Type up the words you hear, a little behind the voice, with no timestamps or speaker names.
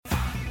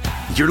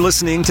You're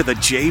listening to The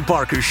Jay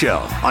Barker Show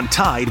on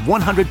Tide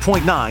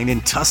 100.9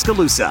 in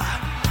Tuscaloosa.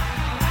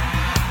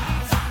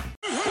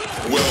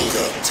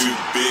 Welcome to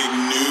Big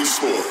News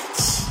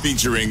Sports,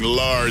 featuring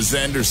Lars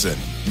Anderson,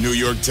 New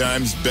York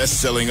Times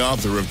best-selling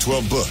author of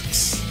 12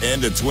 books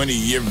and a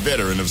 20-year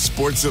veteran of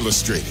Sports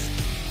Illustrated.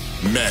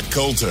 Matt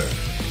Coulter,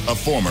 a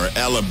former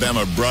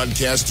Alabama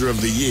Broadcaster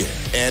of the Year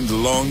and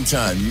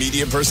longtime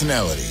media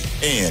personality.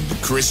 And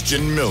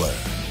Christian Miller,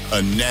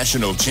 a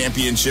national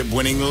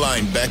championship-winning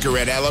linebacker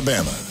at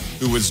Alabama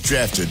who was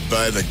drafted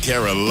by the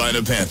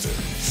Carolina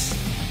Panthers.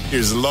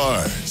 Here's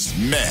Lars,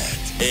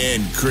 Matt,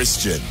 and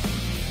Christian.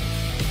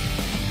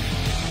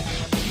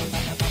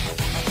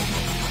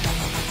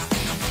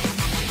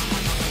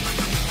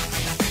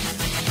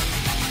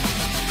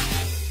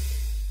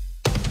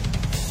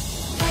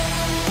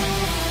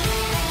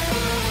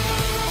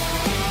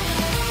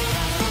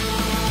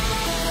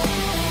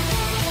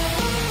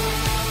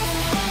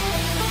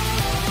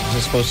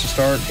 Supposed to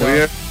start?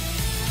 Yeah.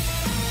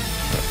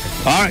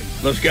 All right,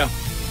 let's go.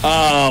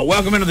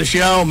 Welcome into the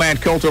show.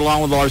 Matt Coulter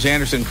along with Lars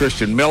Anderson,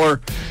 Christian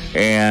Miller,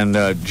 and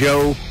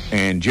Joe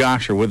and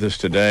Josh are with us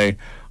today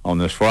on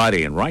this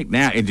Friday. And right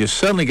now, it just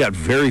suddenly got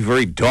very,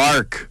 very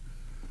dark.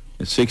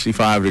 It's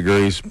 65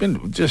 degrees. It's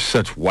been just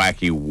such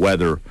wacky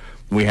weather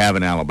we have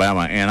in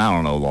Alabama. And I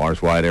don't know,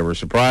 Lars, why it ever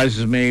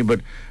surprises me, but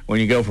when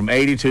you go from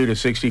 82 to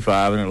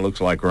 65 and it looks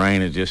like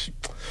rain, it just...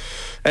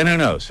 And who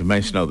knows? It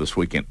may snow this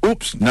weekend.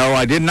 Oops, no,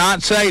 I did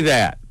not say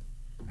that.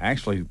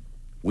 Actually,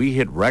 we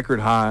hit record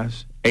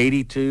highs,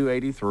 82,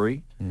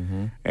 83.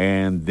 Mm-hmm.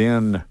 And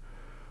then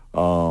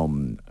I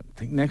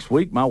think next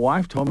week my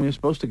wife told me it's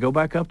supposed to go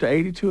back up to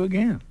 82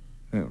 again.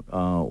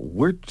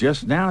 We're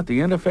just now at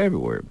the end of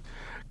February.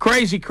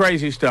 Crazy,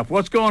 crazy stuff.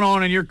 What's going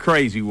on in your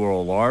crazy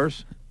world,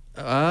 Lars?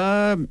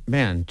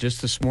 Man,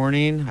 just this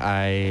morning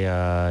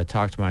I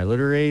talked to my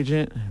literary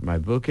agent, my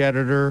book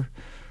editor,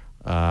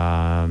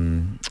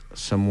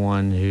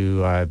 someone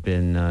who I've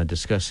been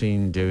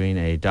discussing doing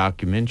a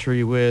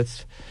documentary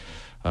with,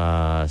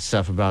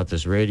 stuff about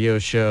this radio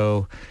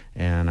show,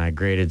 and I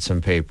graded some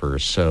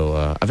papers.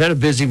 So I've had a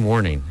busy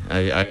morning.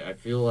 I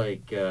feel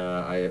like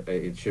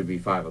it should be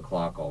 5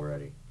 o'clock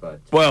already.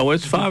 But well,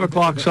 it's 5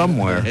 o'clock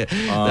somewhere.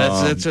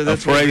 That's a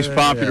phrase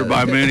popular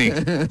by many,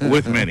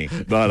 with many.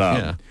 But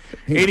yeah.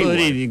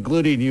 anyway.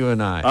 Including you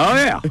and I.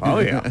 Oh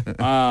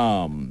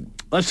yeah.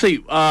 Let's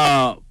see.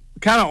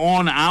 Kind of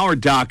on our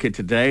docket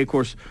today, of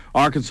course,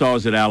 Arkansas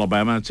is at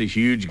Alabama. It's a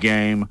huge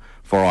game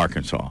for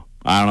Arkansas.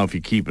 I don't know if you're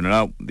keeping it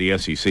up, the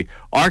SEC.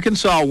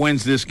 Arkansas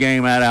wins this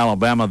game at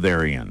Alabama,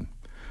 they're in.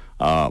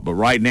 But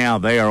right now,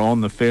 they are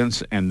on the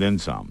fence and then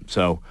some.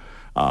 So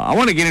I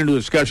want to get into a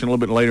discussion a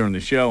little bit later in the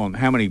show on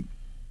how many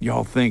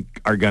y'all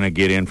think are going to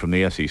get in from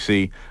the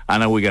SEC. I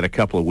know we got a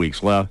couple of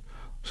weeks left,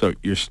 so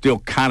you're still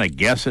kind of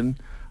guessing.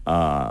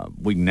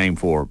 We can name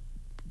 4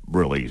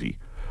 real easy.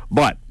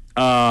 But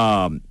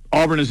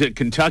Auburn is at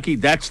Kentucky.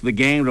 That's the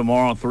game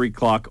tomorrow, 3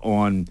 o'clock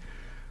on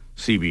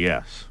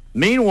CBS.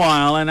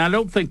 Meanwhile, and I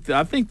think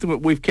that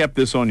we've kept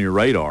this on your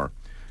radar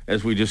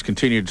as we just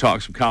continue to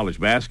talk some college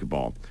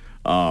basketball.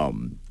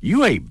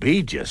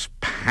 UAB just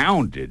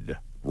pounded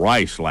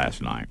Rice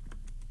last night.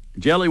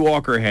 Jelly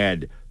Walker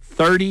had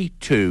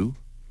 32.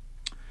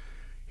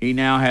 He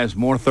now has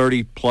more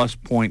 30-plus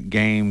point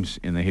games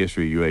in the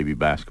history of UAB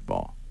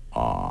basketball.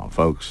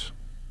 Folks,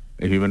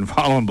 if you've been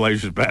following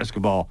Blazers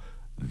basketball,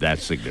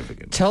 that's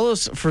significant. Tell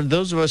us, for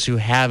those of us who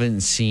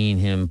haven't seen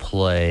him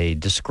play,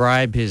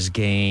 describe his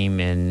game.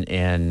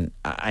 And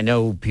I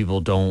know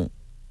people don't,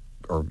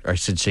 or I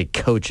should say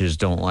coaches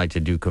don't like to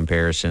do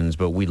comparisons,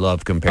 but we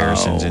love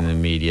comparisons in the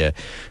media.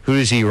 Who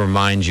does he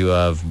remind you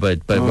of?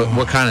 But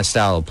what kind of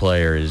style of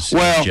player is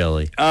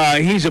Jelly?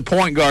 He's a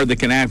point guard that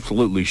can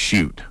absolutely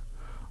shoot.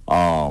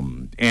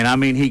 And, I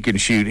mean, he can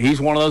shoot. He's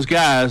one of those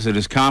guys that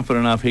is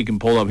confident enough he can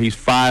pull up. He's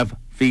 5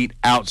 feet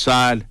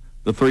outside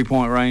the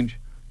three-point range.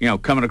 You know,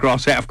 coming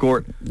across half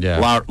court,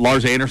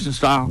 Lars Anderson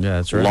style,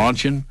 that's right.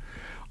 Launching.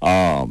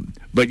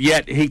 But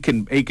yet he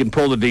can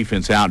pull the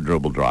defense out,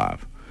 dribble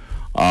drive.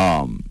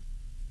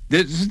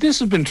 This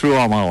has been true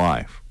all my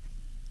life.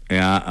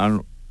 Yeah, I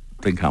don't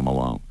think I'm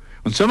alone.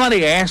 When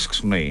somebody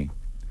asks me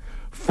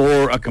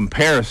for a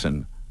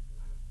comparison,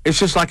 it's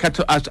just like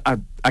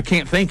I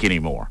can't think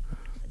anymore.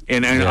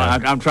 And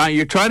I'm trying.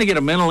 You're trying to get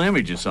a mental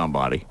image of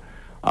somebody.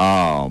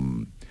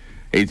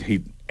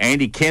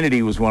 Andy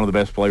Kennedy was one of the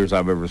best players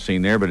I've ever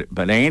seen there,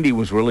 but Andy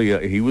was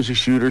really he was a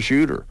shooter.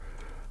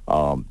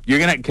 Can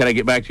I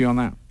get back to you on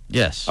that?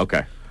 Yes.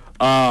 Okay.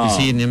 Is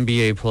he an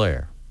NBA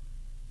player?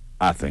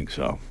 I think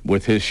so.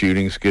 With his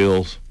shooting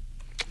skills,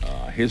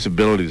 his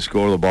ability to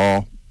score the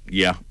ball,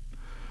 yeah.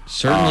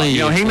 Certainly.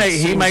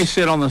 He may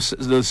sit on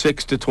the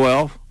 6 to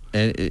 12.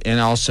 And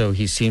also,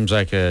 he seems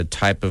like a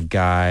type of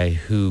guy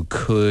who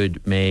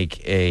could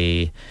make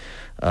a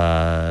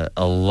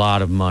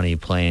lot of money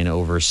playing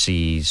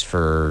overseas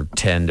for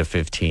 10 to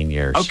 15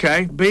 years.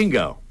 Okay,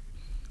 bingo.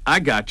 I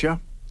gotcha.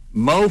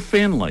 Mo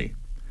Finley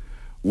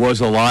was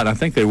a lot. I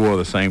think they wore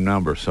the same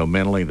number, so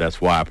mentally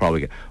that's why I probably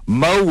get.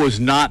 Mo was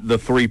not the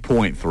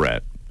three-point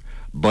threat.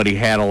 but he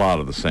had a lot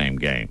of the same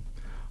game.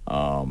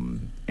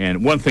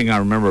 And one thing I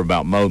remember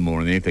about Mo more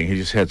than anything, he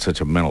just had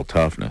such a mental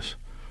toughness.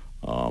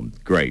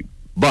 Great.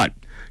 But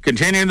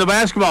continuing the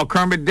basketball,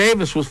 Kermit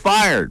Davis was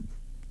fired.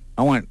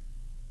 I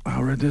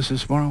read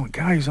this morning. I went,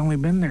 God, he's only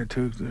been there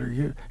 2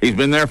 years. He's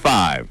been there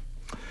 5.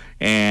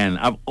 And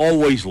I've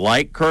always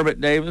liked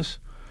Kermit Davis,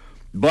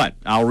 but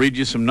I'll read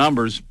you some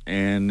numbers,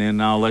 and then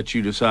I'll let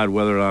you decide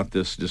whether or not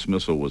this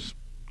dismissal was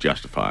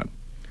justified.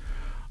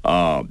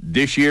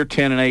 This year,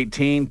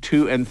 10-18,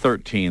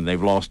 2-13.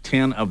 They've lost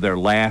 10 of their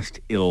last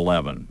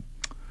 11.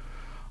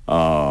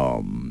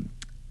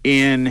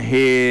 In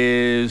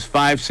his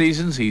 5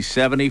 seasons, he's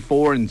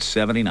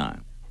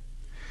 74-79.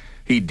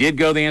 He did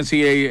go to the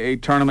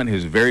NCAA tournament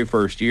his very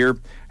first year,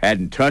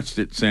 hadn't touched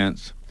it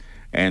since,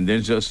 and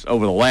then just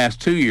over the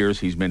last 2 years,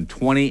 he's been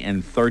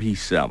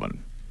 20-37.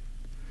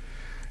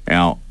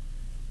 Now,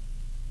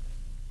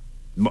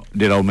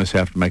 did Ole Miss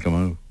have to make a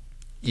move?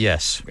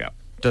 Yes. Yeah.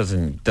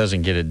 Doesn't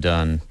get it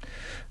done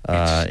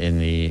in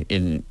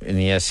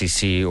the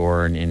SEC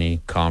or in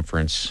any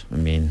conference. I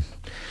mean,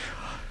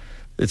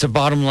 it's a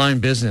bottom line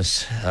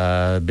business,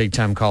 big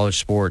time college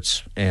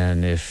sports,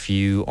 and if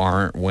you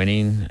aren't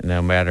winning,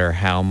 no matter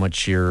how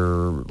much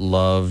you're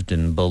loved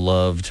and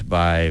beloved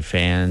by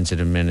fans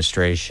and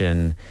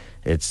administration,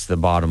 it's the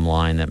bottom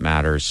line that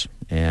matters.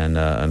 And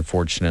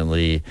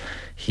unfortunately,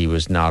 he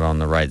was not on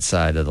the right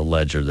side of the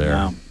ledger there.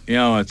 Now, you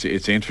know,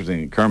 it's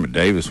interesting. Kermit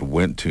Davis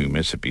went to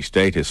Mississippi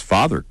State. His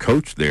father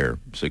coached there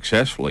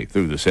successfully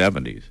through the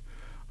 70s.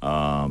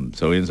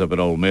 So he ends up at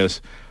Ole Miss.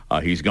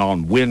 He's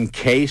gone. Win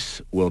Case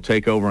will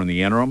take over in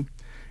the interim.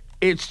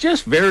 It's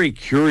just very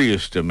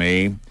curious to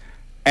me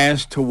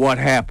as to what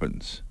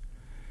happens.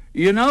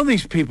 You know,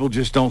 these people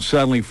just don't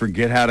suddenly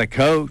forget how to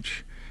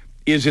coach.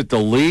 Is it the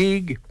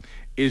league?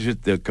 Is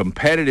it the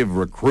competitive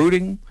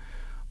recruiting?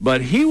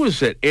 But he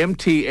was at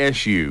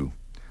MTSU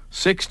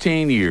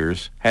 16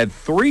 years, had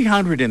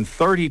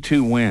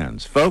 332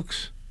 wins.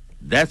 Folks,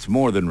 that's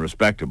more than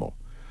respectable.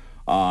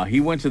 He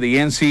went to the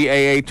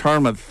NCAA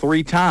tournament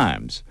 3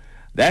 times.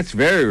 That's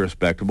very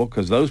respectable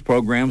because those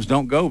programs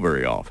don't go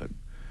very often.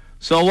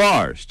 So,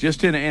 Lars,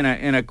 just in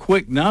a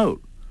quick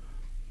note,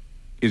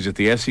 is it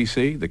the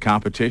SEC, the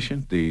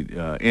competition,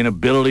 the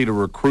inability to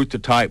recruit the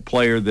type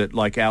player that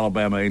like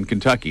Alabama and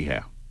Kentucky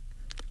have?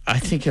 I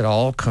think it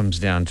all comes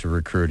down to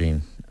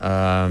recruiting.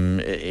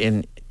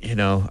 And you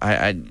know,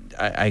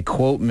 I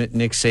quote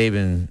Nick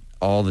Saban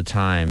all the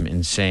time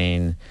in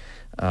saying,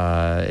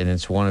 and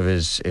it's one of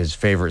his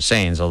favorite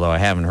sayings, although I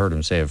haven't heard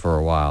him say it for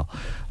a while,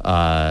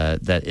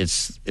 that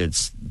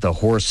it's the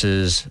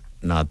horses,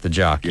 not the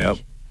jockey. Yep.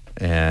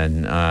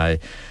 And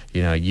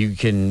you know, you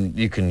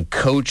can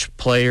coach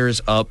players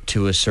up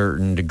to a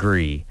certain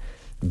degree,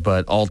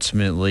 but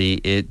ultimately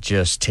it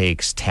just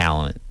takes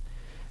talent.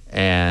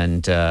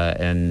 And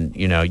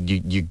you know,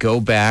 you go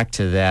back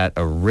to that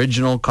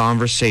original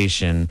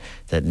conversation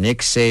that Nick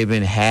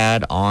Saban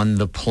had on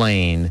the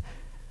plane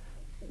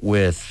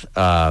with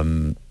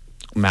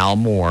Mal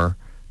Moore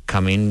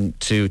coming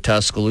to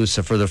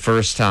Tuscaloosa for the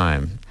first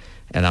time.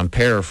 And I'm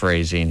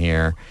paraphrasing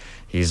here.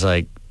 He's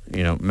like,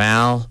 you know,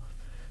 Mal,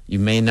 you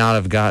may not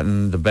have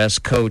gotten the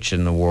best coach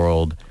in the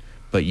world,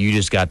 but you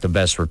just got the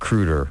best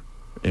recruiter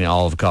in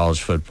all of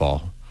college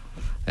football.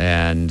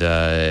 And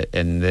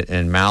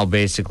Mal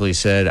basically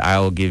said, I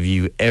will give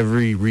you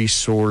every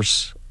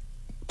resource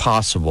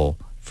possible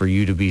for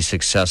you to be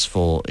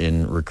successful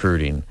in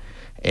recruiting.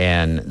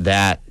 And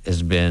that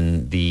has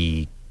been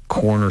the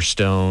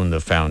cornerstone, the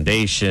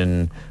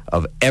foundation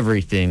of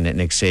everything that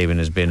Nick Saban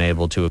has been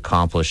able to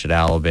accomplish at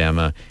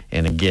Alabama.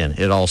 And again,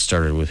 it all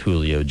started with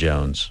Julio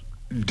Jones.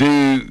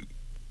 Do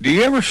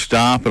you ever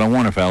stop, and I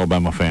wonder if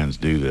Alabama fans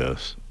do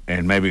this,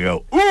 and maybe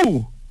go,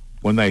 ooh,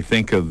 when they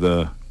think of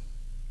the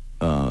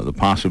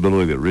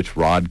possibility that Rich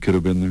Rod could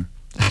have been there?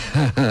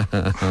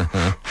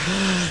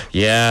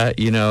 Yeah,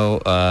 you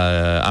know,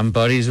 I'm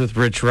buddies with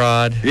Rich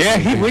Rod.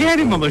 Yeah, we had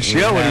him on the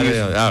show, and he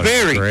was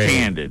very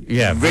candid.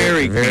 Yeah,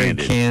 very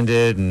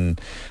candid, and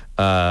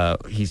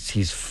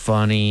he's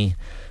funny,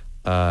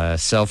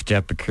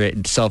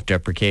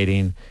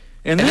 self-deprecating.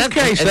 In this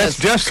case, that's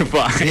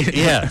justified.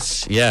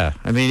 Yes, yeah.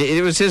 I mean,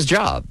 it was his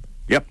job.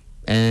 Yep.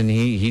 And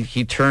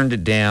he turned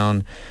it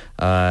down.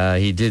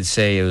 He did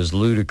say it was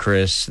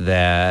ludicrous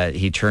that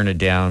he turned it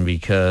down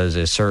because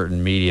a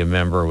certain media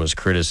member was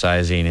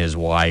criticizing his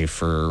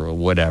wife or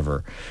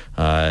whatever.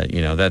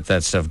 You know,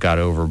 that stuff got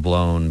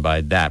overblown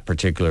by that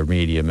particular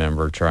media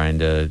member trying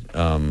to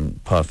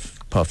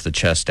puff the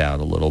chest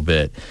out a little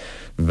bit.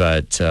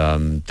 But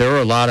there were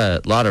a lot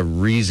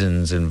of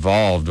reasons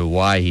involved of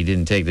why he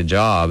didn't take the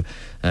job,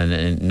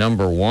 and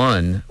number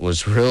one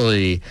was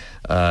really,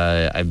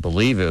 I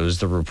believe it was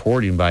the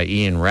reporting by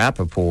Ian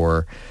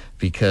Rappaport,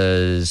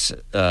 because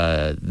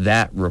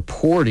that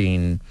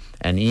reporting,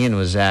 and Ian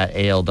was at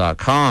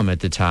AL.com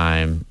at the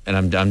time,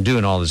 and I'm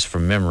doing all this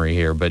from memory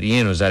here, but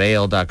Ian was at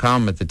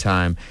AL.com at the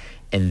time,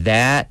 and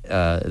that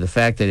the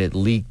fact that it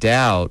leaked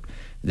out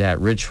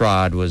that Rich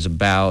Rod was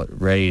about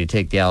ready to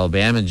take the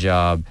Alabama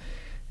job,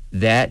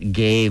 that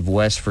gave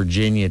West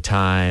Virginia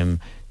time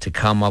to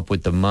come up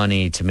with the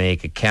money to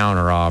make a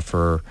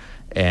counteroffer.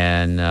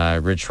 And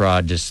Rich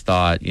Rod just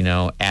thought,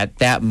 at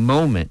that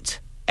moment,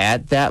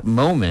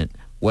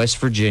 West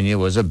Virginia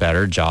was a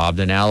better job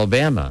than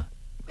Alabama.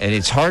 And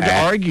it's hard to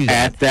argue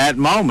that. At that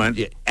moment.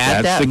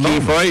 That's the key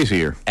phrase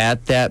here.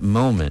 At that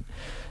moment.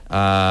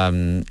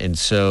 And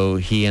so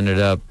he ended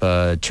up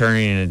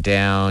turning it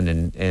down.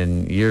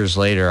 And years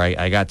later,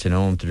 I got to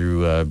know him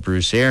through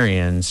Bruce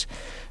Arians.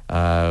 We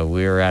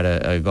were at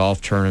a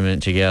golf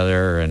tournament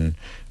together, and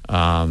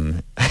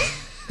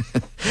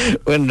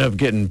we ended up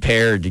getting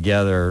paired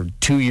together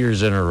 2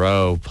 years in a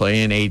row.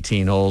 Playing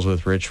 18 holes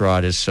with Rich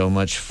Rod is so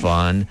much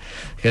fun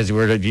because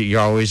you're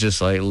always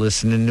just like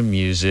listening to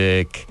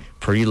music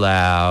pretty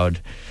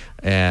loud,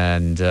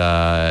 and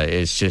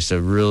it's just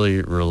a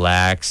really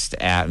relaxed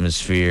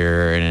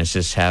atmosphere, and it's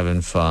just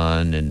having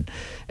fun,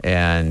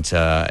 and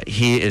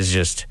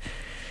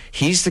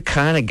he's the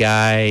kind of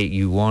guy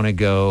you want to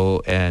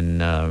go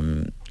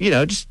and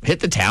just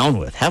hit the town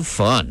with, have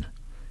fun.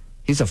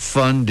 He's a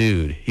fun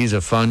dude.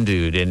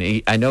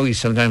 And I know he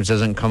sometimes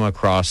doesn't come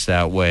across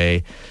that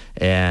way,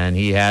 and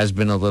he has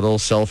been a little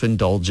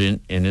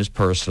self-indulgent in his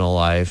personal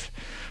life.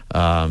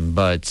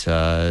 But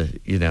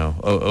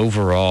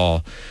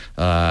overall,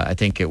 I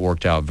think it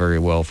worked out very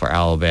well for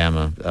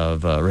Alabama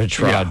of Rich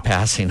Rod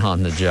passing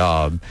on the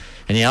job.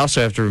 And you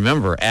also have to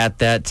remember, at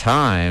that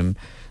time,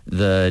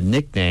 the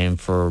nickname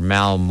for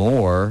Mal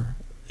Moore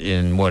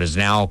in what is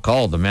now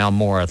called the Mal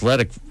Moore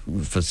Athletic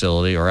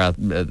Facility or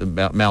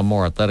Mal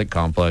Moore Athletic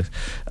Complex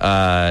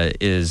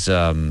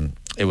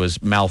it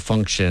was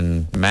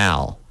Malfunction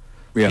Mal,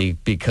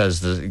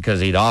 because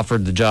he'd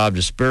offered the job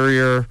to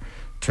Spurrier,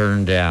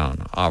 turned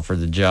down, offered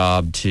the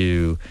job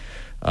to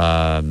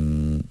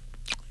who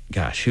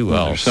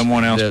else?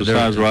 Someone else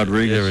besides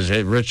Rodriguez.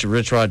 There was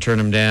Rich Rod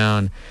turned him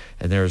down,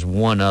 and there was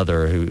one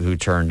other who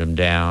turned him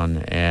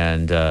down,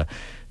 and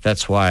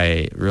that's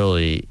why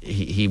really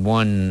he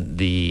won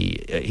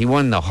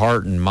the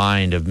heart and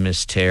mind of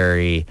Miss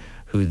Terry,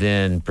 who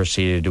then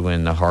proceeded to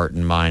win the heart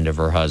and mind of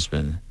her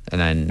husband.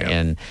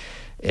 And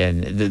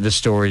the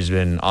story's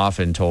been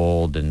often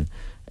told, and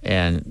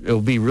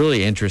it'll be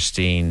really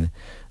interesting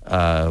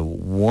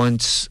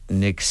once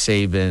Nick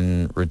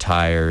Saban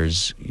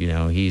retires.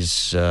 He's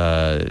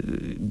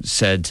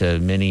said to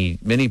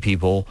many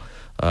people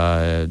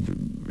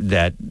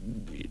that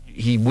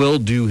he will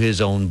do his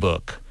own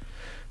book.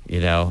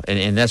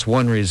 And that's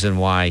one reason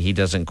why he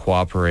doesn't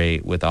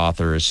cooperate with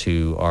authors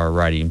who are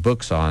writing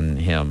books on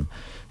him.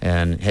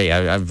 And hey,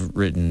 I've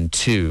written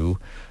 2.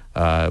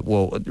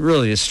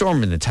 Really, A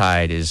Storm in the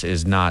Tide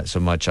is not so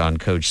much on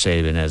Coach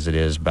Saban as it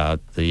is about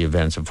the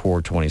events of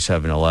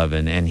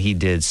 4/27/11. And he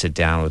did sit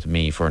down with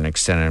me for an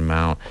extended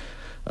amount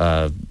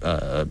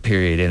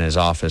period in his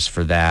office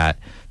for that.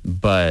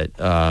 But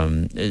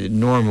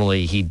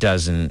normally he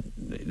doesn't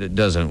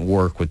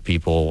work with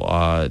people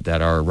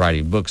that are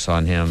writing books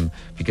on him,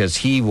 because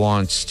he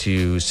wants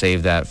to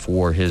save that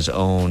for his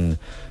own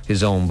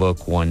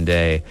book one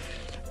day.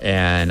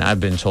 And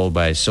I've been told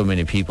by so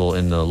many people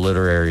in the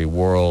literary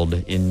world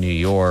in New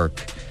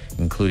York,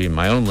 including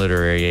my own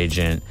literary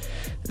agent,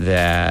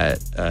 that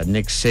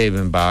Nick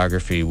Saban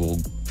biography will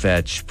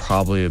fetch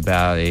probably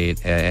about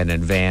an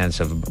advance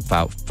of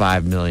about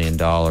 $5 million,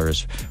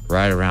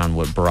 right around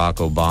what Barack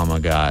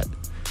Obama got.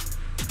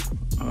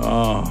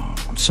 Oh.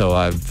 So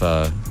I've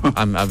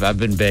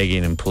been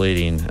begging and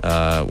pleading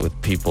with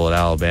people at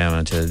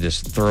Alabama to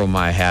just throw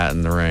my hat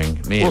in the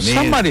ring.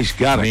 Somebody's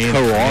got to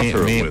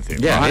co-author with him.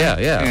 Yeah, right?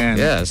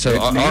 Yeah. So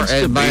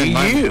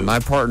my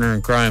partner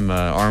in crime,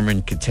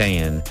 Armin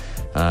Katayan,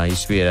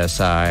 used to be at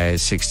SI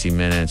 60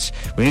 Minutes.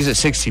 When he was at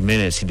 60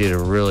 Minutes, he did a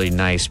really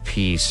nice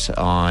piece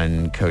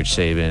on Coach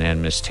Saban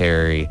and Miss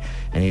Terry,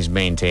 and he's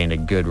maintained a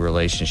good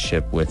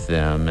relationship with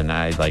them, and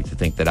I'd like to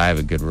think that I have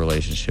a good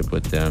relationship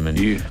with them, and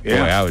boy,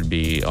 I would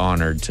be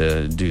honored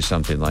to do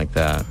something like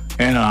that.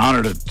 And an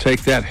honor to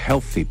take that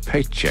healthy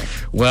paycheck.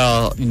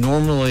 Well,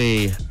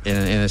 normally,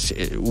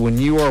 when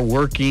you are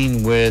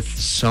working with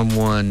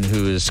someone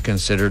who is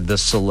considered the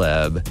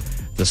celeb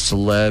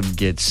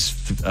gets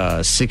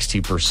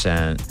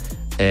 60%,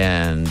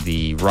 and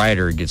the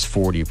writer gets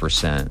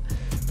 40%.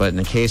 But in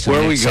the case of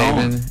Nick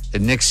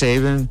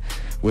Saban,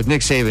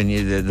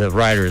 the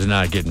writer is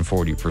not getting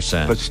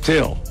 40%. But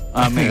still,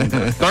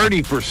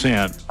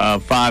 30%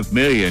 of $5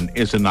 million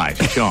is a nice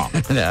chunk.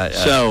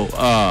 So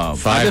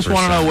I just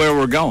want to know where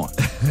we're going.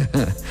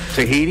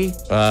 Tahiti?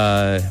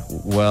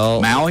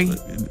 Maui?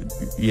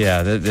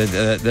 Yeah,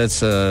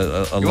 that's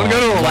a long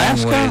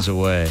ways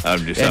away.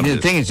 The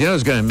thing is, the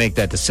going to make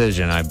that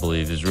decision, I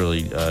believe, is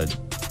really, I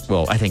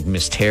think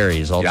Miss Terry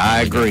is ultimately. Yeah,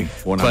 I agree.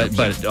 100%.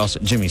 But also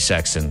Jimmy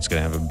Sexton's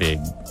going to have a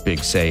big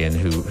say in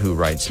who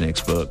writes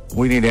Nick's book.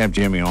 We need to have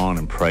Jimmy on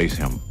and praise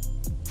him.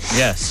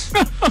 Yes.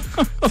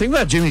 Think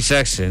about Jimmy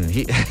Sexton.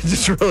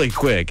 Just really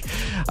quick.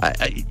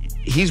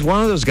 He's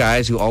one of those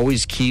guys who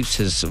always keeps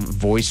his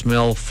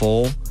voicemail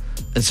full,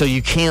 and so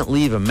you can't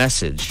leave a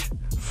message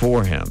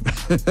for him.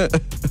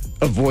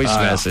 A voice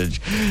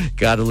message.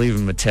 Got to leave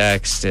him a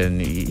text,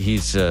 and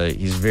he's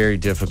very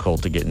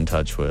difficult to get in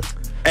touch with.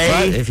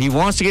 But if he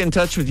wants to get in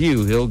touch with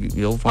you,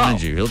 he'll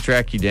find you. He'll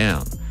track you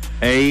down.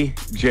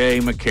 A.J.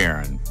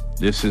 McCarron.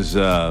 This is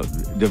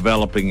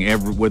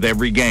developing with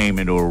every game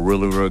into a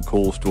really, really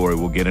cool story.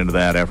 We'll get into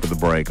that after the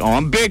break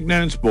on Big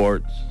Noon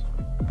Sports.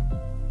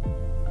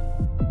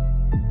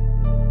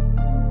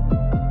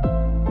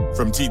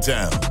 From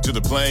T-Town to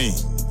the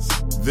Plains,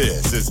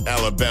 this is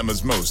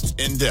Alabama's most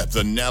in-depth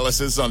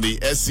analysis on the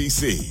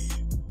SEC.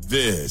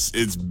 This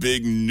is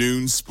Big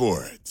Noon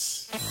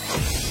Sports.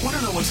 Want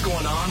to know what's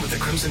going on with the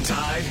Crimson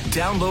Tide?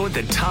 Download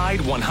the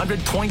Tide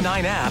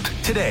 100.9 app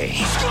today.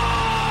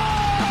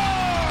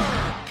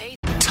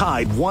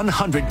 Tide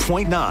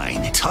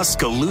 100.9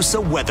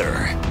 Tuscaloosa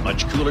weather.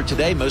 Much cooler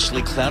today,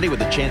 mostly cloudy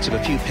with a chance of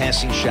a few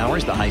passing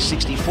showers, the high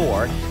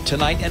 64.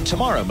 Tonight and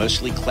tomorrow,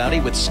 mostly cloudy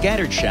with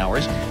scattered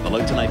showers. The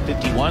low tonight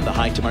 51, the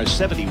high tomorrow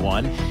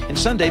 71. And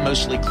Sunday,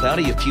 mostly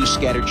cloudy, a few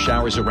scattered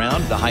showers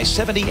around, the high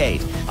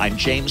 78. I'm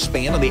James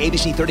Spann on the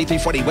ABC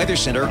 3340 Weather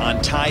Center on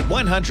Tide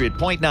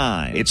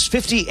 100.9. It's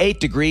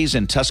 58 degrees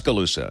in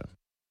Tuscaloosa.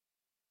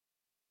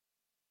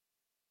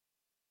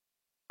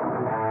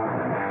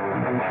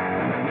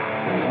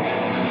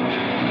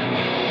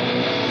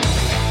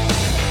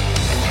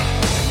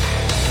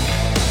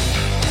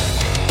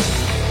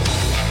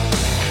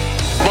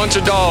 Bunch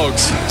of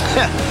dogs.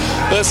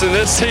 Listen,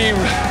 this team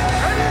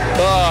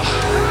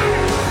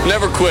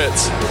never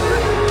quits.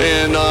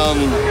 And,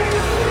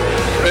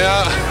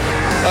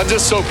 I'm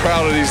just so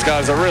proud of these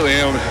guys. I really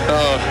am.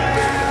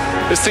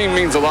 This team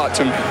means a lot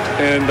to me.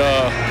 And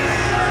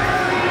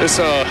it's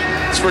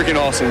freaking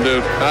awesome,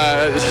 dude.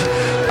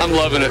 I'm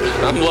loving it.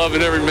 I'm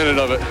loving every minute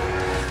of it.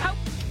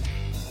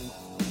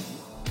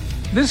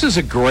 This is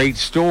a great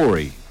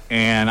story.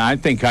 And I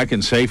think I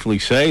can safely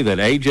say that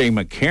A.J.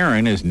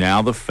 McCarron is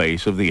now the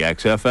face of the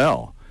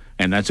XFL.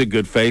 And that's a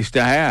good face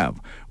to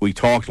have. We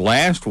talked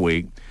last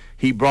week.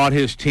 He brought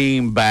his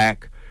team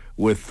back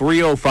with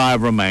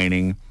 3:05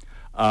 remaining,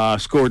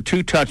 scored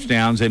 2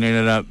 touchdowns, and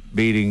ended up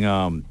beating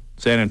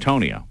San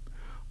Antonio.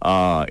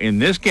 In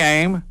this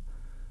game,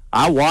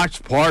 I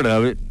watched part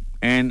of it,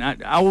 and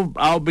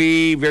I'll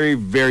be very,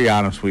 very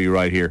honest with you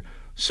right here.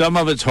 Some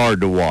of it's hard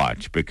to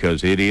watch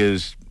because it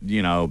is,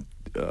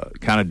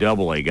 kind of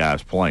double-A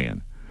guys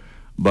playing.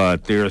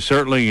 But there's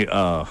certainly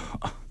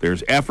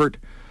there's effort.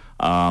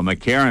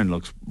 McCarron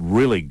looks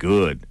really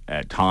good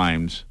at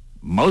times,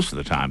 most of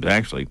the times,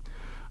 actually.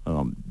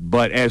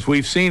 But as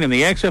we've seen in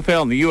the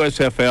XFL and the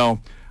USFL,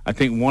 I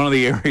think one of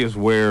the areas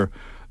where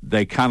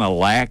they kind of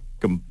lack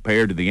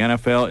compared to the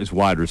NFL is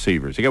wide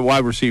receivers. They got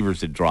wide receivers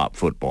that drop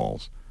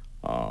footballs.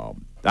 I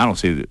don't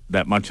see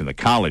that much in the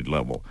college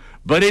level.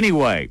 But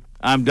anyway,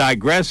 I'm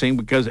digressing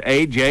because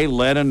A.J.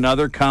 led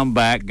another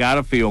comeback, got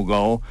a field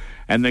goal,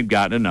 and they've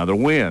gotten another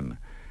win.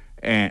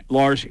 And,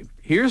 Lars,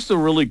 here's the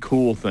really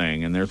cool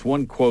thing, and there's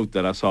one quote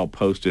that I saw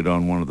posted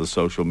on one of the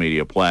social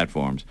media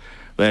platforms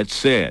that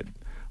said,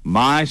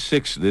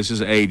 this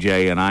is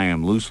A.J., and I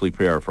am loosely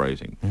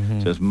paraphrasing,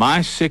 says, my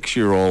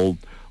 6-year-old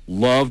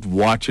loved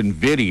watching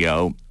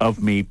video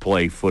of me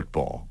play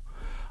football.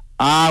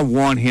 I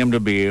want him to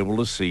be able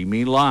to see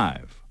me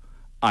live.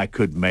 I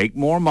could make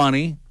more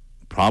money,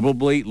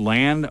 probably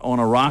land on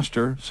a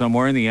roster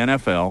somewhere in the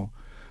NFL,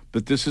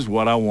 but this is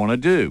what I want to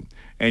do.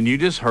 And you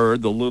just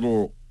heard the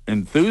little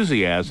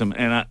enthusiasm,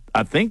 and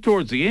I think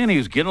towards the end he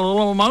was getting a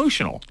little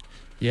emotional.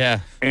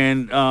 Yeah.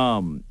 And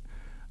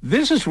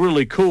this is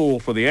really cool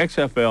for the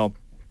XFL.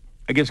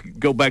 I guess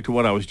go back to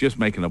what I was just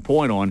making a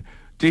point on.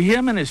 To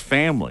him and his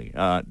family,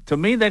 to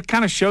me that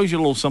kind of shows you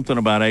a little something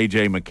about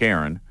A.J.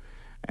 McCarron.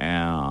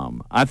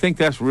 I think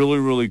that's really,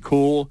 really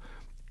cool.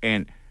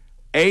 And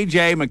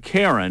A.J.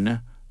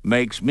 McCarron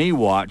makes me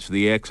watch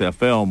the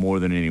XFL more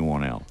than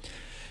anyone else.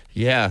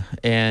 Yeah,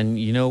 and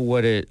you know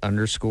what it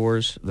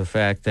underscores? The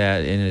fact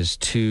that in his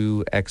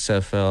 2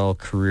 XFL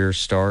career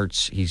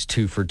starts, he's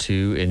 2 for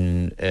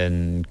 2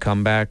 in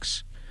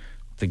comebacks.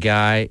 The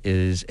guy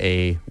is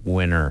a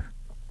winner.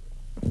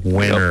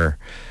 Yep.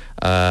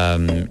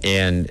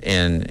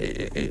 And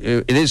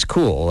it is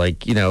cool.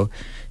 Like,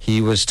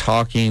 he was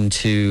talking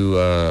to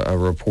a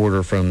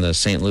reporter from the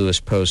St. Louis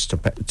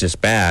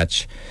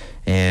Post-Dispatch,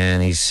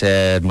 and he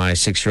said, my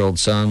 6-year-old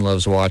son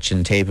loves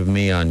watching tape of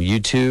me on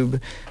YouTube.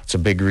 It's a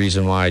big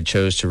reason why I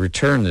chose to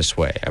return this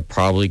way. I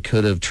probably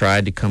could have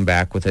tried to come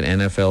back with an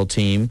NFL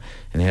team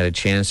and had a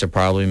chance to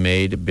probably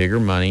made bigger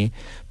money,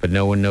 but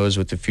no one knows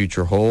what the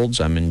future holds.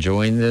 I'm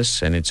enjoying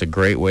this, and it's a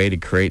great way to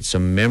create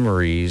some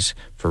memories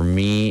for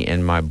me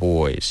and my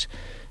boys.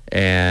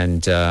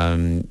 And,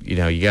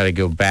 you got to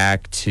go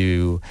back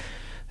to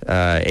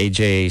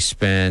A.J.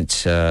 spent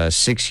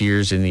 6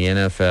 years in the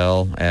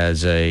NFL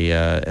as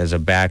a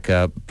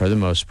backup, for the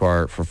most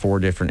part, for 4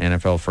 different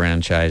NFL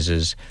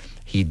franchises.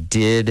 He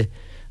did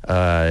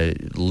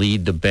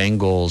lead the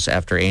Bengals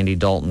after Andy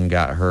Dalton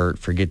got hurt,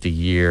 forget the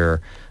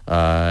year,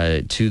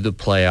 to the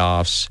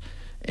playoffs.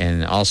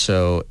 And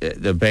also,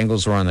 the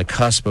Bengals were on the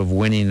cusp of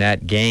winning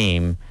that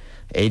game.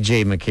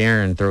 A.J.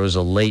 McCarron throws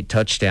a late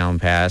touchdown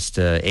pass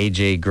to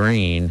A.J.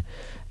 Green,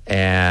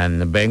 and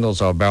the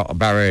Bengals are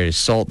about ready to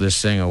salt this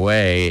thing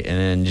away. And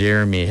then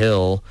Jeremy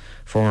Hill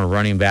former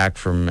running back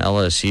from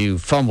LSU,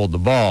 fumbled the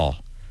ball.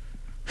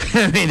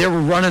 I mean, they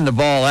were running the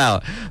ball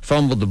out,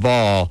 fumbled the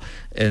ball,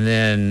 and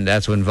then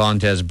that's when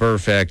Vontaze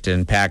Burfict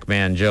and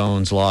Pac-Man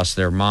Jones lost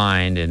their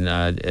mind,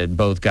 and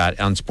both got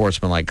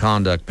unsportsmanlike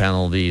conduct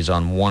penalties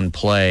on one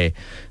play.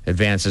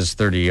 Advances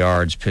 30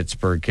 yards,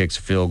 Pittsburgh kicks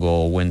a field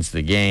goal, wins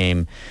the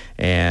game,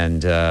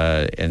 and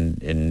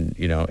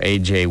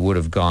AJ would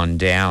have gone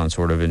down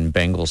sort of in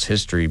Bengals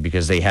history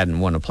because they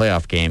hadn't won a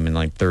playoff game in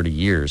like 30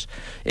 years.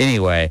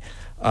 Anyway.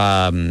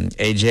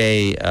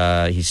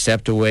 AJ, he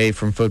stepped away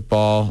from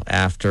football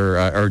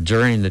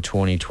during the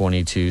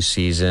 2022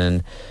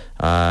 season,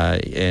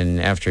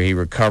 and after he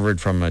recovered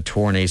from a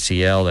torn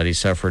ACL that he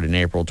suffered in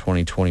April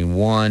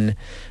 2021,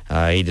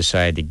 he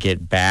decided to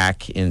get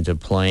back into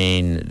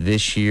playing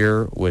this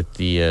year with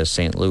the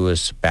St.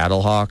 Louis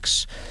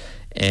Battlehawks.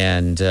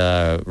 And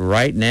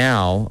right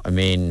now, I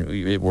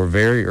mean, we're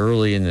very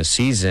early in the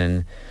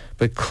season,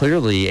 but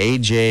clearly,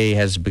 AJ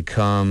has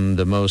become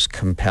the most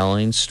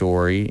compelling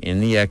story in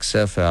the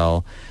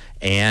XFL,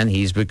 and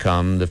he's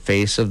become the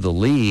face of the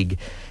league.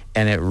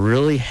 And it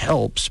really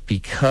helps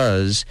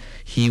because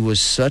he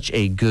was such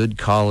a good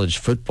college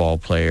football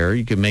player.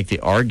 You could make the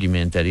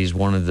argument that he's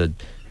one of the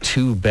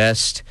two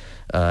best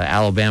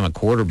Alabama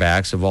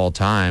quarterbacks of all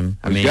time.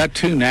 He's got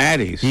two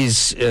natties.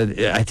 He's,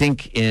 I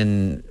think,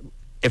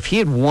 if he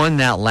had won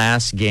that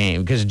last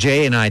game, because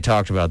Jay and I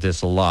talked about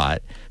this a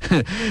lot,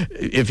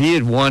 if he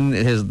had won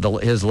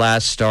his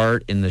last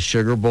start in the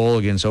Sugar Bowl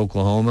against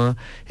Oklahoma,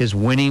 his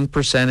winning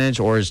percentage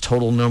or his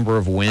total number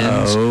of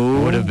wins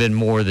would have been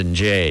more than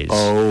Jay's.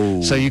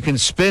 So you can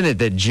spin it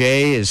that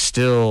Jay is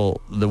still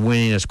the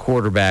winningest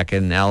quarterback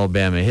in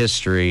Alabama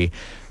history,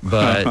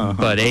 but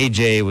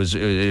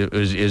AJ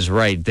is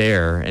right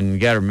there. And you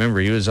got to remember,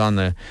 he was on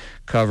the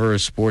cover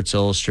of Sports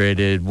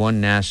Illustrated, won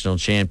national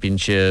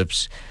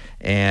championships.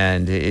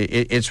 And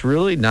it's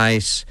really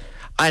nice.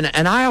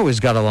 And I always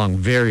got along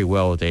very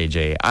well with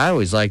AJ. I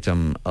always liked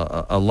him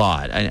a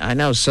lot. I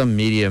know some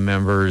media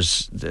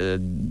members,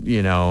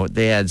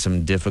 they had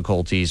some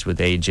difficulties with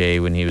AJ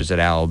when he was at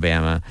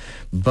Alabama,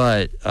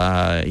 but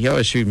he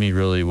always treated me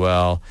really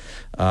well.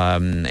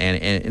 And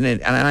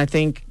I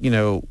think,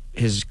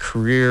 his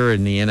career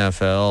in the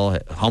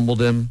NFL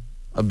humbled him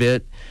a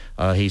bit.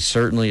 He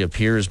certainly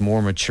appears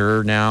more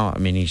mature now. I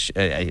mean, he's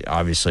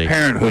obviously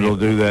parenthood will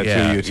do that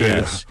to you too.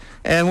 Yes.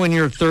 And when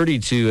you're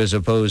 32 as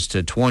opposed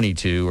to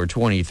 22 or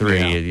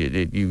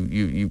 23,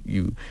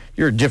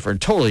 you're a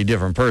totally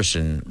different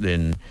person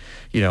than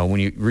when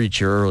you reach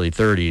your early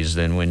 30s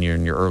than when you're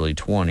in your early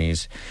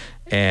 20s.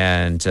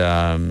 And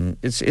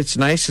it's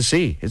nice to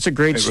see. It's a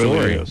great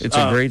story. Really it's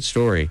a great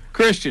story.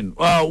 Christian,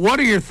 what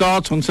are your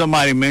thoughts when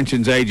somebody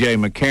mentions A.J.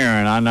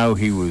 McCarron? I know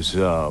he was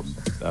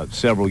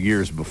several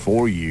years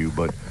before you,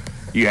 but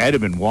you had to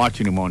have been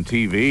watching him on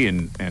TV,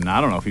 and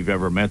I don't know if you've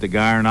ever met the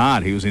guy or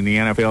not. He was in the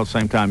NFL at the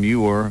same time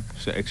you were,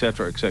 et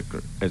cetera, et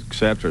cetera, et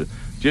cetera.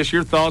 Just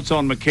your thoughts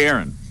on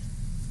McCarron.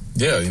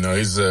 Yeah,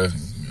 he's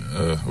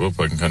whoop,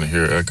 I can kind of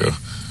hear echo.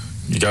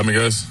 You got me,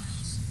 guys?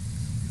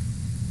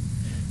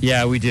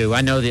 Yeah, we do.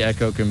 I know the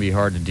echo can be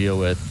hard to deal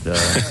with.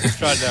 Let's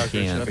try it out,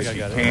 Christian. If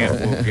you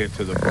can't, we'll get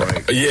to the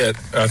break. Yeah,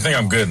 I think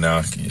I'm good now,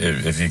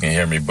 if you can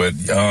hear me. But,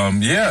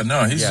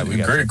 he's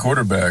a great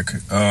quarterback.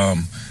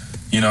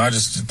 I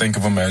just think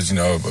of him as,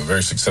 a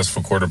very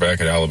successful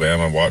quarterback at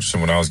Alabama. I watched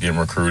him when I was getting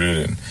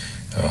recruited, and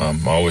I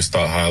always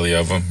thought highly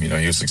of him.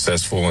 He was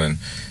successful, and,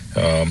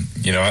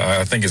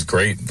 I think it's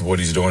great what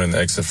he's doing in the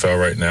XFL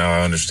right now.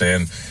 I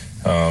understand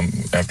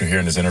after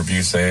hearing his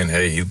interview saying,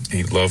 hey,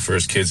 he'd love for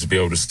his kids to be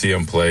able to see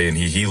him play, and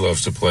he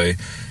loves to play.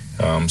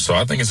 So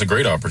I think it's a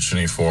great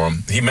opportunity for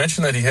him. He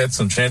mentioned that he had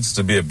some chances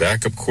to be a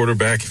backup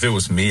quarterback. If it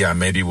was me, I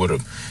maybe would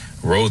have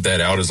rode that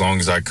out as long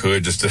as I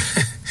could just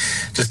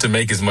to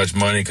make as much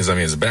money, because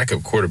as a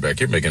backup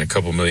quarterback, you're making a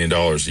couple $1 million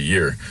a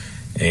year.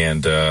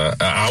 And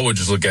I would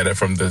just look at it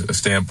from the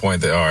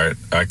standpoint that, all right,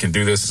 I can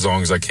do this as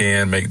long as I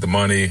can, make the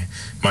money.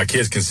 My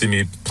kids can see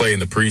me play in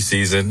the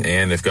preseason,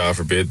 and if, God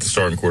forbid, the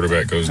starting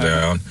quarterback goes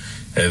down,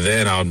 and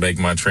then I'll make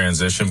my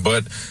transition.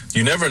 But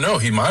you never know.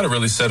 He might have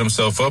really set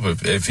himself up.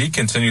 If he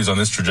continues on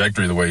this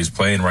trajectory the way he's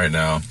playing right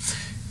now,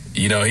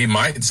 he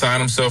might sign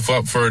himself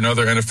up for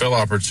another NFL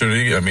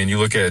opportunity. You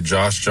look at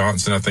Josh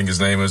Johnson, I think his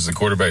name is, the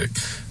quarterback,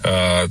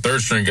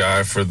 third-string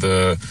guy for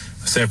the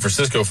San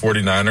Francisco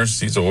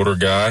 49ers. He's an older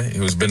guy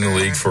who's been in the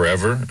league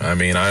forever. I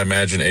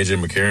imagine A.J.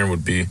 McCarron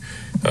would be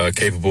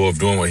capable of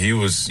doing what he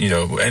was,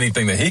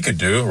 anything that he could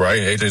do, right?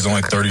 A.J.'s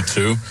only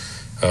 32.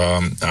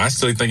 I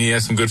still think he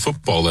has some good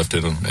football left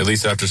in him, at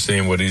least after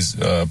seeing what he's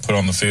put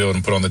on the field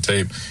and put on the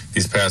tape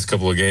these past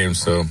couple of games.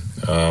 So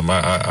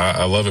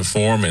I love it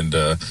for him, and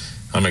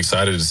I'm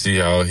excited to see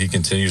how he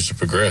continues to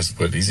progress.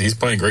 But he's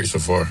playing great so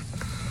far.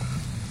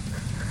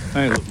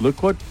 Hey,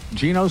 look what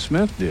Geno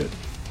Smith did.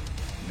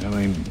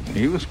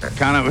 He was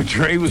kind of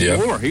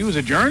he was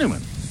a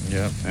journeyman.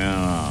 Yeah.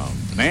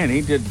 Man,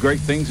 he did great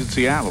things at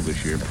Seattle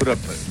this year. Put up,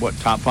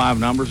 top 5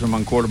 numbers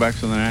among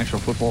quarterbacks in the National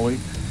Football League.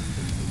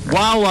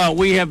 While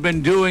we have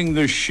been doing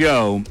the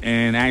show,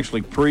 and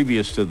actually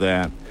previous to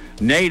that,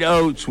 Nate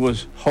Oates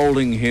was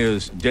holding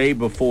his day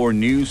before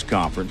news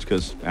conference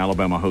because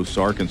Alabama hosts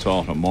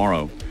Arkansas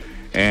tomorrow.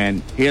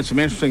 And he had some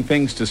interesting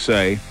things to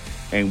say,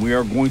 and we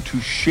are going to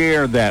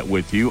share that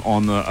with you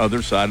on the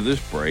other side of this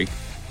break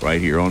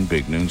right here on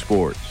Big Noon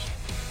Sports.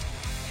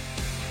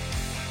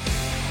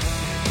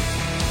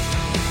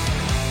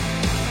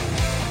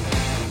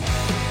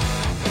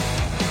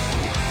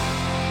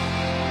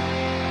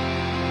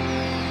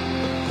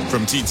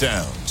 From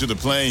T-Town to the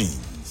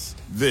Plains,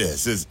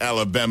 this is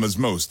Alabama's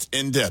most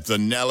in-depth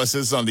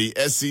analysis on the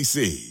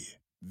SEC.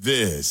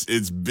 This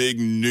is Big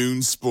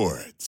Noon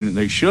Sports.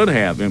 They should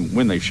have, and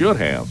when they should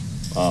have,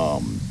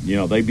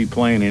 they'd be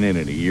playing in it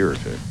in a year or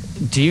two.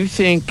 Do you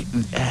think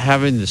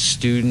having the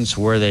students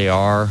where they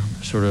are,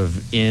 sort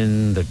of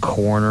in the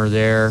corner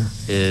there,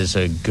 is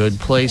a good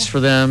place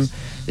for them?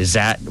 Is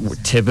that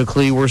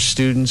typically where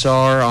students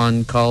are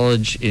in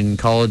college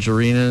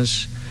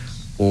arenas?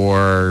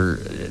 Or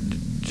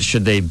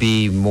should they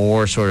be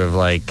more sort of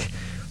like,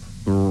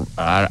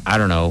 I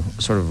don't know,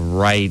 sort of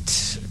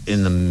right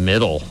in the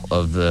middle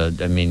of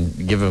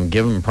give them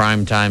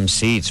primetime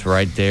seats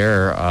right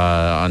there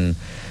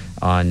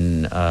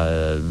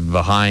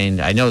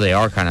behind. I know they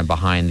are kind of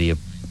behind the.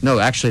 No,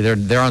 actually,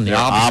 they're on the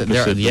opposite.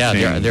 They're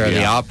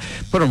the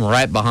put them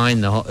right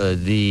behind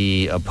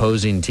the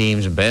opposing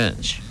team's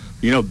bench.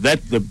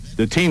 That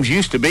the teams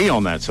used to be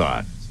on that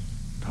side.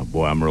 Oh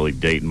boy, I'm really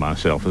dating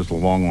myself. This is a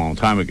long, long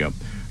time ago.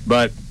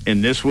 But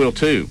in this will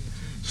too.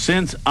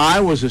 Since I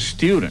was a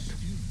student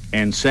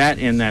and sat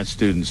in that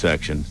student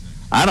section,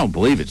 I don't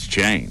believe it's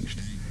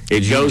changed.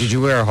 Did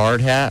you wear a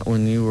hard hat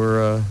when you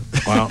were?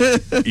 Well,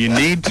 you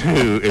need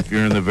to if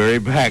you're in the very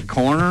back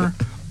corner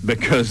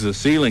because the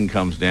ceiling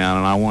comes down,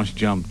 and I once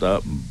jumped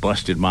up and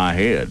busted my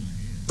head.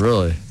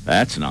 Really?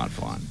 That's not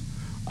fun.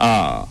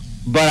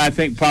 But I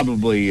think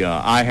probably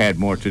I had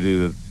more to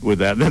do with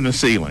that than the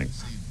ceiling.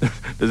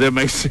 Does that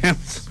make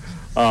sense?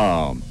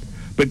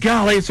 But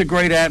golly, it's a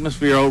great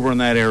atmosphere over in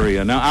that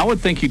area. Now, I would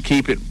think you'd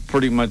keep it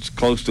pretty much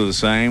close to the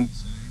same.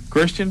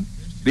 Christian,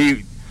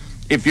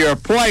 if you're a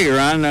player,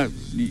 I know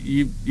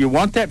you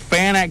want that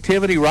fan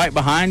activity right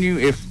behind you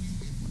if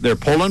they're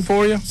pulling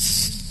for you.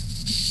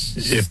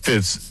 If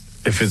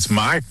it's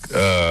my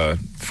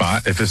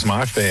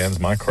fans,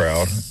 my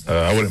crowd,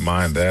 I wouldn't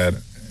mind that.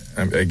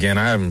 Again,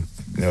 I haven't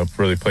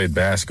really played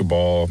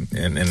basketball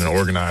in an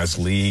organized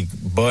league,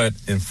 but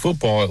in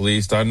football at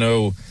least, I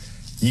know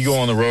you go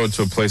on the road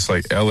to a place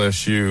like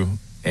LSU,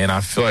 and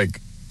I feel like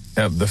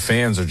the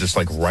fans are just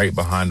like right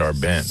behind our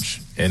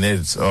bench, and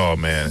it's, oh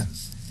man,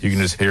 you can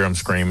just hear them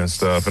screaming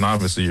stuff, and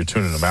obviously you're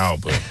tuning them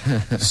out, but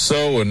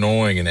so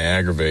annoying and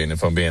aggravating,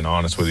 if I'm being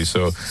honest with you.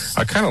 So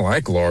I kind of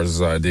like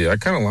Lars's idea. I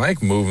kind of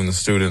like moving the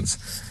students,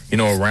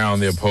 around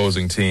the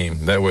opposing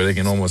team. That way they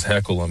can almost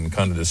heckle them and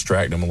kind of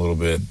distract them a little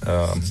bit.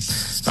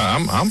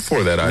 I'm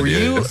for that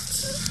idea.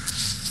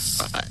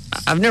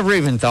 I've never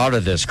even thought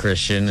of this,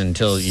 Christian,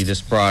 until you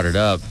just brought it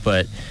up.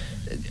 But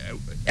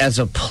as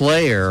a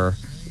player,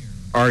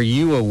 are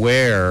you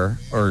aware,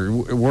 or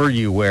were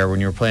you aware when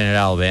you were playing at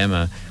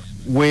Alabama,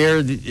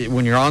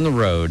 when you're on the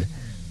road,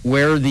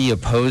 where the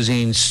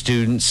opposing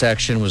student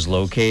section was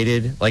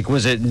located? Like,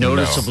 was it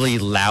noticeably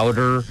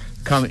louder?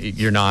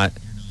 You're not.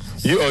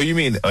 You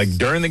mean like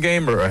during the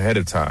game or ahead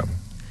of time?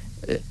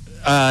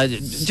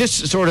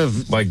 Just sort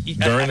of like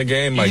during the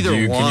game. Like, can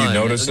you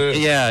notice it?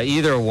 Yeah,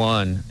 either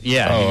one.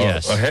 Yeah,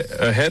 yes.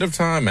 Ahead of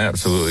time,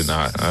 absolutely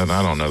not. I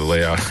don't know the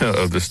layout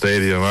of the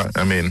stadium.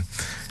 I mean,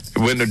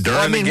 when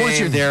during the game, once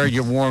you're there,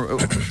 you're warm.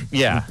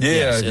 Yeah,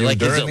 yes.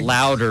 Like, is it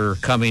louder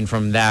coming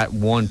from that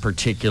one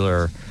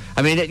particular?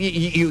 I mean,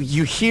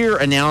 you hear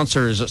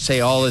announcers say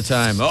all the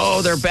time,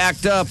 "Oh, they're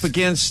backed up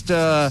against,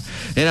 the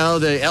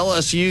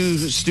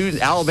LSU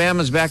student.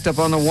 Alabama's backed up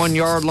on the 1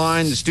 yard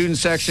line. The student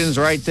section's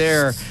right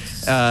there."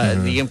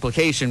 The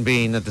implication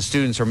being that the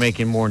students are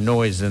making more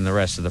noise than the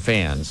rest of the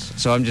fans.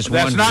 So I'm just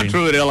wondering. That's not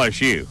true at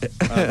LSU.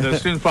 The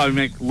students probably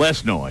make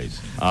less noise.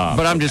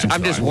 But I'm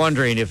just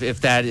wondering if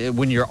that,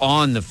 when you're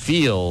on the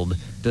field,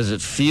 does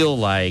it feel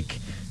like,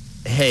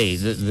 hey,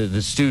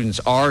 the students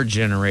are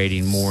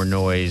generating more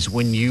noise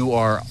when you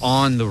are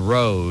on the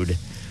road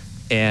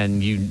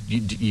and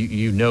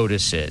you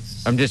notice it?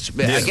 I guess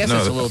it's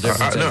a little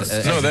different as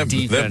a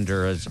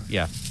defender.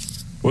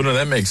 Well, no,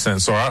 that makes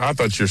sense. So I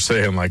thought you were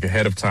saying, like,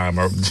 ahead of time,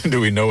 or do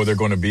we know where they're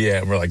going to be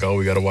at? And we're like, oh,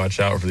 we got to watch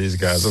out for these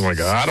guys. I'm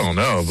like, I don't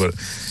know. But,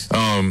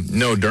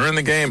 no, during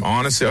the game,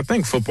 honestly, I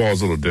think football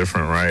is a little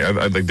different, right?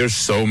 Like, there's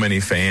so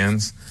many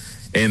fans,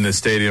 and the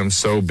stadium's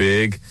so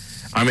big.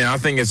 I mean, I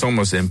think it's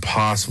almost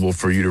impossible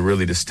for you to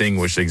really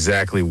distinguish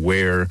exactly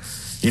where,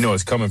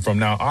 it's coming from.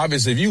 Now,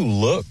 obviously, if you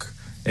look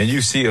and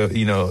you see,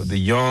 the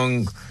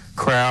young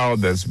crowd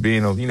that's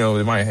being,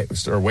 they might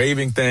start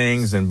waving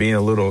things and being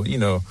a little,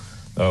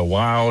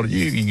 wild,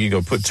 you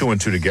go put two and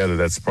two together,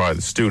 that's probably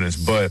the students.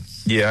 But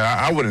yeah,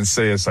 I wouldn't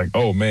say it's like,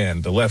 oh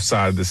man, the left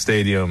side of the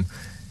stadium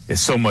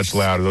it's so much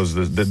louder.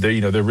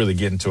 They're really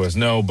getting to us.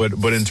 No, but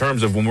in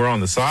terms of when we're on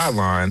the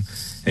sideline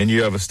and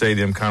you have a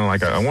stadium kind of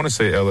like, I want to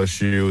say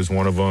LSU is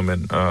one of them,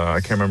 and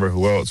I can't remember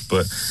who else,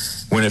 but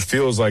when it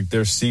feels like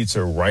their seats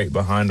are right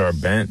behind our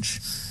bench,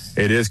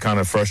 it is kind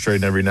of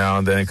frustrating every now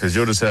and then because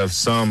you'll just have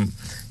some,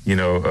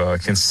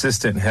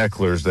 consistent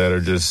hecklers that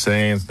are just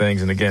saying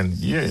things. And again,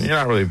 you're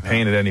not really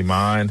paying it any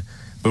mind.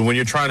 But when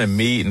you're trying to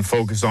meet and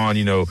focus on,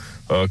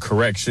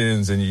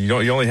 corrections, and you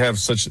only have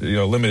such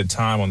limited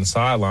time on the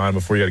sideline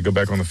before you got to go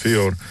back on the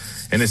field,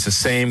 and it's the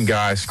same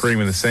guy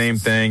screaming the same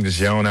thing, just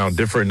yelling out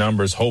different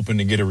numbers, hoping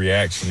to get a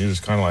reaction. You're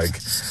just kind of like,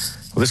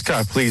 well, this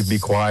guy, please be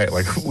quiet.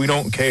 Like, we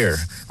don't care.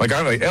 Like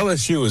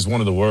LSU is one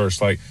of the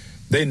worst. Like,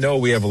 they know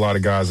we have a lot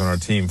of guys on our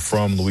team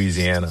from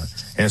Louisiana,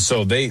 and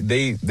so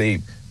they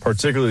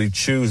particularly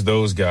choose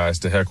those guys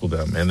to heckle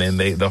them. And then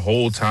the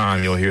whole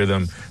time you'll hear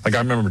them. Like, I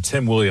remember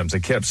Tim Williams, they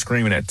kept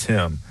screaming at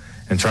Tim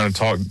and trying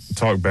to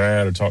talk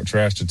bad or talk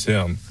trash to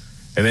Tim.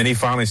 And then he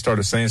finally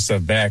started saying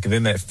stuff back, and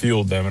then that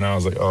fueled them. And I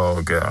was like,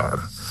 oh, God,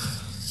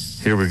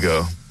 here we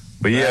go.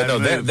 But, yeah,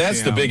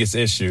 that's the biggest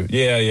issue.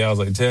 Yeah, I was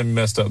like, Tim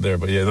messed up there.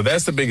 But, yeah,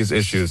 that's the biggest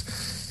issue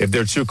is if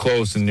they're too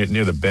close and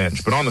near the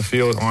bench. But on the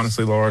field,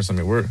 honestly, Lars, I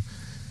mean, we're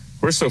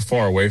so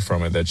far away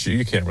from it that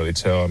you can't really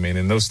tell. I mean,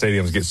 and those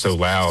stadiums get so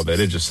loud that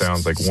it just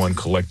sounds like one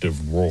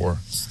collective roar.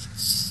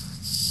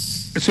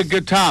 It's a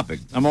good topic.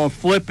 I'm going to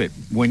flip it.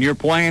 When you're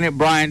playing at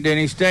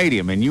Bryant-Denny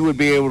Stadium, and you would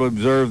be able to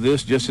observe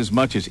this just as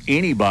much as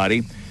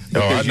anybody.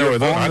 I know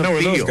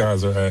where those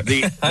guys are at.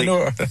 I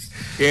know.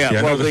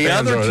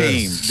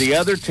 The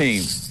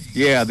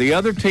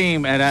other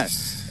team, and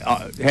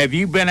have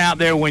you been out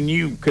there when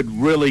you could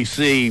really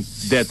see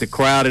that the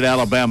crowd at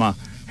Alabama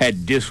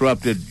had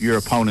disrupted your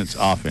opponent's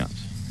offense?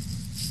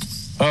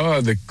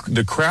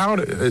 The crowd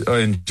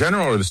in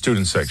general, or the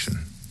student section?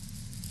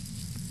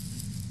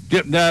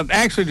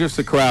 Actually, just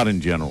the crowd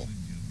in general.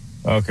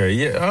 Okay,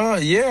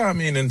 yeah. I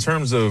mean, in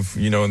terms of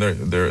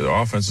their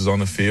offense is on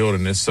the field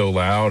and it's so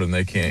loud and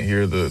they can't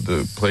hear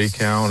the play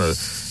count, or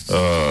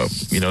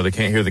they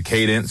can't hear the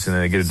cadence and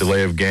they get a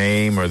delay of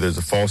game, or there's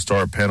a false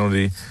start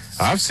penalty.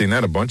 I've seen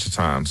that a bunch of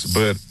times.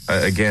 But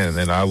again,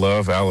 and I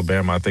love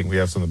Alabama. I think we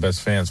have some of the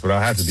best fans. But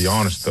I have to be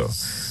honest, though.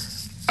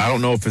 I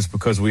don't know if it's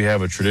because we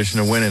have a tradition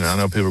of winning. I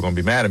know people are going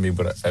to be mad at me,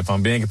 but if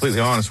I'm being completely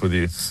honest with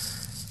you,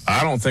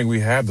 I don't think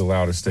we have the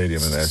loudest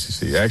stadium in the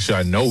SEC. Actually,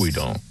 I know we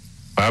don't.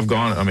 We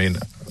don't.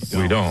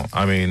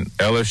 I mean,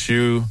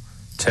 LSU,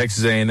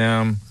 Texas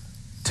A&M,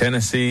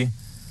 Tennessee.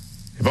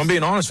 If I'm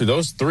being honest with you,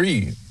 those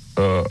three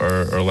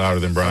are louder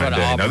than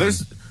Bryant-Denny. Now,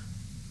 there's...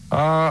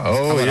 That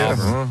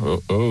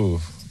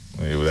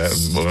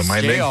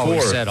might make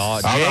four.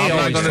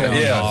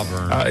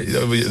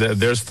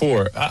 There's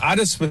four. I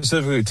just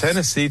specifically,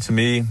 Tennessee, to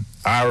me,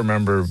 I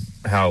remember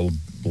how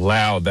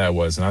loud that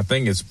was, and I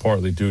think it's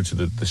partly due to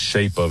the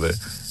shape of it.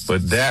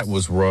 But that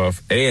was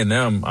rough.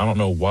 A&M, I don't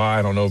know why.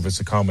 I don't know if it's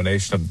a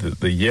combination of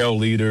the yell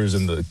leaders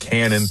and the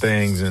cannon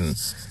things and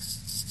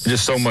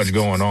just so much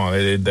going on.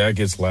 That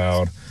gets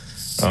loud.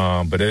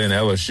 But then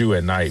LSU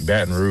at night,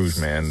 Baton Rouge,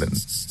 man.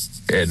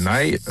 At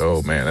night,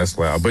 oh, man, that's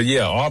loud. But,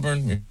 yeah,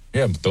 Auburn,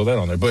 yeah, throw that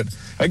on there. But,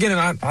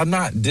 again, I'm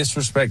not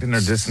disrespecting or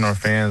dissing our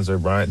fans or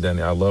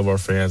Bryant-Denny. I love our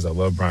fans. I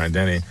love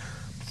Bryant-Denny.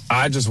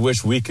 I just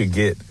wish we could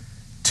get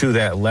to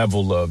that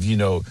level of,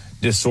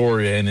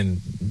 disorienting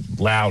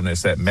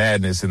loudness, that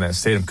madness in that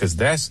stadium, because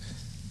there's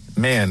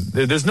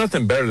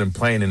nothing better than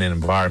playing in an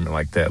environment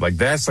like that. Like,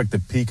 that's like the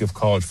peak of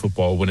college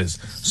football, when it's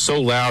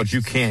so loud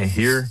you can't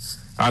hear.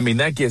 I mean,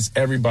 that gets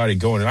everybody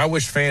going. And I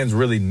wish fans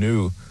really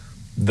knew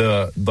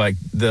the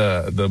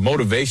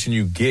motivation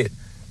you get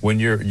when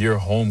your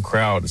home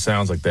crowd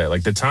sounds like that.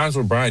 Like, the times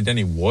where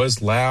Bryant-Denny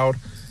was loud,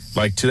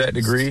 like, to that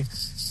degree,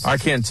 I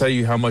can't tell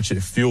you how much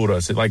it fueled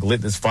us. It like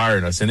lit this fire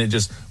in us, and it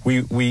just we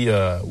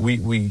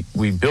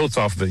built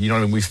off of it.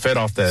 We fed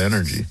off that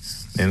energy,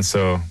 and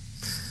so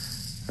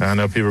I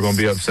know people are going to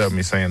be upset with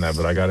me saying that,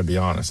 but I got to be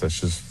honest. That's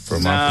just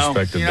from my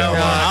perspective.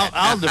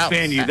 I'll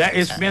defend you.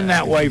 It's been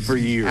that way for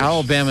years.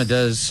 Alabama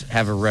does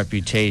have a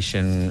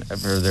reputation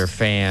for their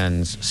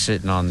fans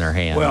sitting on their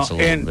hands a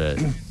little bit,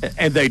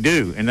 and they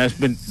do, and that's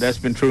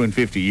been true in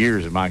 50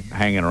 years of my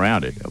hanging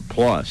around it.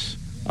 Plus.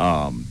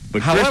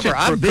 But however,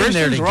 I've been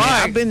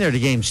there to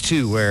games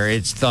too where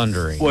it's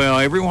thundering. Well,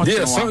 every once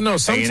in a while.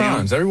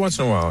 Sometimes. Every once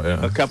in a while,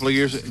 yeah. A couple of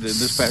years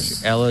this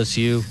past year.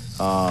 LSU.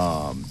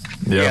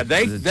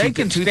 They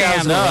can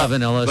stand up.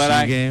 2011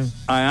 LSU game.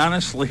 I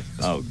honestly,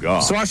 oh God.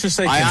 So I should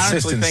say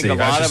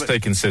consistency.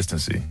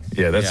 Consistency.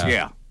 Yeah, that's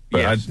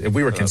But if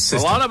we were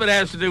consistent, a lot of it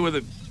has to do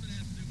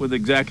with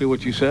exactly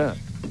what you said.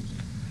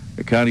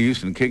 They're kind of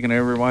used to kicking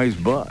everybody's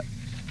butt.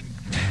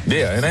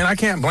 Yeah, and I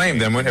can't blame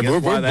them.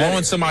 We're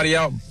blowing somebody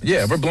out.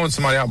 Yeah, we're blowing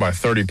somebody out by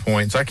 30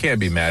 points. I can't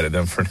be mad at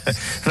them for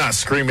not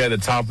screaming at the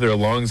top of their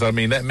lungs. I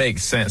mean, that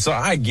makes sense. So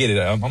I get it.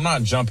 I'm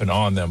not jumping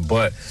on them,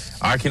 but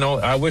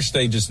I wish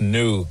they just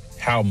knew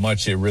how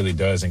much it really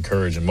does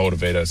encourage and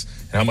motivate us,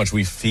 and how much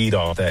we feed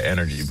off that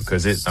energy.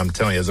 Because I'm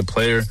telling you, as a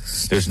player,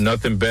 there's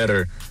nothing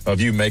better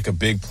of you make a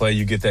big play,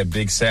 you get that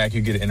big sack,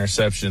 you get an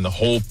interception, and the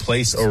whole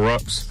place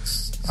erupts.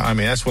 I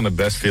mean, that's one of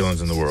the best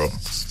feelings in the world.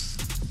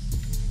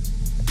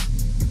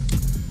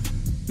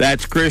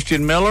 That's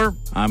Christian Miller.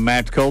 I'm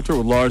Matt Coulter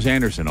with Lars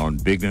Anderson on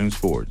Big Noon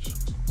Sports.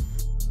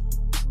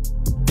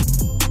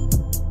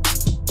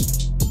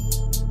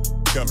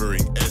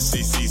 Covering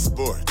SEC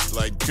sports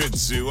like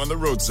kudzu on the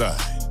roadside.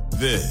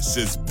 This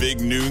is Big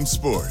Noon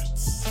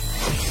Sports.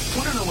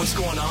 Want to know what's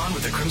going on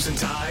with the Crimson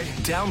Tide?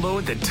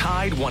 Download the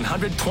Tide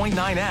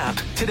 100.9 app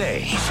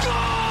today.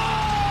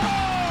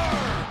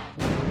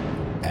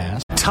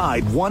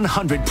 Tide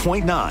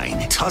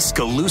 100.9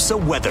 Tuscaloosa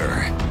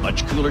weather.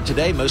 Much cooler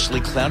today,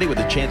 mostly cloudy with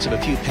a chance of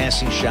a few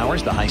passing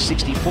showers, the high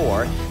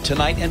 64.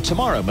 Tonight and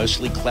tomorrow,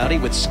 mostly cloudy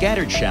with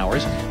scattered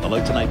showers, the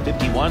low tonight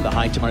 51, the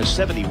high tomorrow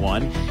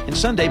 71. And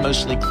Sunday,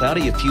 mostly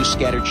cloudy, a few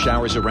scattered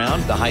showers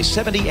around, the high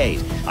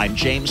 78. I'm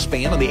James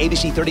Spann on the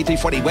ABC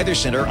 3340 Weather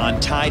Center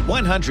on Tide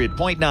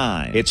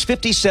 100.9. It's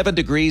 57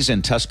 degrees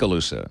in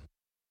Tuscaloosa.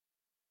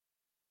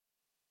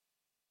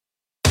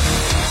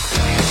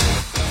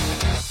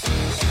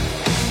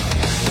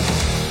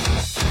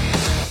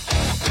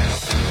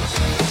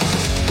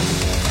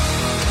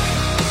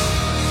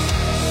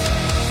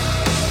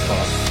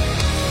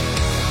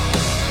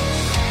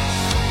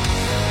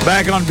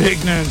 Back on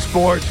Big Noon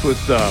Sports with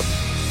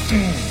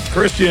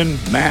Christian,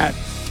 Matt.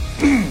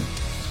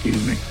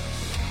 Excuse me.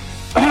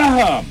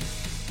 I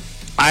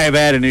have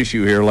had an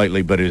issue here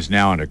lately, but it is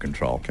now under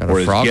control. Got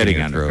a frog getting in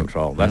your under throat.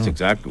 control. That's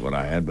exactly what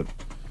I had. But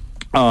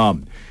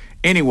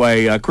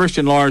anyway,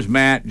 Christian, Lars,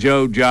 Matt,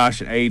 Joe, Josh,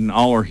 and Aiden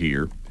all are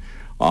here.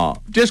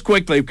 Just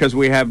quickly, because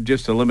we have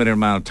just a limited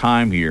amount of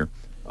time here.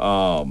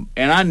 And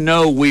I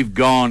know we've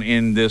gone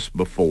in this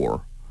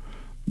before,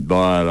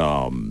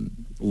 but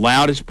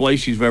loudest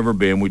place you've ever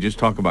been. We just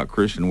talked about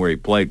Christian, where he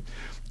played.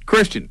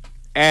 Christian,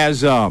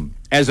 as a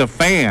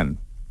fan,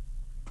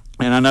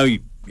 and I know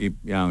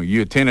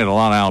you attended a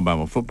lot of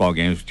Alabama football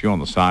games, but you're on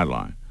the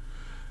sideline.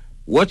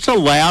 What's the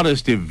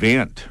loudest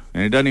event?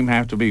 And it doesn't even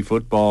have to be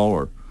football,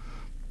 or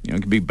it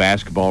could be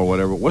basketball or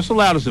whatever. What's the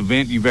loudest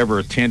event you've ever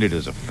attended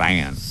as a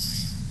fan?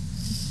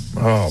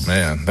 Oh,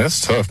 man,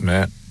 that's tough,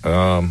 Matt.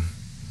 I'm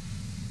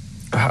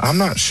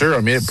not sure.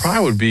 I mean, it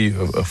probably would be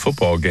a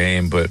football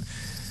game, but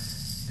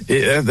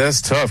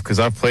that's tough because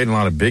I've played in a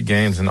lot of big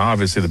games, and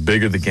obviously the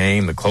bigger the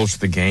game, the closer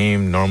the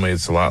game, normally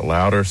it's a lot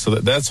louder. So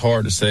that's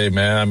hard to say,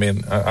 man. I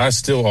mean, I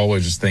still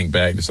always just think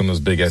back to some of those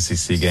big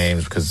SEC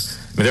games because,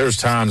 I mean, there was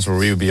times where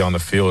we would be on the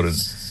field and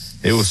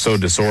it was so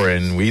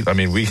disorienting.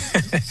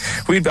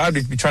 I'd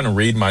be trying to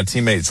read my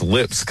teammates'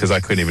 lips because I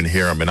couldn't even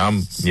hear them, and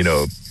I'm,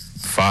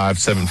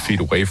 5-7 feet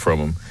away from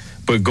them.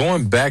 But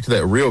going back to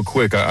that real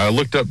quick, I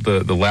looked up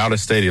the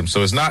loudest stadium.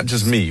 So it's not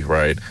just me,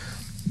 right?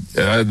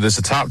 There's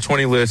a top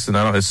 20 list, and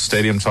it's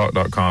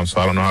stadiumtalk.com, so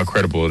I don't know how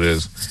credible it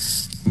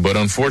is. But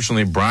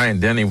unfortunately,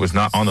 Bryant-Denny was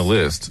not on the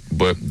list.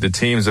 But the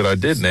teams that I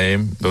did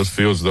name,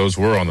 those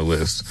were on the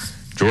list.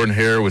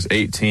 Jordan-Hare was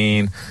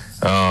 18.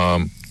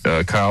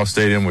 Kyle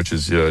Stadium, which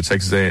is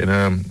Texas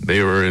A&M,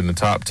 they were in the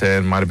top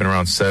 10, might have been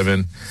around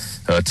 7.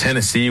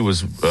 Tennessee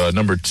was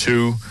number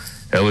 2.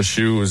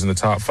 LSU was in the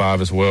top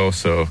 5 as well,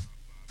 so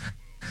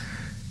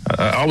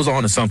I was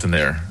on to something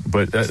there.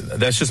 But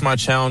that's just my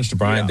challenge to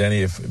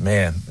Bryant-Denny. If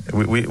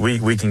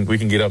we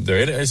can get up there.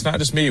 It's not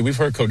just me. We've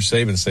heard Coach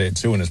Saban say it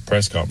too in his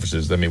press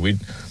conferences. I mean,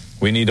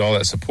 we need all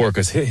that support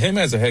because him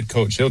as a head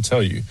coach, he'll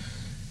tell you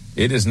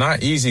it is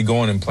not easy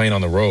going and playing on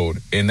the road,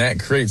 and that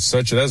creates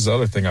that's the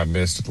other thing I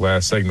missed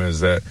last segment, is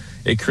that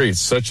it creates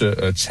such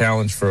a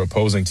challenge for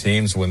opposing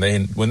teams when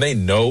they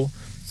know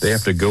they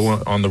have to go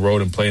on the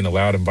road and play in a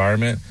loud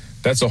environment.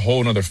 That's a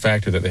whole other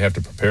factor that they have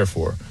to prepare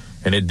for.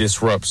 And it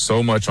disrupts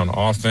so much on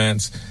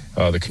offense.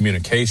 The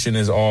communication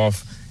is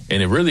off.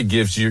 And it really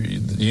gives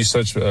you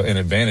such an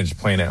advantage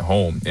playing at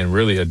home and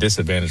really a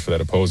disadvantage for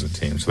that opposing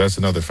team. So that's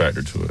another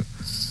factor to it.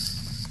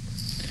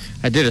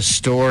 I did a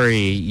story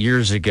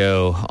years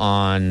ago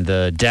on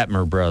the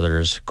Detmer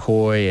brothers,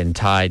 Coy and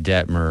Ty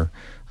Detmer.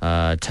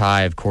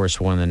 Ty, of course,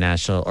 won the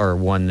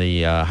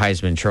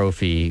Heisman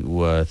Trophy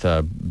with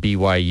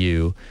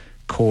BYU.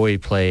 Coy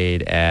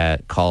played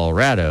at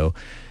Colorado,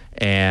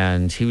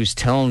 and he was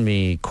telling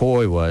me,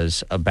 Coy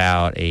was,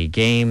 about a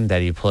game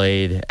that he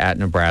played at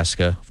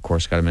Nebraska. Of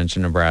course, got to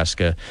mention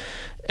Nebraska.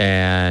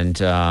 And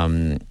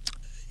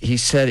he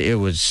said it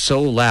was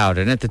so loud,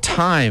 and at the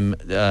time,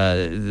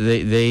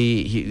 they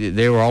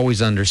were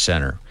always under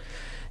center.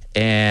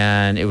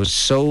 And it was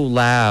so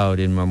loud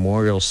in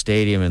Memorial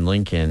Stadium in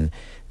Lincoln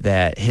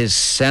that his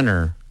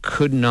center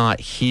could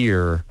not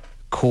hear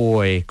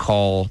Coy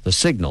call the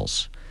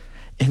signals.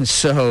 And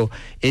so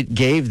it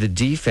gave the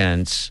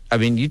defense, I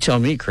mean, you tell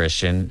me,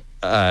 Christian,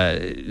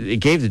 it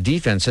gave the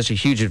defense such a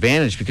huge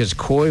advantage because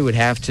Coy would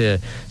have to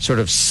sort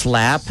of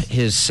slap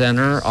his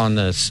center on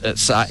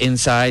the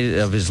inside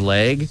of his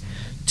leg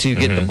to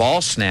get the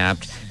ball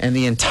snapped, and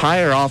the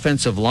entire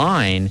offensive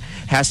line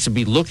has to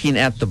be looking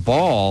at the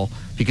ball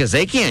because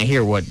they can't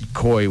hear what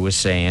Coy was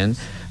saying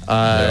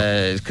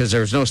because there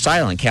was no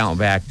silent count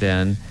back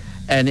then.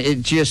 And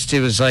it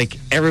was like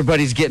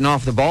everybody's getting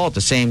off the ball at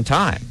the same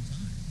time.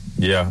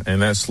 Yeah,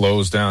 and that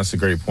slows down. It's a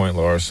great point,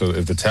 Lars. So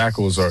if the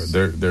tackles are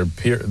they're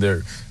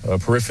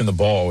periphering the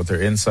ball with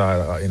their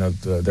inside,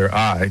 their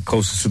eye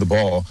closest to the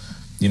ball,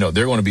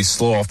 they're going to be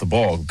slow off the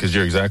ball because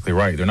you're exactly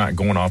right. They're not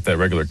going off that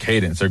regular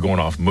cadence. They're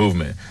going off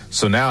movement.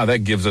 So now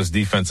that gives us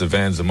defensive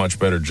ends a much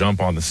better jump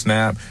on the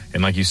snap.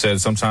 And like you said,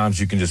 sometimes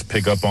you can just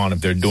pick up on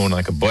if they're doing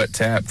like a butt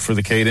tap for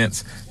the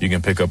cadence. You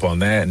can pick up on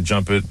that and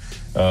jump it.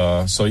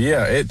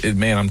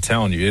 Man, I'm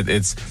telling you,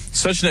 it's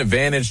such an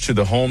advantage to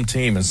the home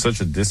team and such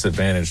a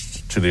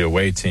disadvantage to the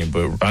away team.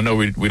 But I know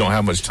we don't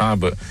have much time,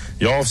 but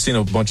y'all have seen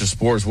a bunch of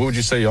sports. What would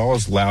you say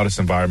y'all's loudest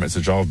environments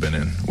that y'all have been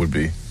in would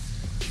be?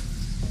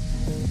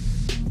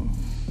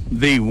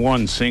 The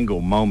one single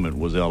moment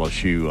was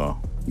LSU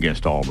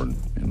against Auburn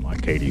in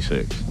like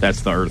 86. That's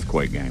the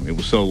earthquake game. It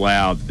was so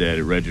loud that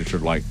it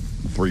registered like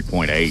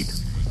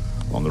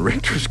 3.8 on the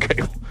Richter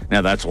scale.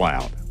 Now that's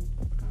loud.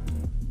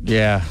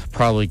 Yeah,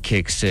 probably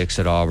kick 6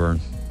 at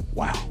Auburn.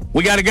 Wow.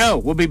 We got to go.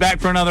 We'll be back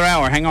for another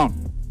hour. Hang on.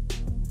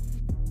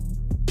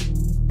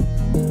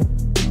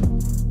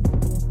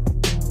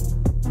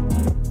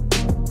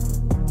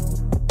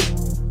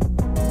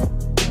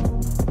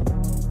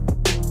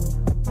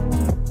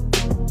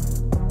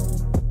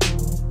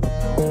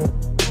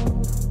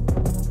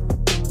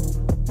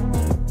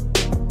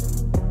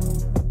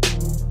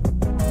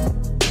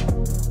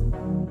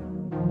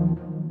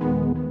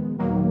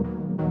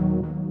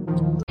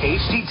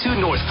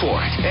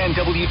 And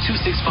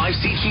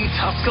W265CG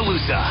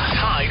Tuscaloosa,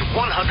 Tide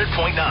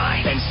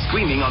 100.9, and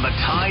streaming on the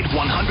Tide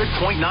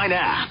 100.9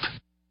 app.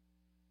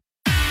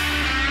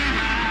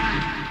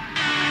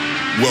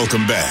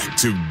 Welcome back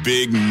to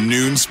Big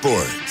Noon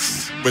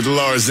Sports with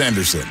Lars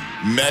Anderson,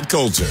 Matt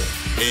Coulter,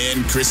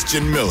 and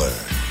Christian Miller.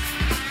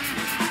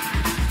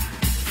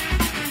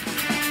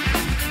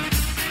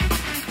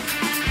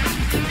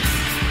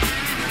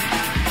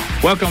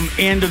 Welcome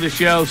into the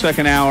show,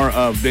 second hour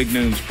of Big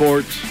Noon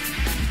Sports.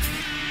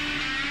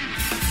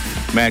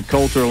 Matt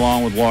Coulter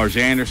along with Lars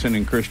Anderson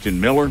and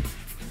Christian Miller.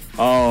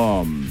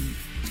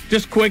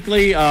 Just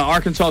quickly,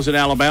 Arkansas's at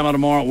Alabama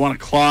tomorrow at 1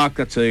 o'clock.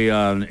 That's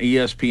an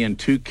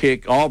ESPN2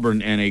 kick.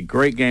 Auburn and a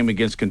great game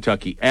against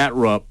Kentucky at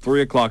Rupp,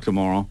 3 o'clock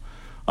tomorrow.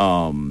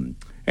 And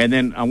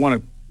then I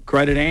want to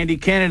credit Andy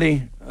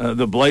Kennedy.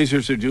 The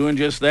Blazers are doing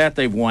just that.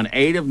 They've won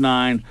 8 of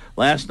 9.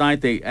 Last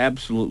night they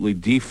absolutely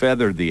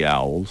defeathered the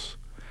Owls.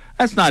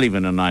 That's not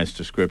even a nice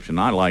description.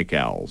 I like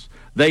Owls.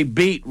 They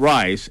beat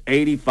Rice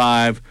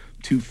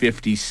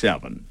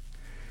 85-57.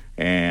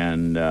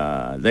 And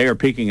they are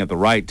peaking at the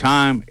right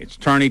time. It's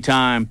tourney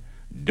time.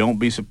 Don't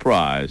be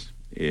surprised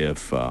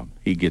if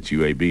he gets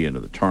UAB into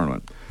the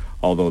tournament,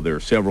 although there are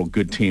several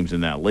good teams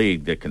in that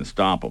league that can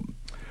stop him.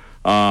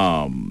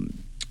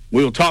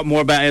 We will talk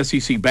more about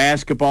SEC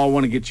basketball. I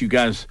want to get you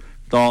guys'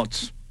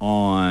 thoughts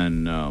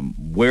on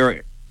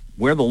where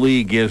the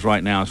league is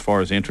right now as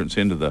far as entrance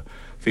into the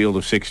field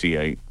of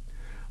 68.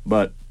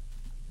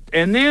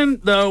 And then,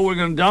 though, we're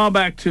going to dial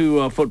back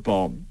to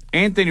football.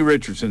 Anthony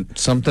Richardson.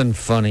 Something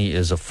funny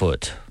is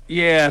afoot.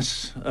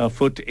 Yes, a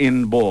foot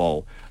in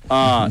ball.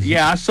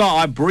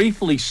 I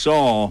briefly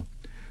saw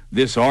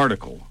this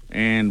article,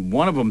 and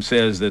one of them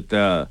says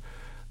that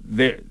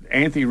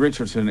Anthony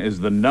Richardson is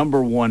the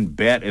number one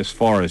bet as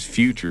far as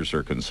futures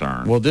are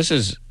concerned. Well, this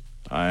is,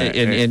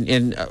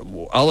 and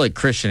I'll let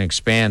Christian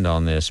expand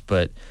on this,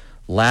 but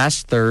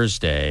last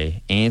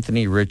Thursday,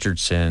 Anthony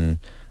Richardson,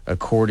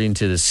 according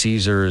to the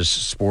Caesars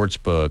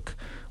Sportsbook,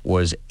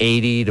 was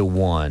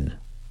 80-1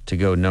 to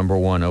go number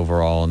one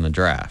overall in the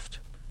draft.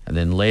 And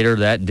then later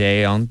that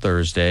day on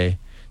Thursday,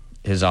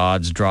 his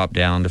odds dropped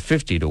down to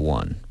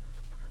 50-1.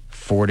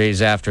 4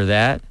 days after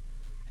that,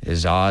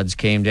 his odds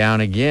came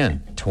down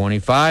again,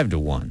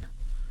 25-1.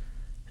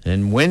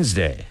 And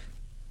Wednesday,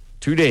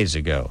 2 days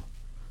ago,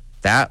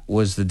 that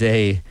was the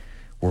day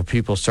where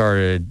people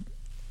started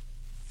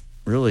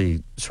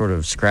really sort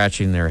of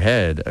scratching their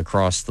head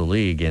across the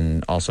league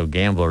and also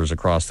gamblers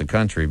across the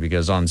country,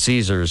 because on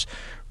Caesars,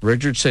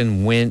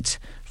 Richardson went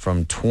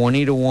from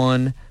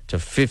 20-1 to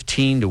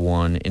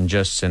 15-1 in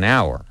just an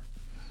hour.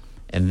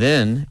 And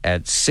then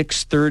at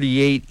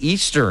 6:38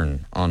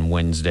 Eastern on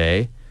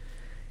Wednesday,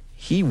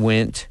 he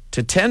went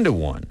to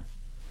 10-1.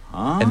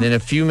 And then a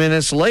few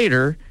minutes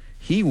later,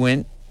 he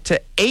went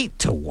to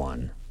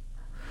 8-1.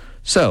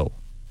 So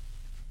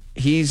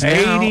he's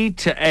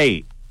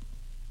 80-8.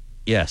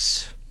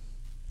 Yes,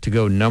 to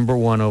go number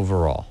one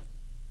overall.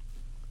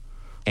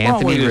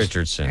 Anthony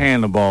Richardson.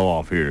 Hand the ball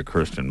off here to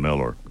Christian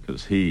Miller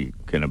because he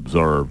can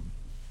observe.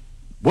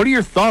 What are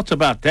your thoughts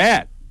about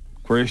that,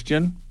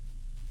 Christian?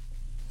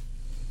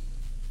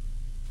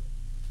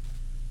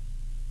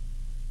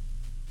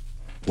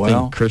 I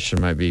think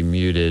Christian might be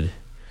muted.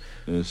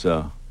 That's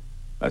a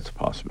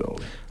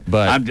possibility.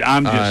 But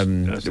I'm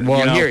just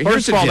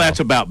first of all, that's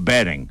about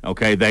betting.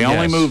 Okay, they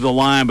only move the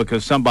line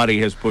because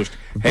somebody has pushed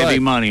heavy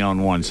money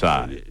on one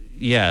side.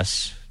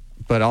 Yes,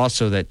 but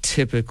also that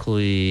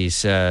typically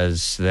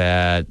says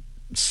that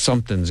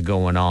something's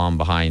going on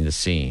behind the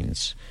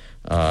scenes,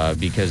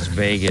 because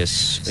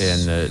Vegas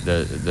and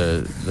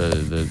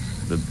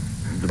the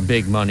the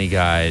big money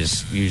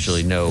guys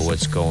usually know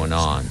what's going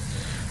on.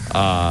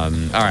 All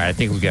right, I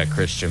think we got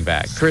Christian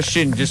back.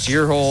 Christian, just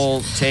your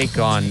whole take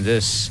on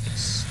this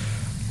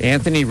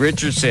Anthony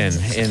Richardson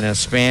in a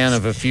span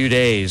of a few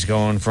days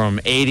going from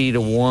 80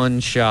 to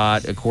 1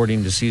 shot,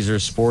 according to Caesar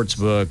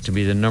Sportsbook, to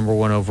be the number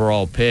 1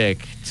 overall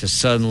pick to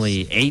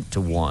suddenly 8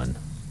 to 1.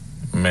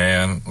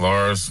 Man,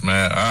 Lars,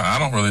 I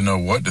don't really know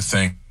what to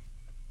think.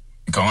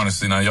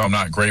 Honestly, now y'all, I'm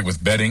not great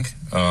with betting,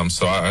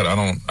 so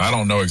I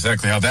don't know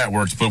exactly how that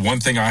works. But one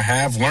thing I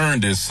have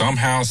learned is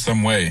somehow,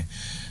 some way,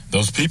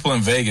 those people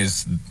in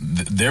Vegas,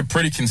 they're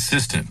pretty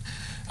consistent.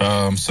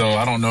 So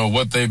I don't know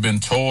what they've been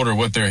told or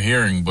what they're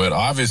hearing, but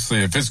obviously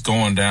if it's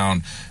going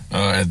down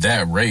at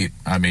that rate,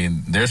 I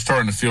mean, they're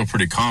starting to feel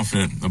pretty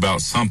confident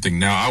about something.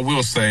 Now, I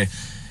will say,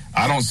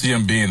 I don't see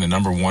him being the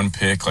number 1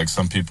 pick like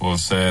some people have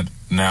said.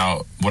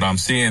 Now, what I'm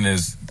seeing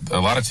is a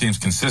lot of teams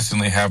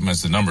consistently have him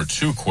as the number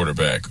 2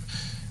 quarterback,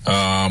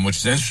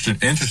 which is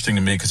interesting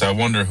to me because I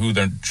wonder who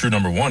their true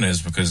number 1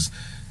 is, because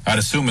I'd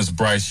assume it's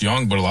Bryce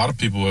Young, but a lot of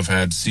people have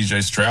had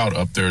C.J. Stroud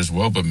up there as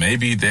well. But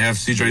maybe they have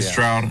C.J.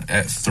 Stroud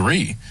at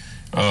 3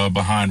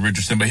 behind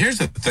Richardson. But here's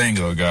the thing,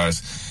 though,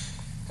 guys.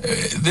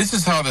 This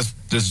is how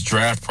this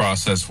draft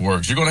process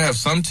works. You're going to have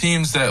some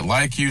teams that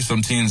like you,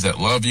 some teams that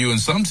love you, and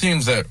some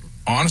teams that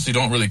honestly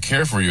don't really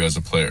care for you as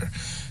a player.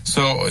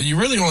 So you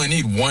really only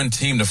need one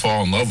team to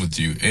fall in love with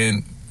you.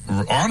 And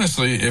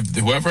honestly, if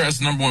whoever has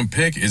the number 1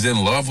 pick is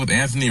in love with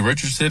Anthony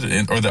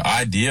Richardson or the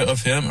idea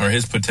of him or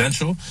his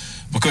potential,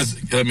 because,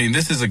 I mean,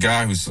 this is a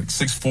guy who's like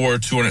 6'4",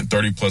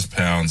 230-plus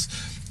pounds,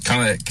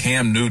 kind of that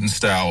Cam Newton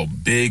style,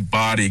 big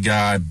body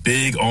guy,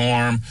 big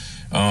arm.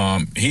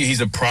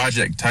 He's a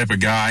project type of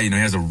guy. You know,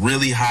 he has a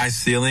really high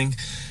ceiling.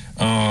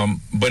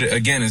 But,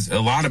 again,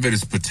 a lot of it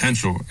is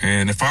potential.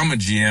 And if I'm a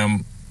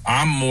GM,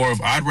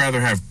 I'd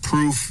rather have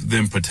proof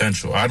than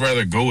potential. I'd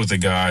rather go with a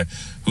guy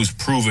who's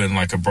proven,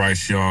 like a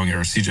Bryce Young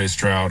or a C.J.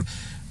 Stroud,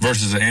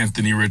 versus an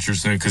Anthony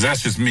Richardson, because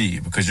that's just me,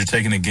 because you're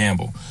taking a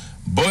gamble.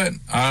 But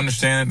I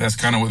understand that's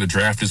kind of what the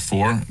draft is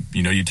for.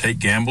 You know, you take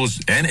gambles,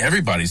 and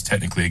everybody's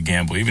technically a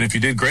gamble. Even if you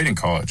did great in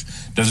college,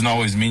 doesn't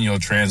always mean you'll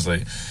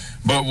translate.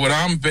 But what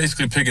I'm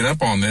basically picking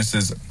up on this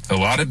is a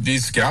lot of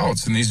these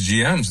scouts and these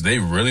GMs, they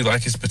really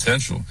like his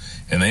potential.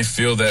 And they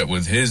feel that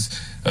with his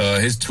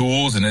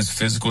tools and his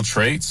physical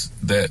traits,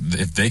 that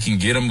if they can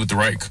get him with the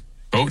right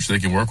coach, they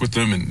can work with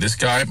them, and this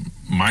guy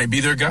might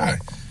be their guy.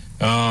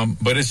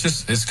 But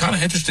it's kind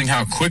of interesting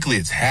how quickly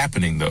it's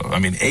happening, though. I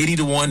mean, 80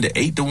 to 1 to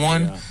 8 to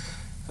 1. Yeah.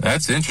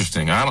 That's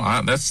interesting.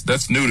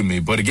 That's new to me.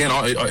 But again,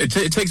 it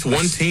takes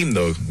one team,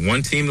 though,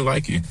 one team to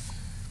like you.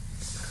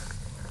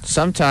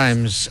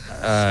 Sometimes,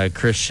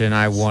 Christian,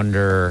 I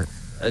wonder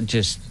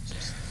just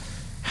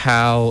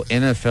how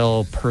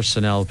NFL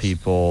personnel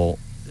people,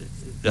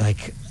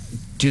 like,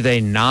 do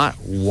they not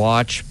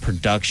watch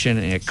production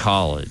at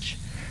college?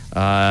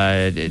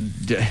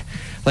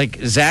 Like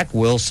Zach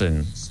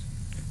Wilson,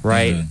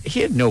 right? Mm-hmm. He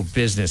had no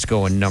business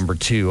going number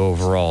 2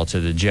 overall to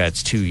the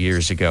Jets 2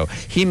 years ago.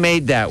 He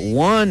made that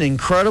one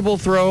incredible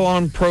throw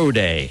on Pro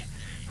Day,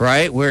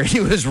 right, where he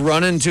was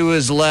running to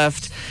his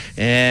left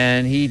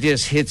and he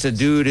just hits a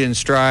dude in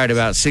stride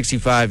about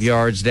 65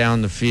 yards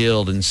down the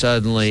field, and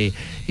suddenly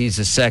he's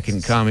the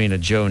second coming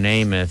of Joe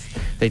Namath.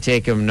 They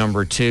take him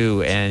number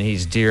 2, and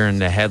he's deer in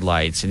the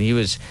headlights. And he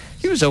was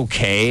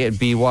okay at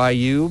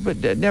BYU,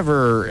 but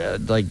never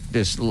like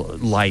this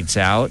lights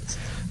out.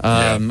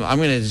 I'm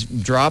going to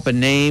drop a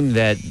name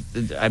that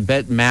I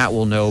bet Matt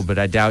will know, but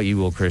I doubt you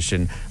will,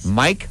 Christian.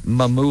 Mike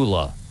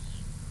Mamula.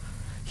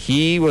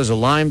 He was a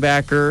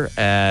linebacker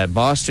at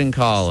Boston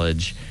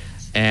College,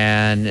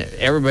 and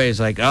everybody's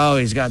like, oh,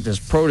 he's got this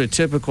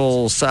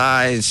prototypical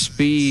size,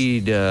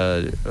 speed,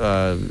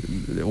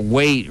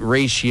 weight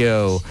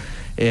ratio,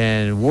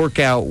 and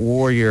workout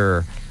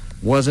warrior.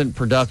 Wasn't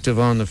productive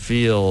on the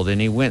field,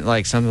 and he went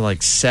like something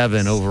like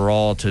 7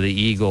 overall to the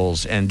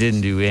Eagles and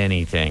didn't do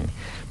anything.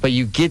 But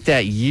you get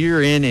that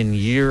year in and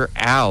year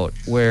out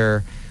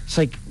where it's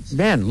like,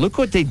 man, look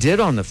what they did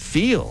on the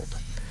field.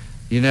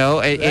 You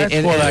know, that's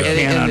what I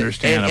can't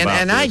understand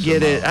about and I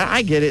get it.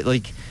 I get it.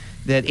 Like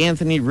that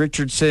Anthony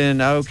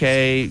Richardson.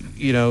 Okay,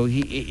 you know,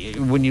 he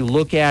when you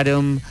look at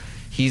him,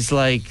 he's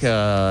like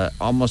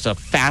almost a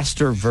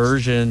faster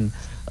version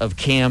of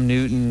Cam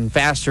Newton,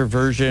 faster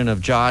version of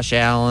Josh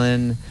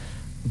Allen,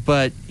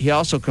 but he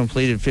also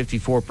completed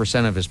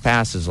 54% of his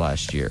passes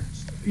last year.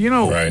 You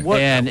know, right. What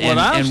was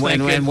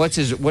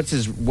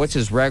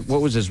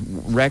his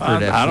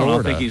record at I don't Florida? know.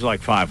 I think he's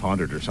like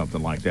 500 or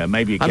something like that.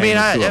 Maybe. I mean,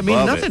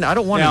 nothing. I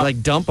don't want to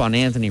like dump on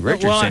Anthony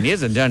Richardson. He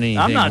hasn't done anything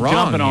wrong. I'm not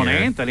dumping on here.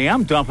 Anthony.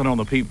 I'm dumping on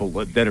the people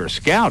that are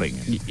scouting.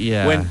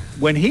 Yeah.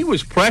 When he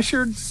was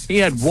pressured, he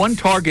had one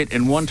target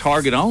and one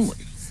target only.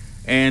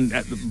 And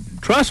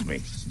trust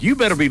me, you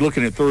better be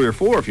looking at 3 or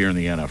 4 if you're in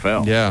the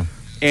NFL. Yeah.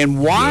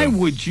 And why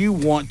would you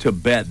want to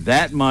bet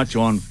that much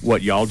on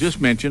what y'all just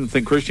mentioned? I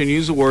think Christian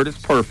used the word,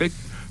 it's perfect,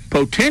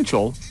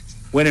 potential,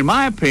 when in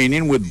my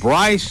opinion, with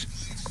Bryce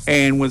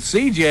and with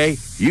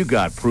CJ, you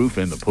got proof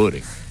in the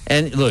pudding.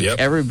 And look,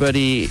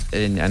 everybody,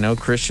 and I know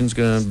Christian's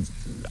going to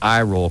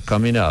eye roll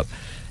coming up,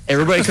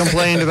 Everybody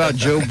complained about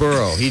Joe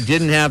Burrow. He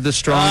didn't have the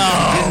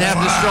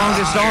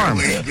strongest arm.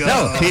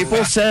 No,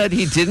 people said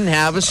he didn't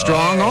have a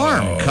strong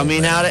arm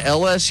coming out of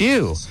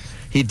LSU.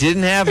 He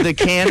didn't have the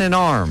cannon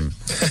arm.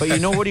 But you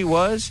know what he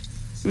was?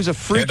 He was a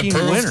freaking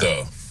winner.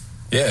 Though.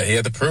 Yeah, he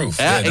had the proof.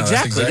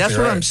 Exactly. That's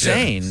what I'm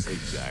saying. Yeah.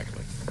 Exactly.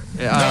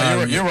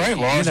 No, you're right,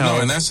 Lars.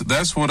 No, and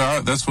that's what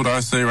I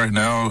say right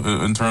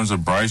now in terms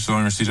of Bryce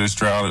Young or CJ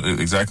Stroud.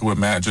 Exactly what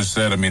Matt just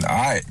said. I mean,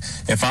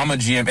 if I'm a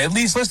GM, at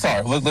least let's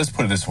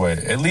put it this way.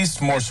 At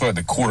least more so at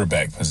the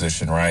quarterback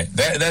position, right?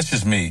 That's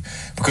just me,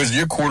 because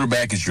your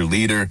quarterback is your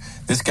leader.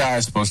 This guy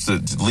is supposed to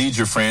lead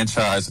your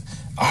franchise.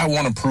 I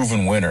want a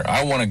proven winner.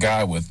 I want a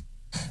guy with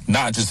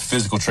not just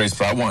physical traits,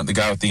 but I want the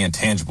guy with the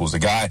intangibles, a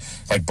guy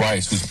like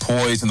Bryce who's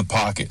poised in the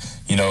pocket,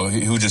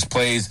 who just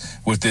plays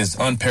with this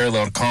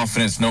unparalleled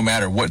confidence no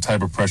matter what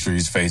type of pressure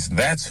he's facing.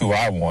 That's who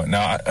I want.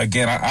 Now,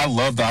 again, I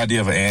love the idea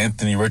of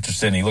Anthony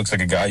Richardson. He looks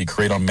like a guy you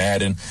create on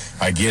Madden.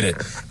 I get it.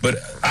 But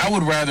I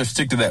would rather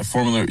stick to that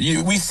formula.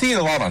 We see it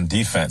a lot on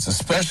defense,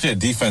 especially at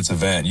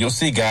defensive end. You'll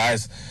see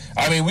guys.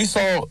 I mean, we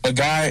saw a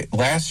guy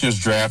last year's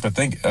draft. I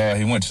think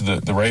he went to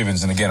the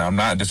Ravens, and again, I'm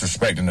not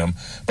disrespecting him,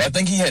 but I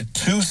think he had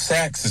 2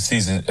 sacks this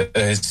season,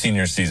 his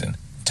senior season.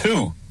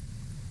 2.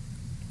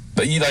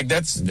 But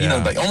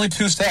only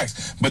 2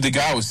 sacks. But the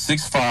guy was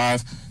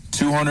 6'5",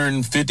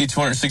 250,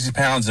 260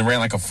 pounds, and ran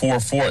like a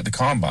 4.4 at the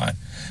combine.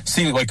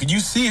 See, you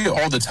see it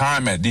all the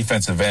time at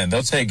defensive end.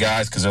 They'll take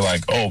guys because they're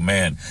like, oh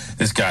man,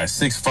 this guy's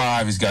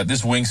 6'5", he's got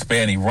this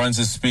wingspan, he runs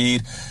his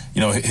speed.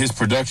 His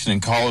production in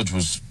college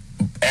was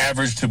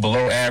average to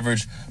below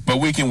average, but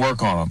we can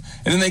work on them.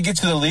 And then they get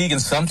to the league,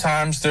 and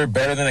sometimes they're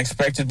better than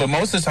expected, but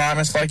most of the time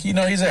it's like, he's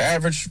an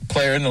average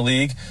player in the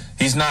league.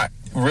 He's not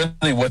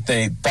really what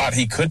they thought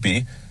he could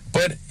be,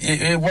 but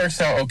it works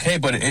out okay,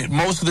 but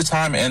most of the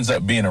time ends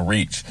up being a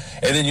reach.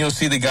 And then you'll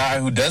see the guy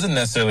who doesn't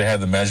necessarily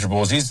have the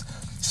measurables. He's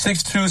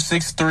 6'2",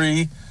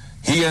 6'3".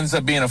 He ends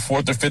up being a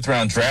 4th or 5th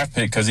round draft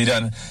pick because he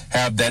doesn't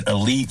have that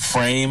elite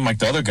frame like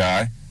the other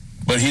guy.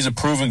 But he's a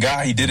proven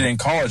guy. He did it in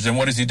college. And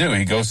what does he do?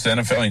 He goes to the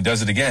NFL and he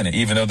does it again,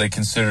 even though they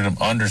considered him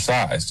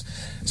undersized.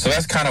 So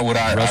that's kind of what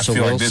I feel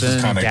Wilson, like this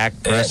is kind of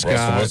Dak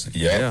Prescott.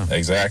 Yeah,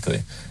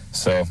 exactly.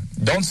 So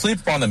don't sleep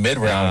on the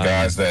mid-round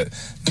guys that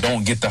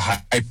don't get the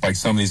hype like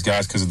some of these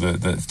guys because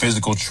of the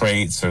physical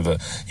traits or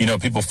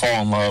people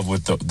fall in love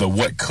with the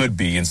what could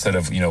be instead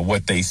of,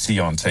 what they see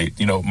on tape.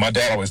 My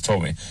dad always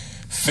told me,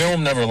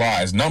 film never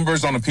lies.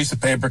 Numbers on a piece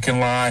of paper can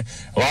lie.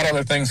 A lot of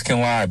other things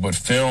can lie, but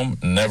film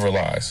never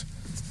lies.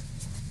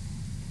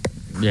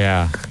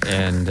 Yeah,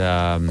 and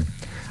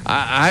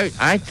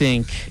I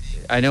think,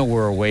 I know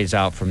we're a ways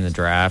out from the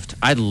draft.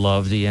 I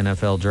love the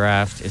NFL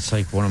draft. It's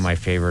like one of my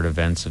favorite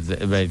events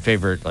my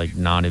favorite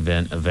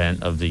non-event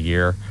event of the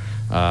year,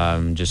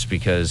 just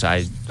because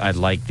I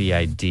like the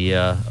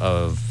idea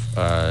of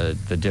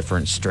the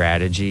different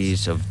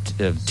strategies of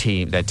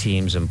that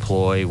teams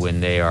employ when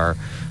they are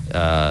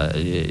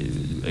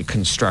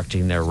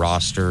constructing their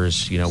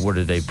rosters. What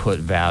do they put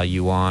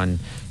value on?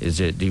 Do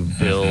you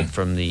build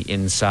from the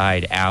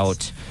inside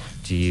out?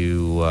 Do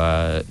you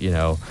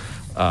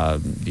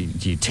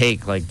do you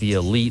take the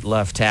elite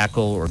left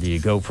tackle, or do you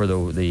go for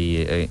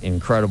the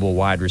incredible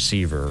wide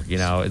receiver?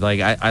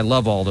 I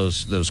love all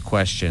those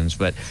questions,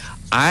 but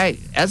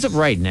as of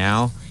right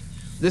now,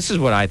 this is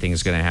what I think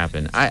is going to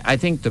happen. I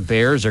think the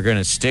Bears are going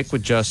to stick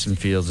with Justin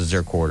Fields as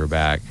their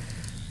quarterback.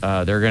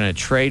 They're going to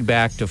trade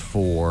back to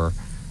 4,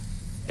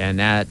 and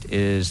that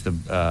is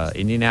the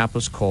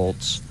Indianapolis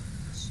Colts.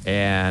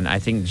 And I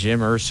think Jim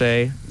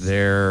Irsay,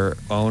 their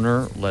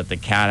owner, let the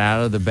cat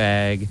out of the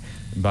bag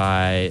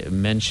by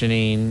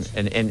mentioning,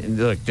 and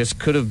look, this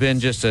could have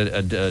been just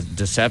a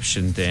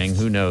deception thing.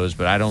 Who knows?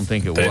 But I don't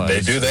think it was.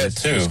 They do that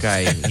too. This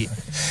guy,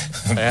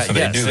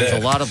 there's a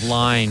lot of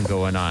lying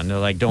going on. They're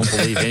like, don't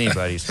believe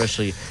anybody,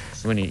 especially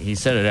when he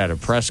said it at a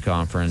press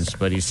conference.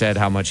 But he said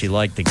how much he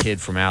liked the kid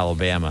from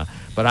Alabama.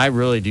 But I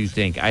really do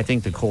think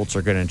the Colts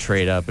are going to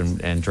trade up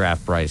and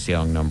draft Bryce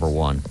Young number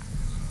 1.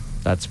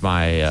 That's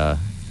my.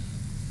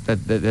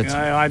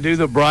 I do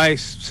the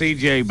Bryce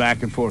CJ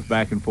back and forth.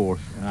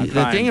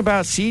 The thing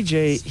about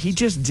CJ, he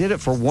just did it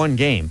for one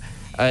game.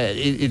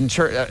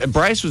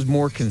 Bryce was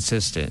more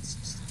consistent.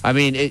 I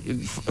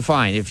mean,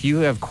 fine. If you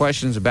have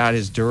questions about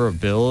his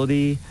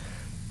durability,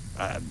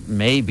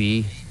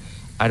 maybe.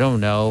 I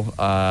don't know.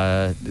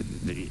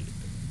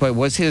 But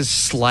was his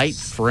slight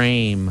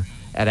frame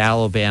at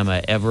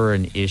Alabama ever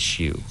an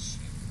issue?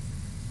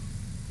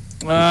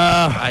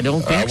 I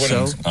don't think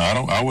so.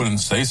 I wouldn't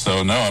say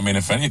so. No, I mean,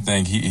 if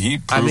anything, he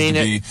proved to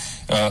be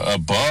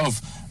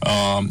above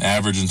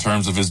average in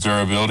terms of his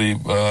durability,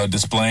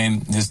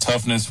 displaying his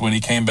toughness when he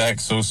came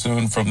back so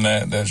soon from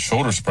that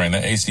shoulder sprain,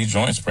 that AC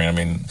joint sprain. I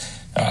mean,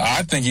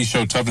 I think he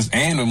showed toughness,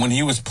 and when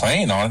he was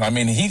playing on it, I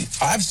mean,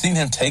 I've seen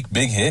him take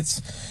big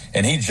hits,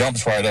 and he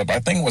jumps right up. I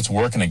think what's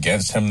working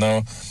against him,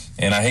 though,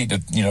 and I hate to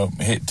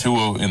hit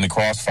Tua in the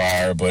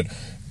crossfire, but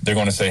they're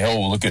going to say, oh,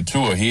 well, look at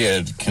Tua. He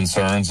had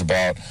concerns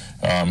about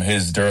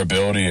his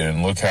durability,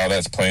 and look how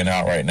that's playing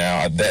out right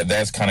now.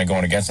 That's kind of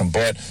going against him.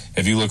 But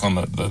if you look on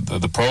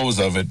the pros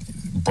of it,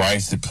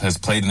 Bryce has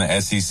played in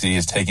the SEC,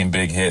 has taken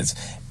big hits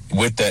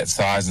with that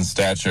size and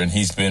stature, and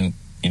he's been,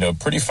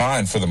 pretty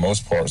fine for the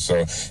most part.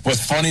 So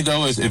what's funny,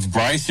 though, is if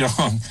Bryce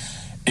Young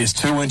is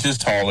 2 inches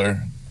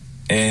taller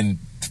and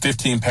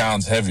 15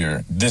 pounds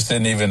heavier, this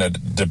isn't even a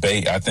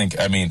debate.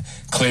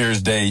 Clear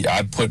as day,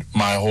 I'd put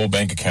my whole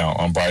bank account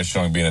on Bryce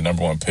Young being a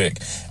number 1 pick.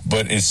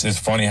 But it's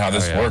funny how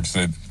this works.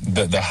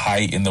 The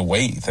height and the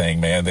weight thing,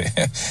 man.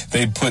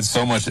 They put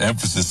so much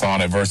emphasis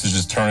on it versus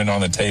just turning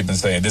on the tape and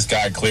saying, this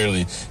guy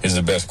clearly is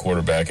the best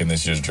quarterback in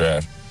this year's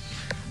draft.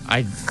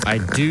 I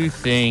do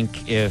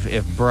think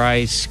if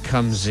Bryce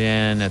comes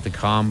in at the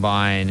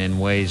combine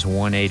and weighs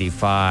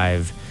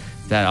 185,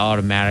 that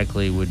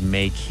automatically would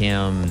make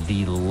him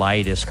the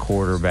lightest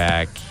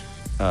quarterback,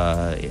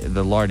 at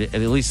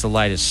least the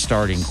lightest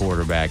starting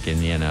quarterback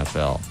in the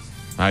NFL.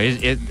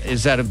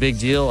 Is that a big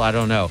deal? I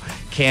don't know.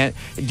 Do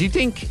you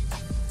think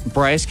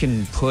Bryce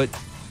can put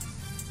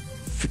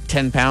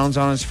 10 pounds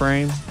on his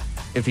frame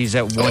if he's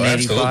at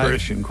 185?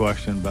 Christian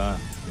question, but.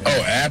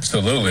 Oh,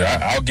 absolutely.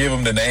 I'll give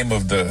him the name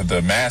of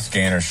the mass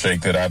gainer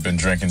shake that I've been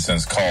drinking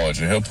since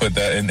college, and he'll put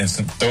that in and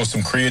throw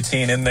some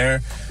creatine in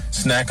there.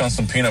 Snack on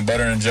some peanut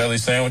butter and jelly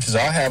sandwiches.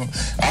 I'll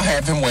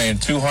have him weighing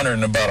 200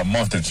 in about a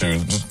month or two.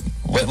 Just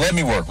let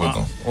me work with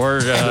him. Or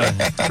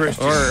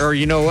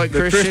you know what,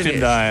 the Christian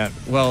diet.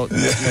 Well,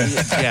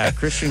 yeah,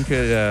 Christian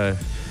could.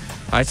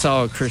 I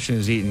saw what Christian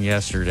was eating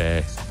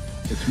yesterday.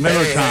 It's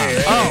Miller time.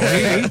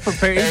 He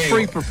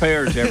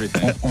pre-prepares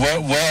everything.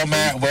 Well,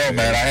 Matt.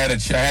 I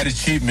had a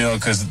cheat meal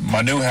because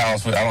my new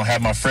house, I don't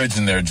have my fridge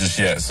in there just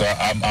yet. So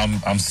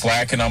I'm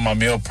slacking on my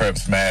meal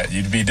preps, Matt.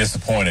 You'd be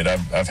disappointed.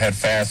 I've had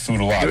fast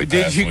food a lot.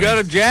 Did you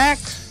go to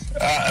Jack's?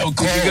 Close.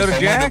 Did you go to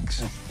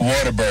Jack's?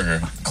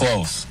 Whataburger.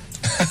 Close.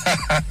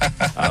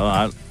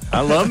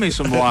 I love me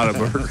some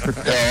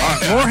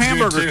Whataburger. More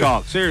hamburger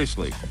talk.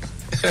 Seriously.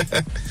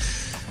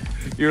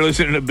 You're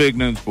listening to Big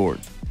Noon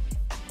Sports.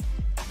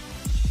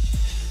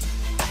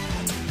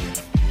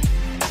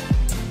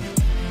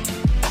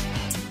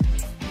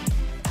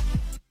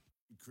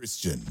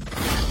 Christian.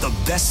 The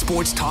best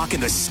sports talk in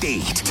the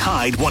state.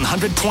 Tide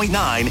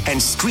 100.9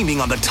 and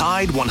streaming on the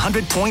Tide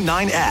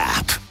 100.9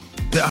 app.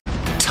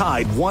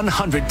 Tide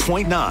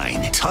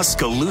 100.9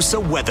 Tuscaloosa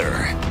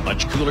weather.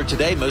 Much cooler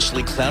today,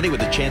 mostly cloudy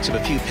with a chance of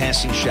a few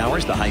passing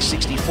showers, the high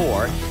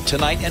 64.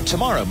 Tonight and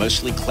tomorrow,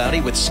 mostly cloudy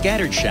with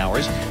scattered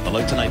showers, the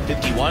low tonight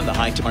 51, the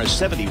high tomorrow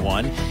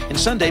 71. And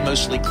Sunday,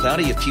 mostly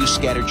cloudy, a few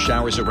scattered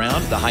showers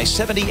around, the high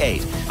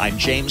 78. I'm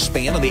James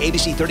Spann on the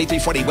ABC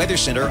 3340 Weather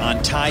Center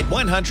on Tide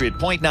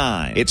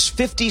 100.9. It's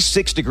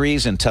 56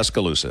 degrees in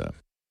Tuscaloosa.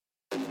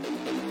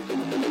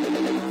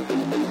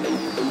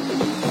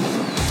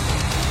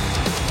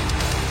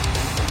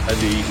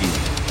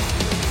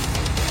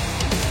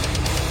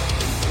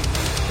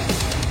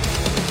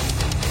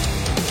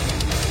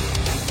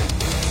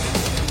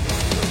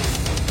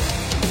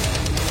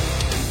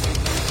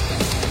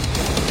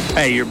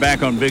 Hey, you're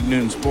back on Big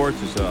Noon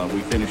Sports as we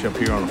finish up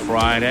here on a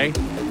Friday.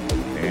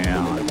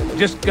 And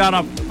just got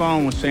off the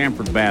phone with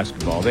Samford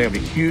basketball. They have a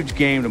huge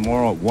game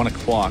tomorrow at 1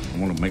 o'clock. I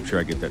want to make sure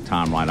I get that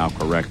timeline. I'll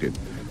correct it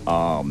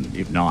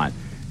if not.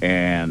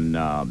 And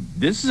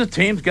this is a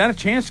team that's got a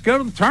chance to go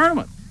to the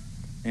tournament.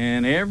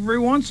 And every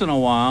once in a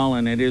while,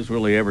 and it is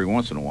really every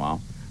once in a while,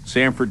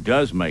 Samford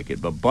does make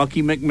it. But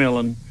Bucky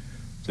McMillan,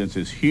 since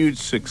his huge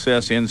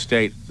success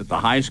in-state at the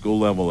high school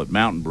level at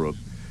Mountain Brook,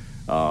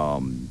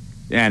 and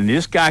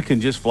this guy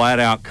can just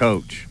flat-out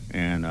coach.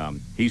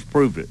 And he's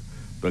proved it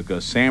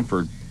because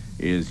Samford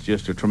is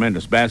just a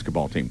tremendous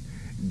basketball team.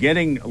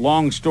 Getting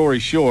long story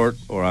short,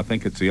 or I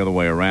think it's the other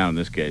way around in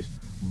this case,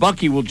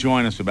 Bucky will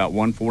join us about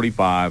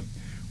 1:45.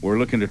 We're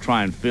looking to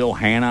try and fill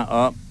Hannah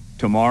up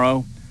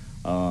tomorrow.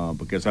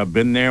 Because I've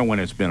been there when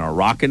it's been a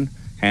rockin'.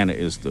 Hannah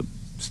is the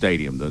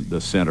stadium, the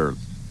center,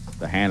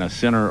 the Hannah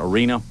Center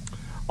Arena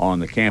on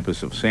the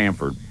campus of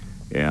Samford.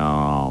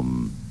 I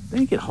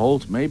think it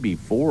holds maybe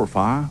 4 or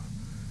 5,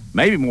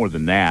 maybe more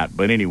than that.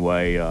 But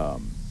anyway, I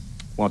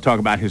want to talk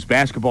about his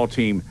basketball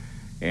team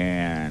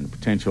and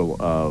potential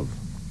of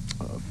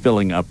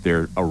filling up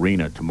their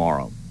arena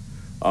tomorrow.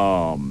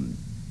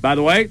 By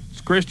the way, it's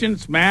Christian,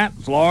 it's Matt,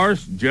 it's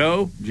Lars,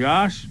 Joe,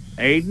 Josh,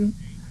 Aiden.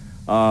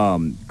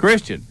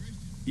 Christian,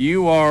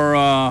 you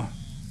are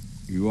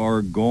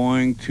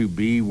going to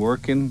be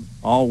working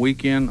all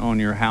weekend on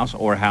your house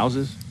or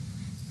houses?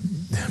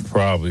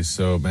 Probably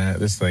so, man.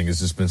 This thing has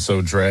just been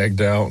so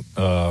dragged out,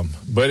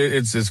 but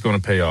it's going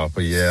to pay off.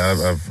 But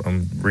yeah,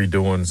 I'm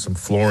redoing some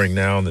flooring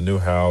now in the new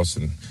house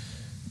and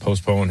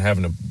postponing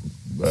having to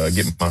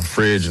get my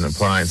fridge and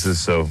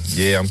appliances. So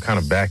yeah, I'm kind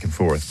of back and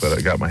forth, but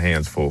I got my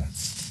hands full.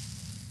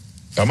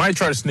 I might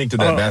try to sneak to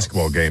that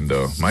basketball game,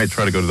 though. Might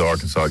try to go to the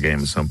Arkansas game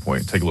at some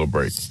point. Take a little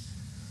break.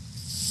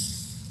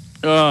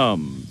 I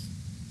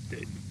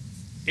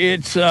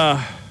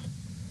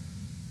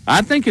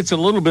think it's a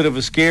little bit of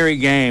a scary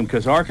game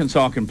because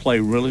Arkansas can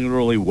play really,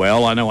 really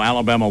well. I know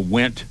Alabama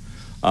went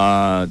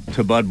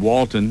to Bud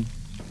Walton.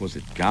 Was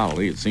it?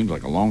 Golly, it seems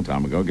like a long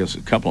time ago. I guess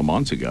a couple of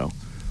months ago,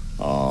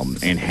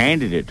 and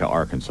handed it to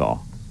Arkansas.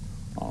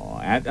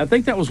 I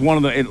think that was one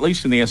of the, at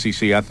least in the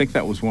SEC, I think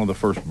that was one of the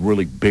first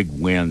really big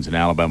wins, and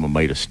Alabama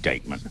made a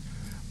statement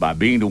by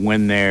being to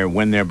win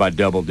there by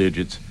double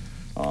digits.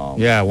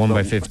 Won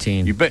by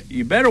 15.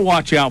 You better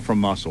watch out for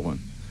Musselman.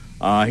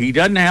 He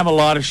doesn't have a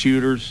lot of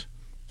shooters.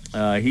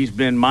 He's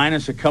been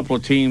minus a couple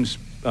of teams,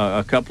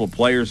 a couple of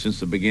players since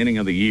the beginning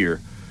of the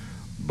year.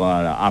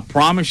 But I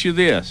promise you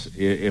this,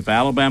 if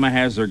Alabama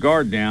has their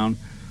guard down,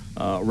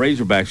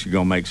 Razorbacks are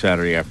going to make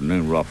Saturday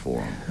afternoon rough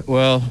for them.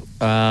 Well,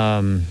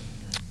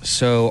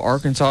 so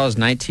Arkansas is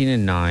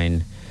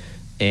 19-9,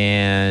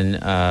 and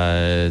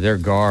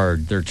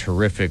their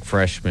terrific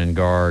freshman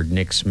guard,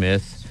 Nick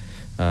Smith,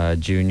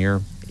 Jr.,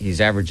 he's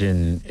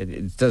averaging,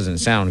 it doesn't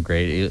sound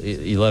great,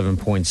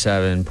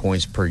 11.7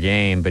 points per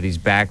game, but he's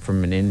back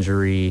from an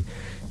injury,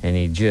 and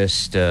he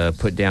just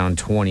put down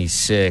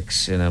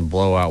 26 in a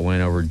blowout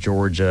win over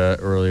Georgia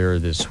earlier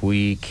this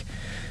week.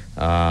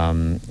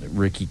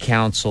 Ricky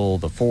Council,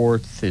 the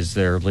fourth, is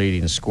their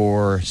leading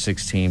scorer,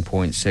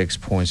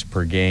 16.6 points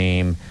per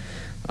game.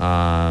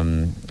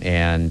 And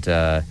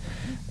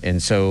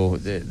so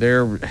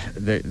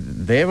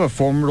they have a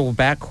formidable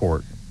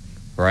backcourt,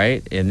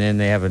 right? And then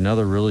they have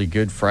another really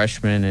good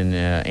freshman in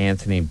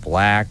Anthony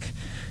Black.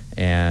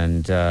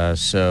 And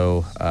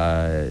so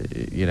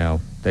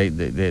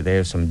they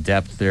have some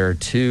depth there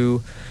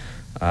too.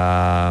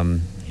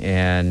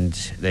 And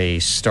they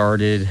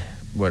started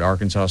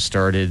Arkansas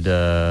started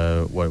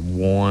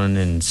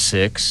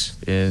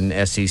 1-6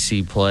 in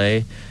SEC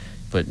play,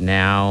 but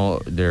now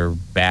they're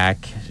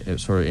back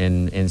sort of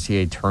in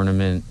NCAA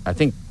tournament. I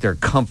think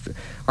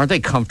aren't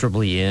they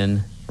comfortably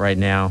in right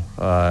now?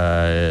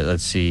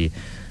 Let's see.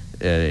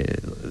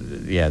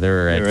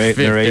 They're at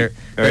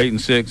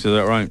 8-6. Is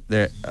that right?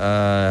 They're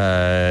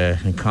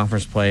in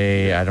conference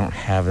play. I don't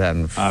have that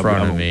in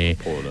front of me,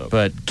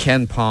 but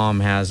Ken Palm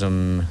has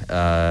them.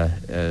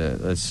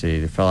 Let's see,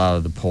 they fell out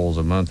of the polls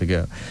a month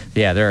ago.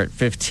 Yeah, they're at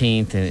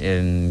 15th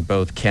in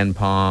both Ken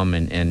Palm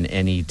and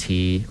NET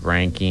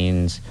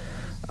rankings,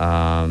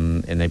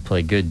 and they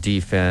play good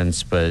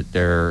defense. But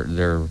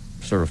their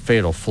sort of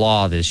fatal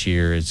flaw this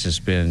year has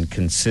just been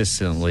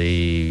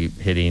consistently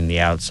hitting the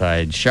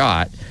outside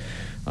shot.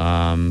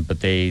 But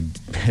they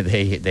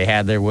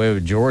had their way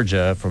with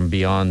Georgia from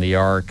beyond the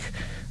arc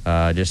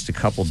just a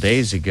couple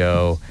days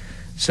ago.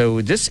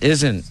 So this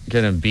isn't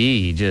going to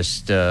be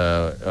just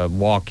a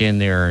walk in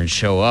there and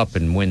show up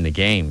and win the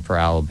game for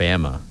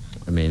Alabama.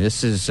 I mean,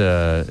 this is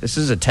a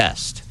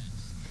test.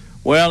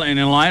 Well, and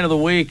in light of the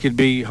week,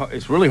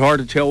 it's really hard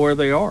to tell where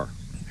they are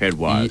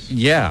head-wise.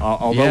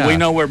 Although we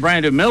know where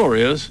Brandon Miller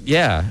is.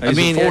 Yeah. He's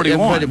at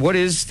 41. But what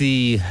is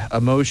the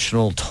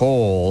emotional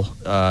toll?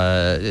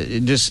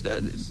 Just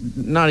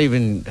not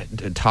even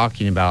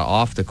talking about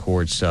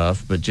off-the-court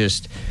stuff, but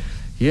just,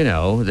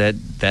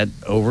 that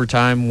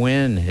overtime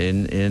win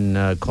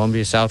in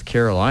Columbia, South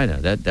Carolina.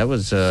 That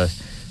was a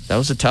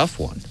tough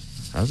one.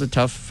 That was a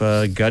tough,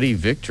 gutty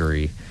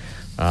victory.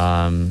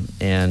 But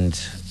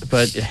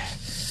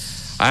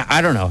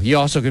I don't know. You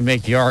also could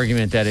make the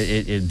argument that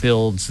it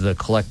builds the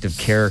collective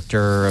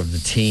character of the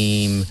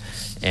team,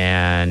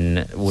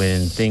 and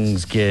when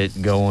things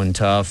get going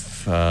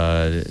tough,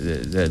 tough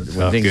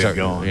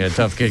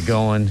get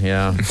going.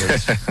 Yeah.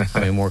 How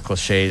many more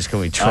cliches can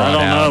we trot out? I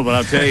don't know, but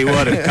I'll tell you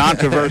what, if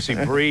controversy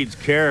breeds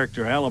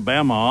character,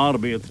 Alabama ought to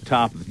be at the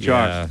top of the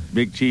charts. Yeah.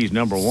 Big Cheese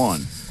number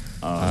one.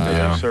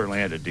 They certainly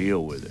had to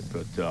deal with it.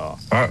 But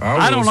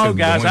I don't know,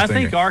 guys. I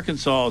think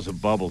Arkansas is a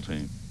bubble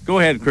team. Go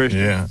ahead,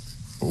 Christian. Yeah.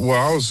 Well,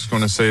 I was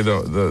going to say,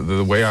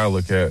 the way I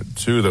look at it,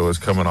 too, though, is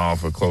coming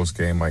off a close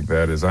game like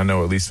that is I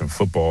know, at least in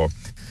football,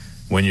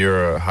 when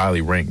you're a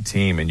highly ranked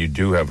team and you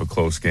do have a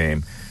close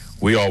game,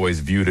 we always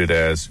viewed it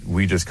as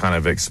we just kind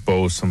of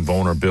exposed some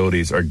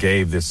vulnerabilities or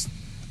gave this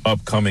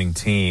upcoming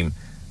team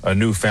a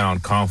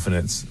newfound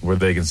confidence where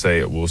they can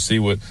say, we'll see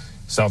what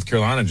South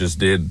Carolina just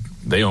did.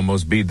 They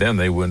almost beat them.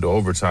 They went to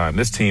overtime.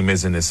 This team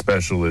isn't as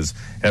special as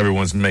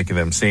everyone's making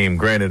them seem.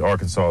 Granted,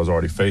 Arkansas has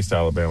already faced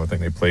Alabama. I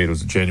think they played, it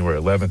was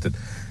January 11th. And,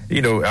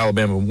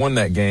 Alabama won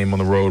that game on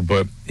the road.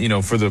 But,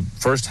 for the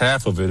first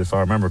half of it, if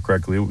I remember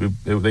correctly,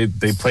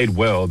 they played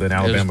well. Then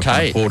Alabama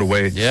kind of pulled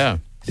away. Yeah,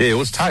 it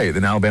was tight.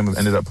 Then Alabama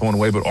ended up pulling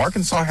away. But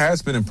Arkansas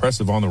has been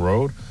impressive on the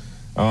road.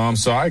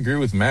 So I agree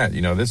with Matt.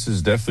 This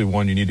is definitely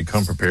one you need to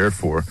come prepared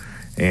for.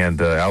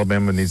 And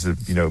Alabama needs to,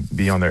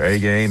 be on their A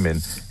game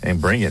and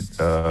bring it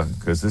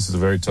because this is a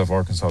very tough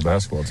Arkansas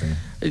basketball team.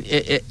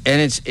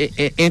 It's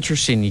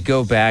interesting. You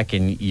go back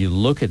and you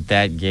look at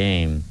that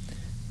game,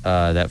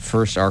 that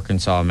first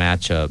Arkansas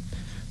matchup.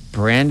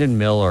 Brandon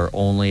Miller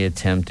only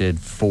attempted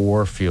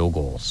 4 field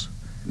goals.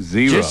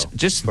 0.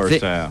 Just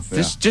first half.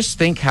 Yeah. Just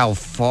think how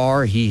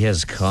far he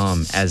has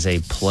come as a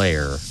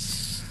player,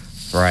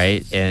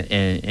 right?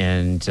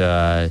 And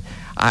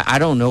I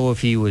don't know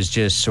if he was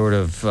just sort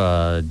of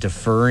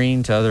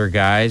deferring to other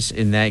guys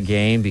in that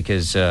game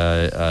because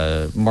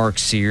Mark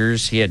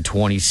Sears, he had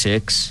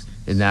 26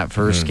 in that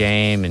first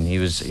game, and he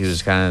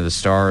was kind of the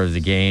star of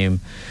the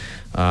game.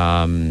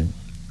 And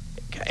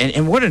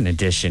what an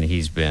addition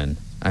he's been.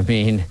 I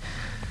mean,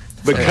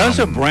 Because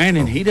of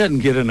Brandon, he doesn't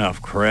get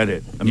enough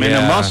credit. I mean,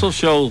 a Muscle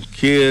Shoals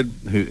kid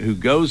who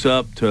goes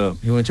up to...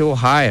 He went to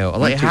Ohio.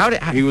 Like,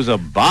 he was a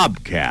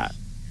Bobcat.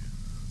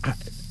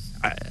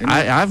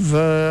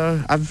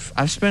 I've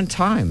spent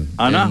time.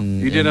 I know.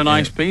 You did a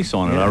nice piece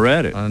on it. I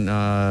read it.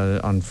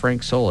 On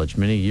Frank Solich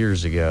many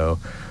years ago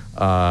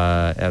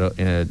at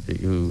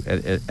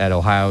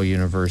Ohio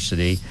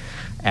University,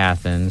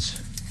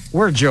 Athens,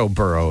 where Joe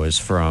Burrow is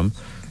from.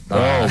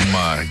 Oh,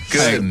 my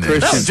goodness. Hey,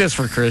 that was just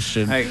for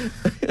Christian. Hey,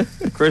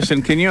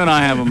 Christian, can you and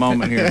I have a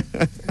moment here?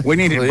 We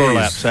need to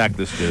burlap sack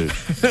this dude.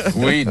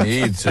 We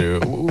need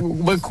to.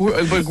 But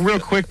real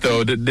quick,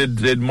 though,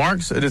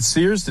 did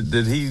Sears,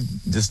 did he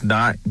just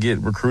not get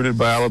recruited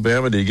by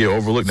Alabama? Did he get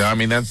overlooked? Now, I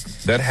mean,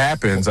 that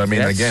happens. I mean,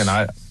 again,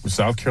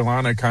 South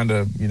Carolina kind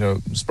of,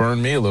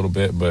 spurned me a little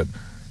bit, but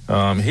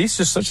he's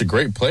just such a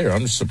great player.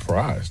 I'm just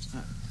surprised.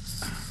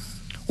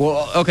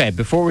 Well, okay.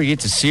 Before we get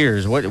to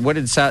Sears, what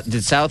did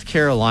South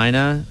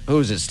Carolina? Who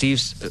was it?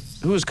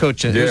 Who was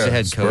coaching? Who was the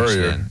head coach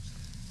then?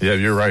 Yeah,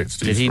 you're right.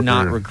 Steve did he Spurrier.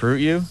 not recruit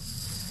you?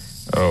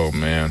 Oh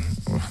man,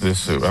 I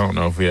don't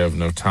know if we have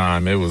enough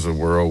time. It was a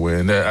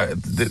whirlwind.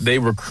 They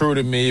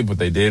recruited me, but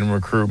they didn't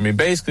recruit me.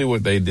 Basically,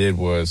 what they did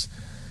was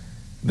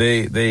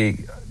they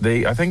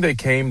I think they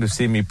came to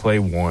see me play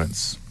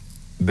once.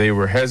 They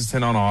were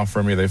hesitant on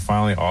offering me. They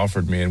finally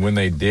offered me. And when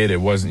they did, it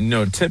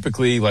wasn't,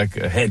 typically like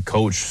a head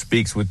coach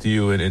speaks with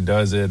you and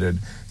does it. And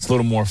it's a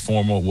little more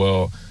formal.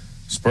 Well,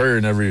 Spurrier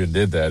never even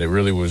did that. It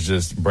really was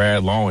just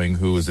Brad Lawing,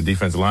 who was the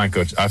defensive line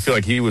coach. I feel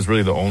like he was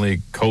really the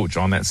only coach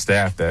on that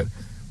staff that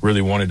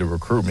really wanted to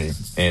recruit me.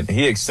 And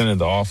he extended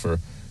the offer.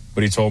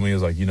 But he told me, he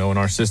was like, in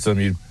our system,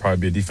 you'd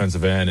probably be a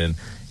defensive end. And,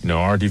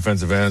 our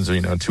defensive ends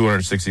are,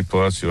 260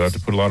 plus. You'll have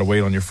to put a lot of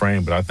weight on your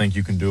frame, but I think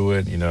you can do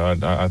it.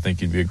 I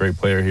think you'd be a great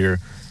player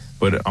here.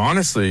 But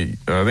honestly,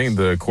 I think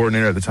the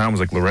coordinator at the time was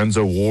like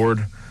Lorenzo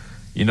Ward.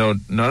 None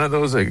of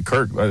those, like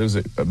Kirk,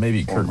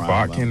 maybe Kirk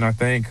Botkin, I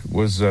think,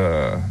 was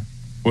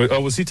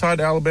he tied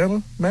to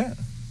Alabama, Matt?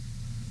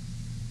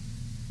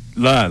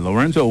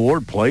 Lorenzo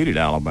Ward played at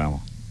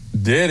Alabama.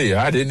 Did he?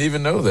 I didn't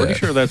even know that. Pretty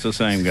sure that's the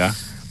same guy.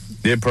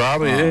 It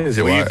probably is.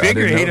 Well, you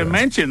figure he'd have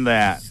mentioned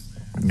that.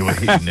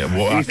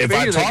 If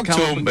I talked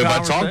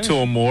to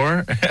him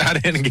more, I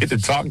didn't get to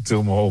talk to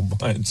him a whole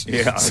bunch.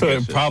 Yeah, so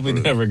it probably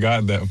never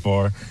got that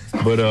far.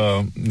 But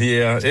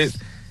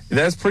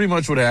that's pretty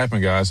much what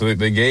happened, guys. So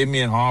they gave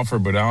me an offer,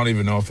 but I don't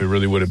even know if it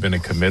really would have been a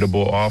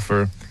committable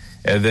offer.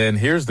 And then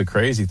here's the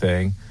crazy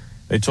thing: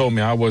 they told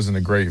me I wasn't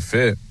a great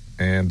fit,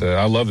 and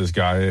I love this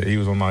guy. He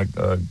was one of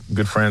my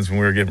good friends when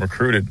we were getting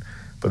recruited.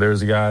 But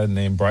there's a guy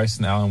named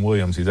Bryson Allen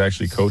Williams. He's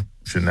actually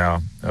coaching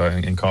now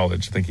in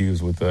college. I think he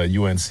was with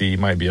UNC. He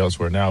might be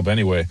elsewhere now. But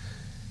anyway,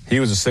 he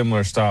was a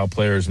similar style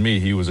player as me.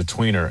 He was a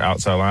tweener,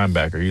 outside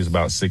linebacker. He was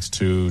about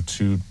 6'2",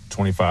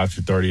 225,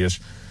 230-ish.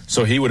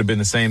 So he would have been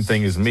the same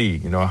thing as me,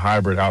 a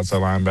hybrid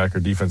outside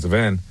linebacker, defensive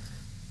end.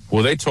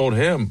 Well, they told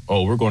him,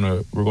 we're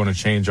going to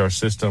change our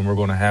system. We're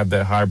going to have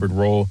that hybrid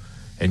role,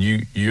 and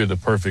you're the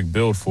perfect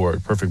build for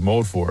it, perfect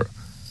mold for it.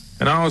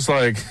 And I was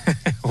like,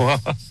 well,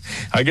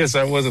 I guess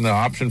that wasn't an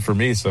option for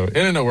me. So it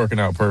ended up working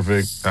out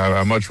perfect.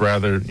 I'd much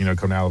rather,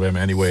 come to Alabama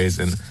anyways.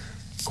 And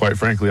quite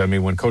frankly, I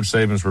mean, when Coach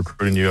Saban's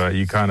recruiting you,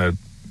 you kind of,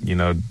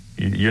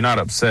 you're not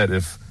upset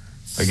if,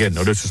 again,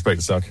 no disrespect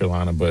to South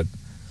Carolina, but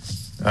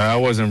I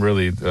wasn't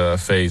really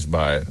fazed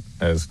by it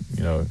as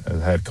I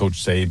had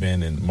Coach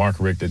Saban and Mark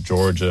Richt at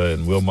Georgia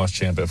and Will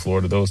Muschamp at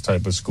Florida. Those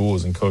type of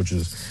schools and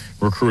coaches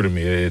recruited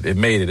me. It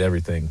made it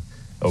everything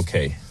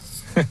okay.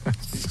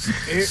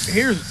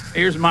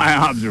 Here's my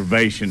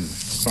observation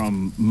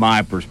from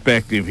my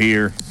perspective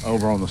here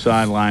over on the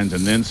sidelines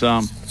and then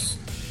some.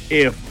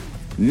 If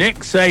Nick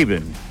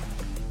Saban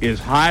is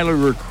highly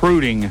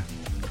recruiting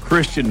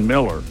Christian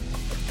Miller,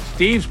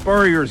 Steve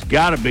Spurrier's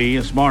got to be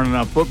a smart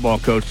enough football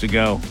coach to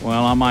go,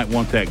 well, I might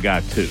want that guy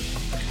too.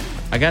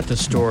 I got the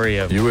story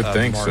of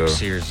Mark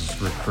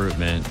Sears'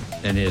 recruitment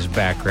and his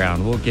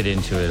background. We'll get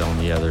into it on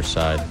the other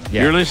side.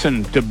 Yeah. You're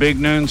listening to Big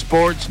Noon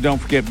Sports. Don't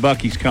forget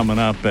Bucky's coming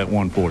up at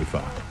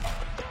 1:45.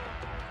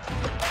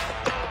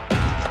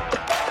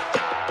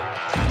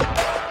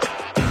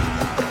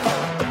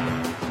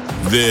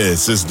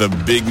 This is the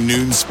Big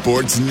Noon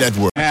Sports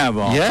Network.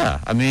 Yeah,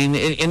 I mean,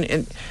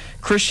 and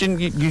Christian,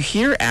 you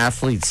hear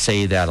athletes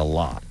say that a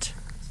lot,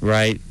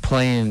 right?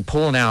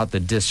 Pulling out the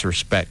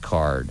disrespect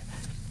card.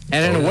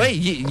 And in a way,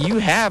 you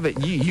have it.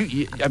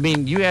 I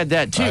mean, you had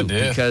that too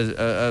because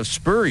of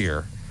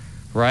Spurrier,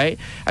 right?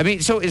 I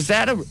mean, so is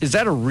that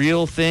a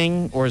real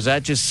thing, or is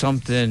that just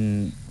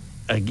something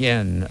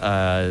again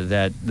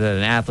that an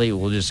athlete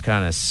will just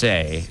kind of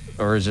say,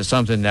 or is it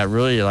something that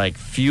really like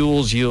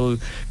fuels you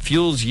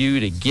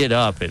to get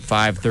up at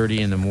 5:30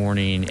 in the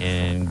morning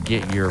and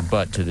get your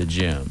butt to the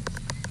gym?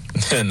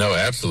 No,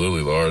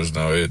 absolutely, Lars.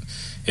 No, it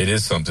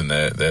is something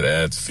that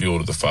adds fuel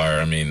to the fire.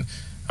 I mean,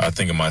 I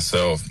think of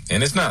myself,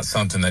 and it's not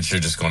something that you're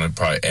just going to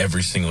probably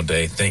every single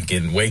day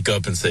wake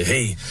up and say,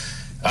 hey,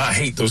 I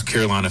hate those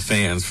Carolina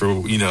fans for,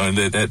 and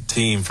that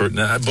team for,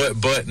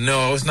 but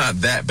no, it's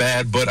not that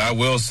bad. But I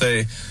will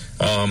say,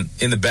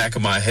 in the back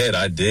of my head,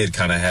 I did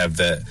kind of have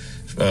that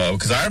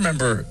because I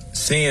remember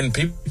seeing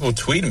people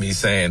tweeting me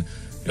saying,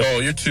 "Oh,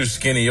 you're too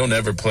skinny. You'll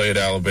never play at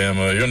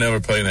Alabama. You'll never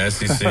play in the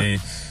SEC.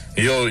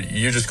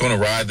 You're just going to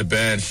ride the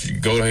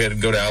bench. Go ahead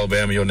and go to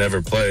Alabama. You'll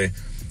never play."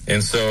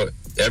 And so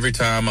every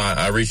time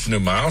I reached a new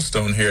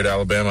milestone here at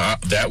Alabama,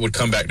 that would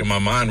come back to my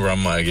mind where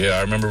I'm like, yeah,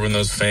 I remember when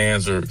those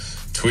fans were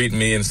tweeting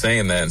me and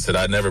saying that and said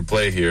I'd never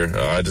play here.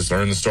 I just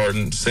earned the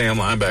starting Sam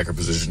linebacker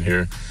position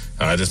here.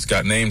 I just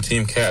got named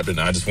team captain.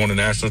 I just won a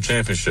national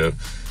championship.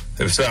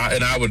 So,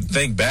 and I would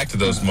think back to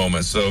those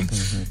moments. So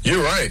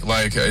you're right.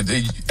 Like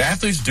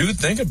athletes do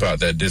think about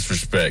that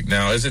disrespect.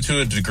 Now, is it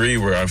to a degree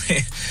where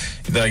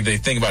like they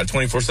think about it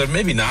 24/7?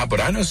 Maybe not. But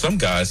I know some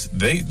guys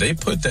they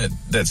put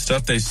that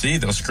stuff they see,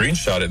 they'll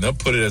screenshot it and they'll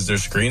put it as their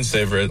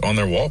screensaver on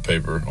their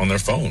wallpaper on their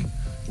phone.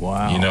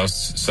 Wow.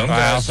 Some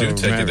guys do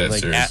take it that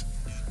serious.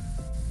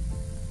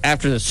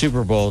 After the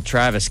Super Bowl,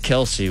 Travis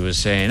Kelce was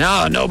saying,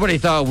 "Oh, nobody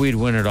thought we'd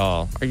win it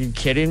all." Are you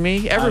kidding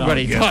me?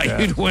 Everybody thought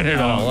you'd win it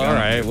all. All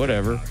right,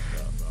 whatever.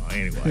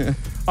 Anyway.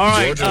 All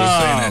right. Georgia was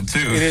saying that,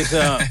 too.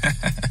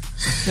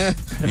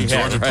 It is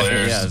Georgia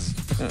players.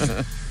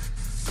 Yes.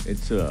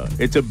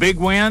 It's a big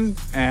win,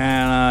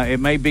 and it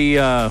may be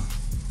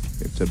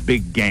it's a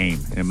big game.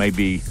 It may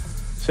be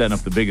setting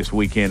up the biggest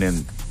weekend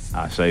in,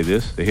 I say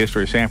this, the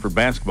history of Samford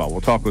basketball. We'll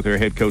talk with their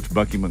head coach,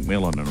 Bucky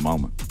McMillan, in a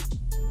moment.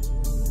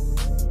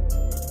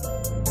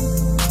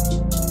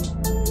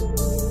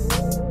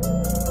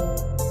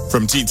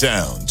 From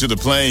T-Town to the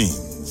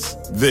Plains,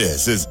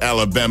 this is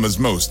Alabama's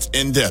most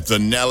in-depth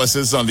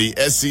analysis on the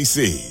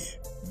SEC.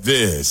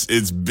 This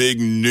is Big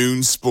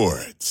Noon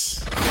Sports.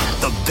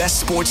 The best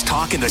sports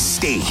talk in the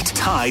state.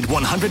 Tide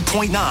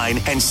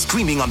 100.9 and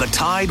streaming on the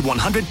Tide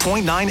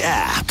 100.9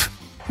 app.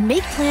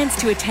 Make plans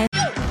to attend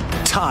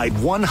Tide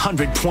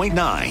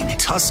 100.9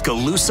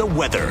 Tuscaloosa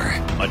weather.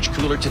 Much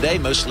cooler today,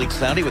 mostly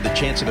cloudy with a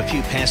chance of a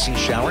few passing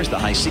showers, the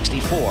high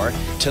 64.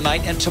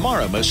 Tonight and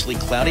tomorrow, mostly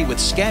cloudy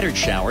with scattered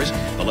showers,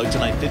 the low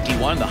tonight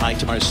 51, the high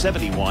tomorrow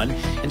 71.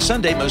 And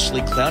Sunday,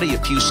 mostly cloudy, a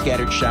few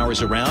scattered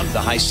showers around,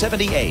 the high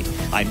 78.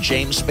 I'm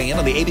James Spann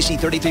on the ABC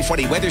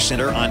 3340 Weather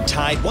Center on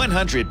Tide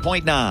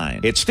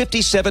 100.9. It's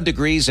 57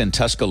 degrees in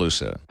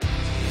Tuscaloosa.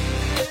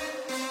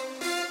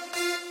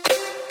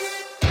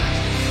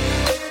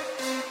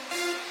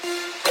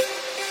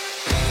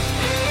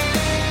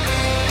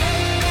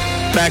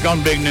 Back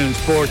on Big Noon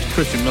Sports,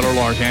 Christian Miller,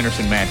 Lars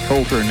Anderson, Matt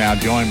Coulter, now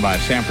joined by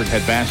Samford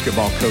head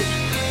basketball coach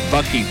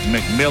Bucky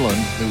McMillan,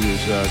 who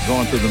is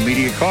going through the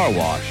media car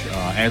wash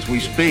as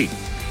we speak.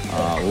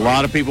 A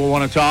lot of people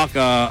want to talk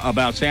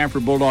about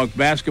Samford Bulldogs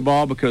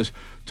basketball because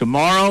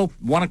tomorrow,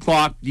 1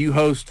 o'clock, you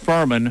host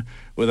Furman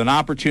with an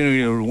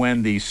opportunity to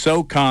win the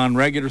SoCon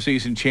regular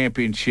season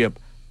championship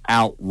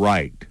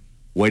outright.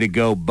 Way to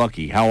go,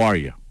 Bucky. How are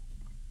you?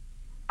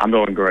 I'm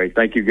doing great.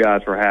 Thank you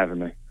guys for having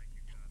me.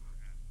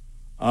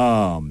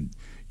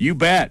 You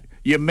bet.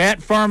 You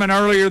met Furman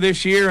earlier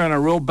this year in a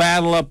real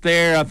battle up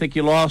there. I think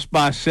you lost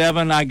by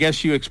 7. I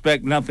guess you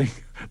expect nothing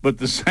but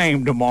the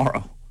same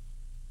tomorrow.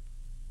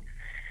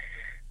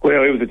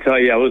 Well, it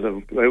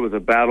was a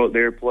battle at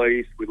their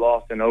place. We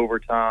lost in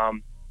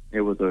overtime.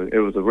 It was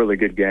a really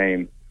good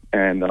game,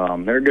 and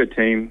they're a good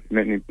team.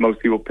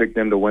 Most people picked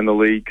them to win the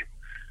league.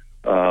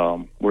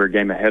 We're a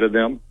game ahead of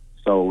them,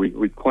 so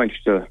we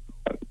clinched a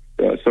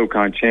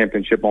SoCon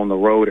championship on the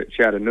road at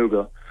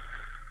Chattanooga.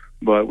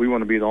 But we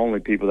want to be the only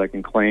people that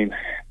can claim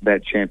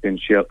that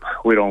championship.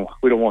 We don't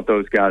want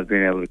those guys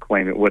being able to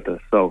claim it with us.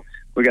 So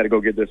we got to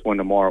go get this one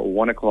tomorrow at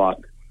 1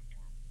 o'clock.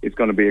 It's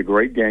going to be a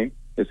great game.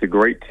 It's a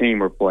great team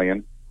we're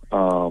playing.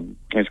 And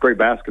it's great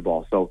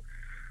basketball. So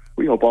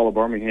we hope all of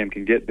Birmingham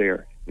can get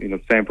there.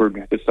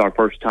 Samford, this is our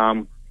first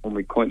time when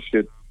we clinched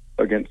it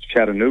against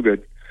Chattanooga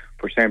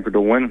for Samford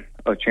to win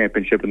a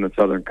championship in the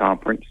Southern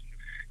Conference.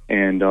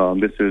 And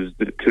this is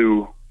the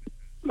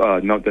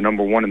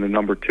number 1 and the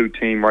number 2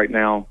 team right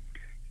now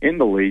in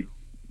the league,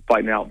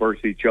 fighting out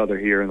versus each other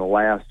here in the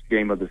last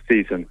game of the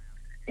season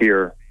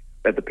here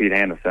at the Pete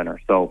Hanna Center.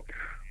 So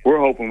we're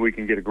hoping we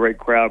can get a great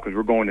crowd because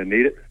we're going to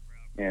need it.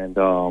 And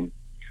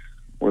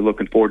we're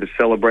looking forward to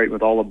celebrating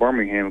with all of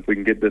Birmingham if we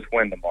can get this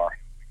win tomorrow.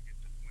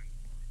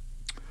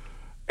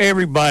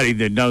 Everybody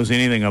that knows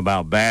anything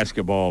about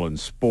basketball and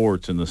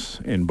sports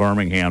in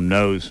Birmingham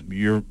knows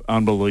your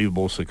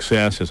unbelievable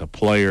success as a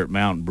player at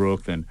Mountain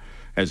Brook and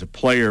as a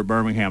player at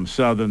Birmingham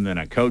Southern, then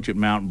a coach at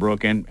Mountain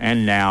Brook, and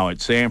now at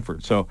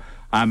Samford. So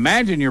I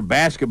imagine your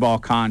basketball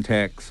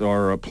contacts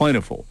are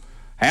plentiful.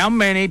 How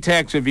many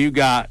texts have you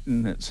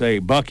gotten that say,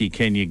 Bucky,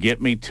 can you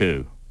get me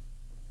 2?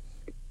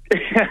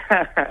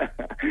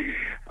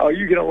 Oh,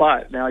 you get a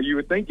lot. Now, you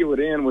would think it would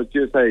end with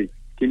just, hey,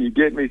 can you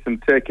get me some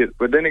tickets?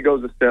 But then it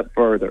goes a step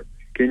further.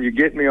 Can you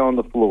get me on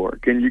the floor?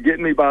 Can you get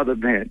me by the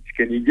bench?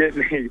 Can you get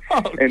me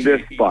in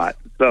this spot?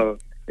 So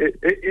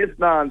it's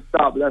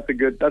nonstop. That's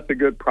a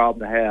good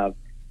problem to have.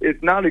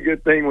 It's not a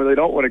good thing when they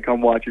don't want to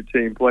come watch your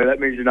team play. That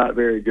means you're not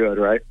very good,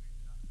 right?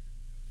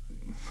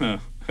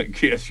 I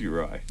guess you're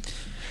right.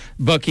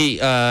 Bucky,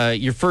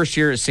 your first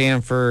year at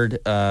Samford,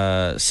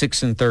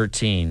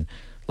 6-13.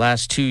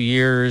 Last 2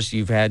 years,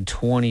 you've had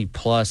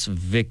 20-plus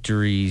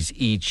victories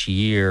each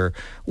year.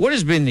 What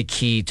has been the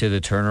key to the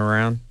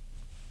turnaround?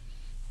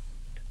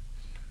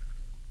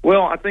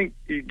 Well, I think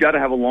you've got to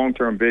have a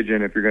long-term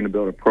vision if you're going to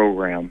build a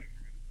program.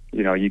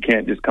 You know, you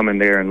can't just come in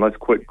there and let's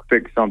quick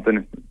fix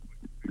something,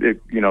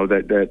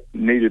 that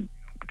needed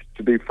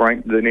to be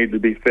frank, that needed to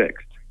be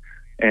fixed.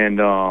 And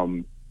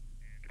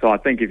so I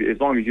think as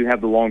long as you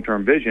have the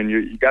long-term vision,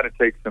 you got to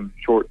take some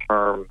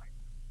short-term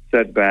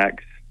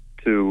setbacks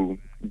to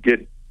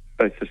get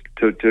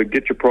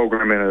your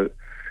program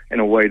in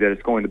a way that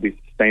it's going to be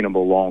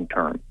sustainable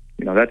long-term.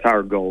 You know, that's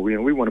our goal.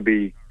 We want to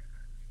be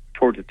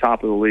towards the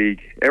top of the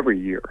league every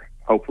year.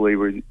 Hopefully,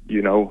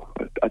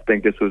 I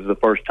think this was the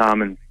first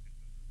time in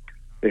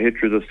the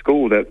history of the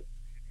school that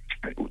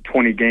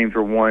 20 games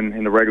were won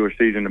in the regular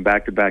season in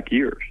back-to-back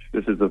years.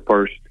 This is the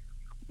first.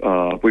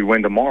 If we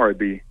win tomorrow, it'd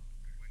be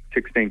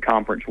 16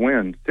 conference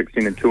wins,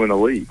 16-2 in the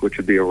league, which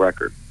would be a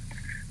record.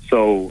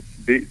 So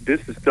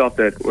this is stuff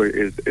that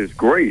is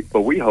great,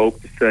 but we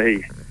hope to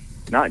say,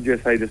 not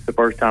just say this is the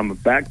first time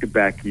of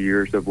back-to-back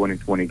years of winning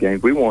 20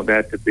 games. We want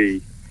that to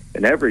be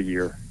an every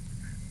year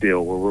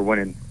deal where we're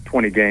winning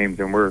 20 games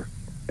and we're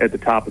at the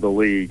top of the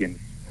league, and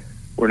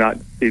we're not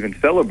even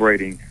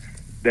celebrating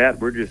that.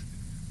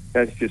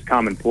 That's just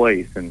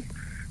commonplace. And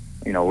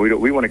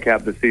we want to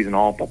cap the season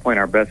off by playing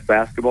our best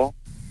basketball.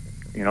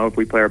 If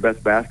we play our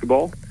best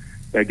basketball,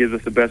 that gives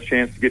us the best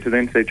chance to get to the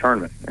NCAA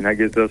tournament, and that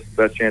gives us the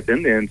best chance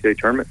in the NCAA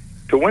tournament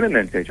to win in the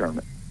NCAA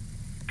tournament.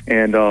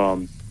 And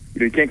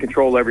you can't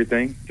control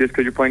everything. Just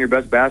because you're playing your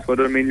best basketball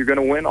doesn't mean you're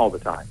going to win all the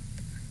time.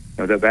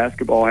 That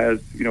basketball has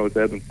its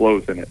ebbs and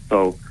flows in it.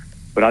 So,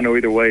 but I know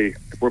either way,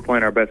 if we're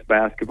playing our best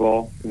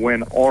basketball,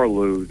 win or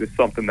lose, it's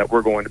something that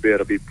we're going to be able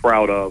to be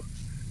proud of.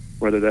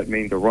 Whether that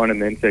means a run in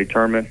the NCAA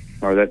tournament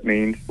or that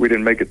means we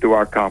didn't make it through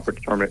our conference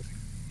tournament,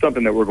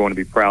 something that we're going to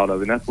be proud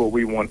of. And that's what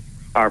we want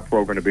our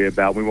program to be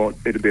about. We want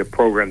it to be a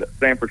program that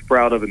Samford's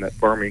proud of and that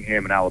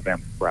Birmingham and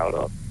Alabama's proud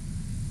of.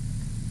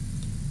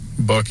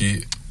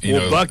 Bucky,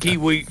 Bucky,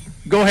 we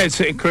go ahead,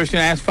 Christian,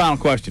 ask final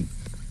question.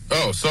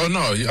 Oh, so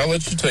no, I'll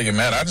let you take it,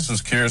 Matt. I just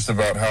was curious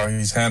about how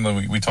he's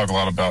handling. We talk a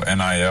lot about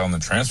NIL and the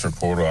transfer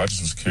portal. I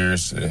just was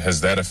curious,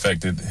 has that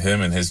affected him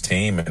and his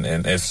team?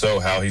 And if so,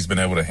 how he's been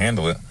able to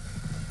handle it?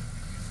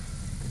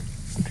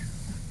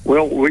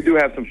 Well, we do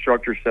have some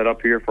structure set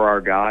up here for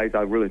our guys.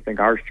 I really think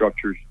our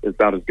structure is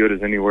about as good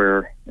as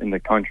anywhere in the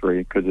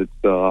country because it's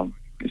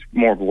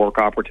more of work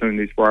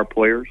opportunities for our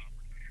players.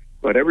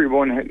 But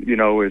everyone, is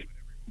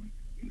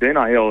the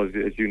NIL,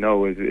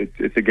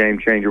 it's a game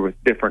changer with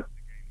different,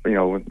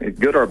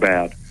 good or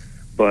bad.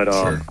 But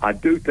Sure. I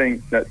do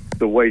think that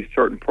the way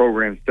certain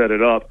programs set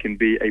it up can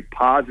be a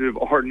positive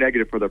or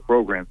negative for the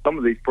program. Some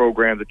of these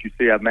programs that you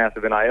see have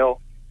massive NIL,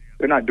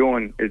 they're not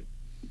doing it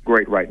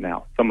great right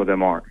now. Some of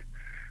them aren't.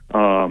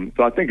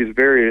 So I think it's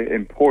very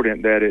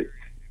important that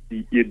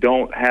you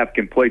don't have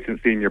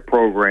complacency in your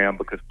program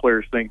because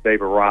players think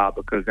they've arrived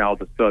because now all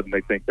of a sudden they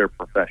think they're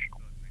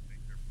professional.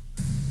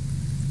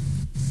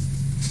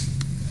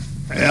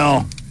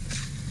 Well,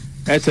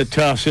 that's a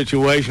tough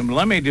situation. But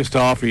let me just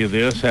offer you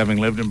this, having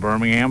lived in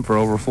Birmingham for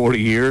over 40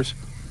 years.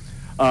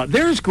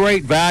 There's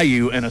great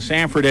value in a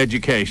Samford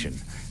education.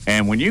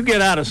 And when you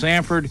get out of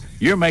Samford,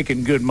 you're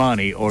making good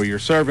money or you're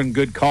serving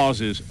good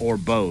causes or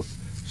both.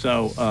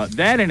 So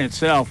that in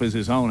itself is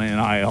his own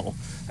NIL.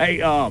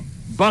 Hey,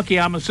 Bucky,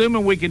 I'm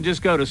assuming we can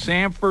just go to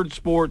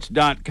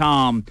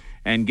SamfordSports.com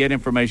and get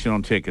information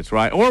on tickets,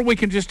 right? Or we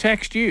can just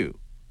text you.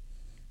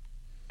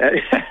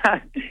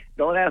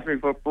 Don't ask me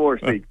for floor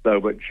seats,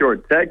 though, but sure,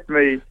 text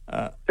me,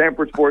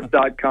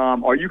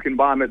 SamfordSports.com, or you can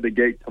buy them at the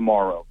gate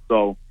tomorrow.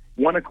 So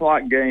 1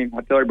 o'clock game,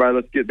 I tell everybody,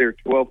 let's get there at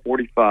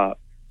 12:45.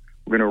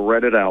 We're going to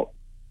red it out.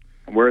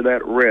 Wear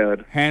that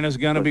red. Hannah's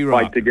going to be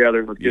right. Fight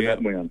together. Let's get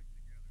that win.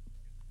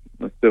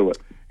 Let's do it.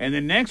 And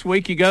then next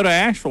week you go to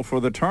Asheville for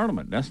the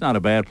tournament. That's not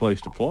a bad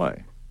place to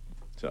play.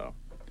 So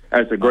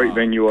that's a great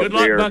venue up there.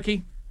 Good luck,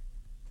 Bucky.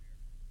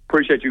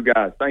 Appreciate you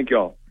guys. Thank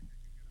y'all.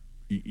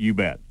 You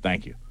bet.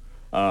 Thank you.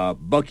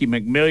 Bucky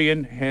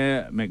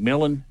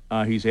McMillan,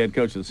 he's head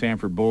coach of the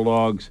Samford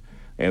Bulldogs.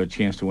 They have a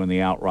chance to win the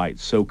outright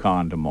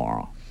SoCon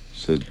tomorrow.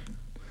 So, you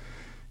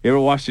ever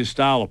watched his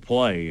style of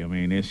play? I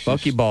mean, it's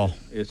Bucky ball.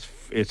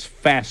 It's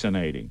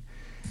fascinating.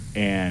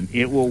 And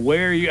it will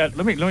wear you.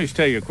 Let me just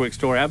tell you a quick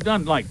story. I've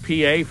done like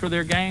PA for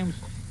their games,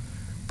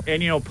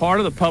 and part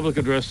of the public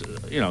address,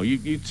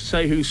 you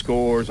say who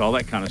scores, all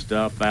that kind of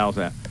stuff, fouls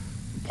out.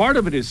 Part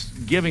of it is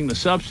giving the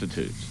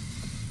substitutes.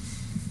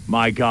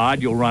 My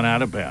God, you'll run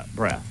out of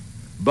breath.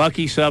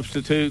 Bucky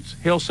substitutes.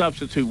 He'll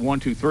substitute 1,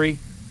 2, 3,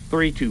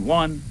 3, 2,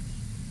 1.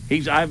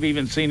 I've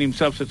even seen him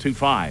substitute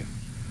 5,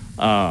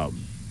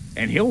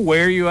 and he'll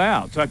wear you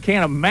out. So I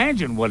can't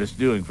imagine what it's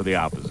doing for the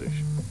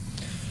opposition.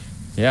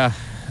 Yeah.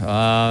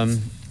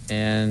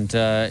 And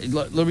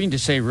let me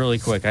just say really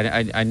quick,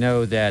 I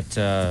know that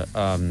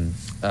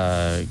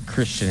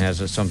Christian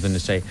has something to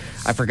say.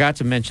 I forgot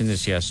to mention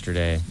this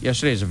yesterday.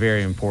 Yesterday is a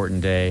very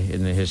important day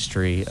in the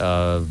history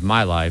of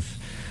my life.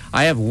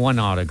 I have one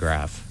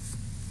autograph,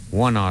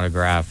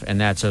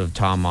 and that's of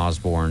Tom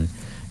Osborne.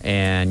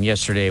 and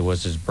yesterday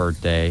was his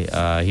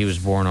birthday. He was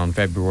born on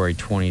February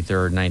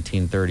 23rd,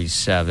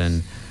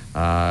 1937.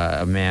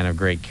 A man of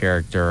great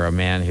character, a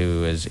man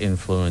who has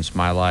influenced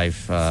my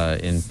life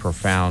in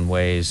profound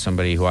ways,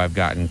 somebody who I've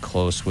gotten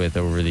close with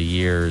over the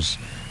years.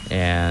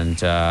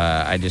 And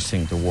I just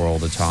think the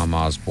world of Tom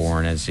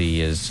Osborne as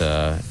he is,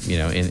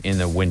 in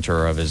the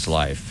winter of his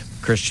life.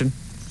 Christian?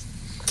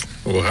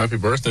 Well, happy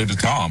birthday to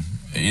Tom.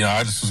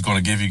 I just was going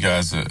to give you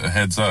guys a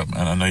heads up.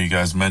 And I know you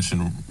guys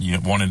mentioned you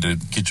wanted to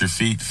get your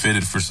feet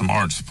fitted for some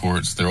arch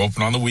supports. They're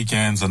open on the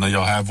weekends. I know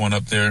y'all have one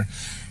up there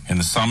in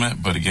the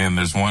Summit. But, again,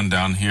 there's one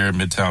down here at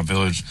Midtown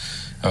Village.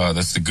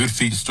 That's the Good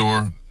Feet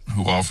store,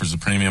 who offers a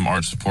premium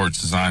arch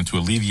supports designed to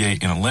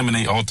alleviate and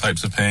eliminate all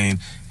types of pain,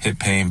 hip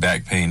pain,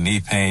 back pain,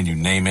 knee pain, you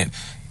name it.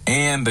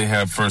 And they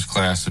have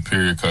first-class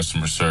superior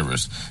customer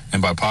service.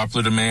 And by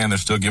popular demand, they're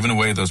still giving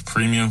away those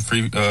premium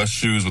free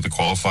shoes with a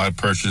qualified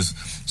purchase.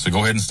 So go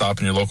ahead and stop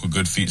in your local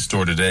Good Feet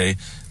store today.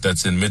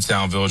 That's in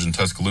Midtown Village in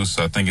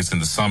Tuscaloosa. I think it's in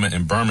the Summit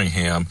in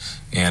Birmingham.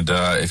 And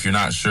if you're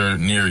not sure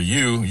near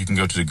you, you can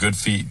go to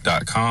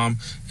thegoodfeet.com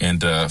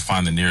and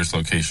find the nearest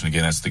location.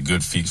 Again, that's the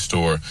Good Feet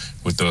store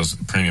with those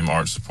premium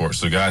arch supports.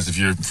 So, guys, if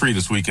you're free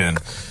this weekend,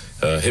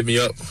 hit me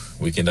up.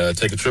 We can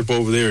take a trip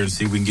over there and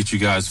see if we can get you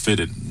guys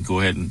fitted.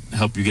 Go ahead and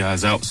help you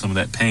guys out with some of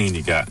that pain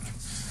you got.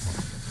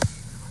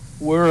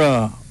 You're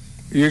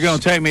going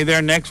to take me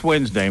there next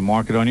Wednesday.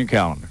 Mark it on your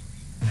calendar.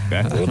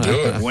 Okay? We'll do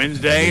it.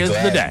 Wednesday is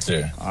the day.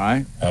 To. All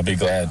right? I'll be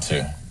glad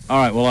to. All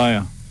right. Well,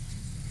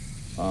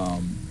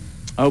 I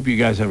hope you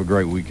guys have a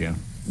great weekend.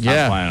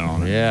 Yeah, I'm planning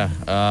on it.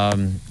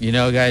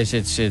 Yeah. Guys,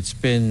 it's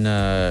been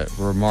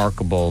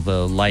remarkable,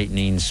 the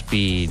lightning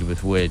speed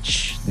with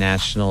which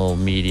national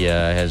media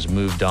has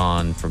moved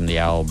on from the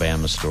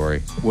Alabama story.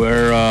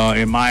 Where,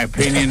 in my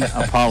opinion,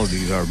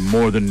 apologies are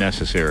more than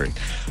necessary.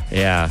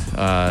 Yeah.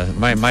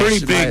 My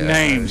pretty big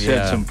name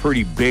said some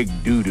pretty big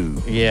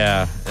doo-doo.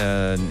 Yeah.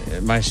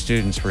 My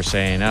students were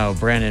saying,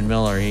 Brandon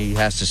Miller, he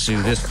has to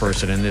sue this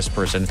person and this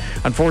person.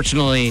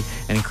 Unfortunately,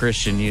 and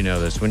Christian, you know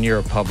this, when you're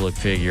a public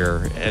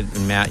figure, and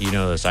Matt, you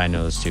know this, I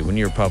know this too, when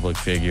you're a public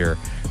figure,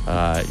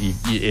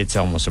 it's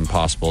almost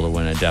impossible to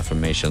win a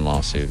defamation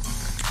lawsuit.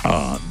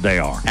 They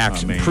are.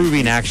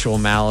 Proving actual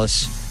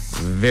malice,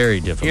 very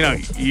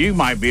difficult. You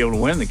might be able to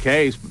win the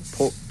case,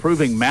 but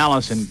proving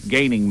malice and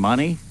gaining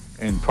money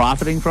and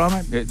profiting from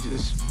it,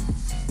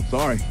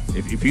 sorry.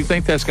 If you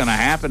think that's going to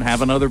happen,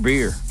 have another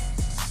beer.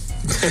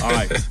 All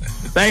right.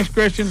 Thanks,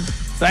 Christian.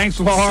 Thanks,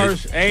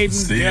 Lars,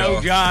 Aiden,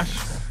 Joe, Josh.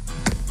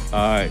 All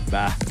right,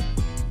 bye.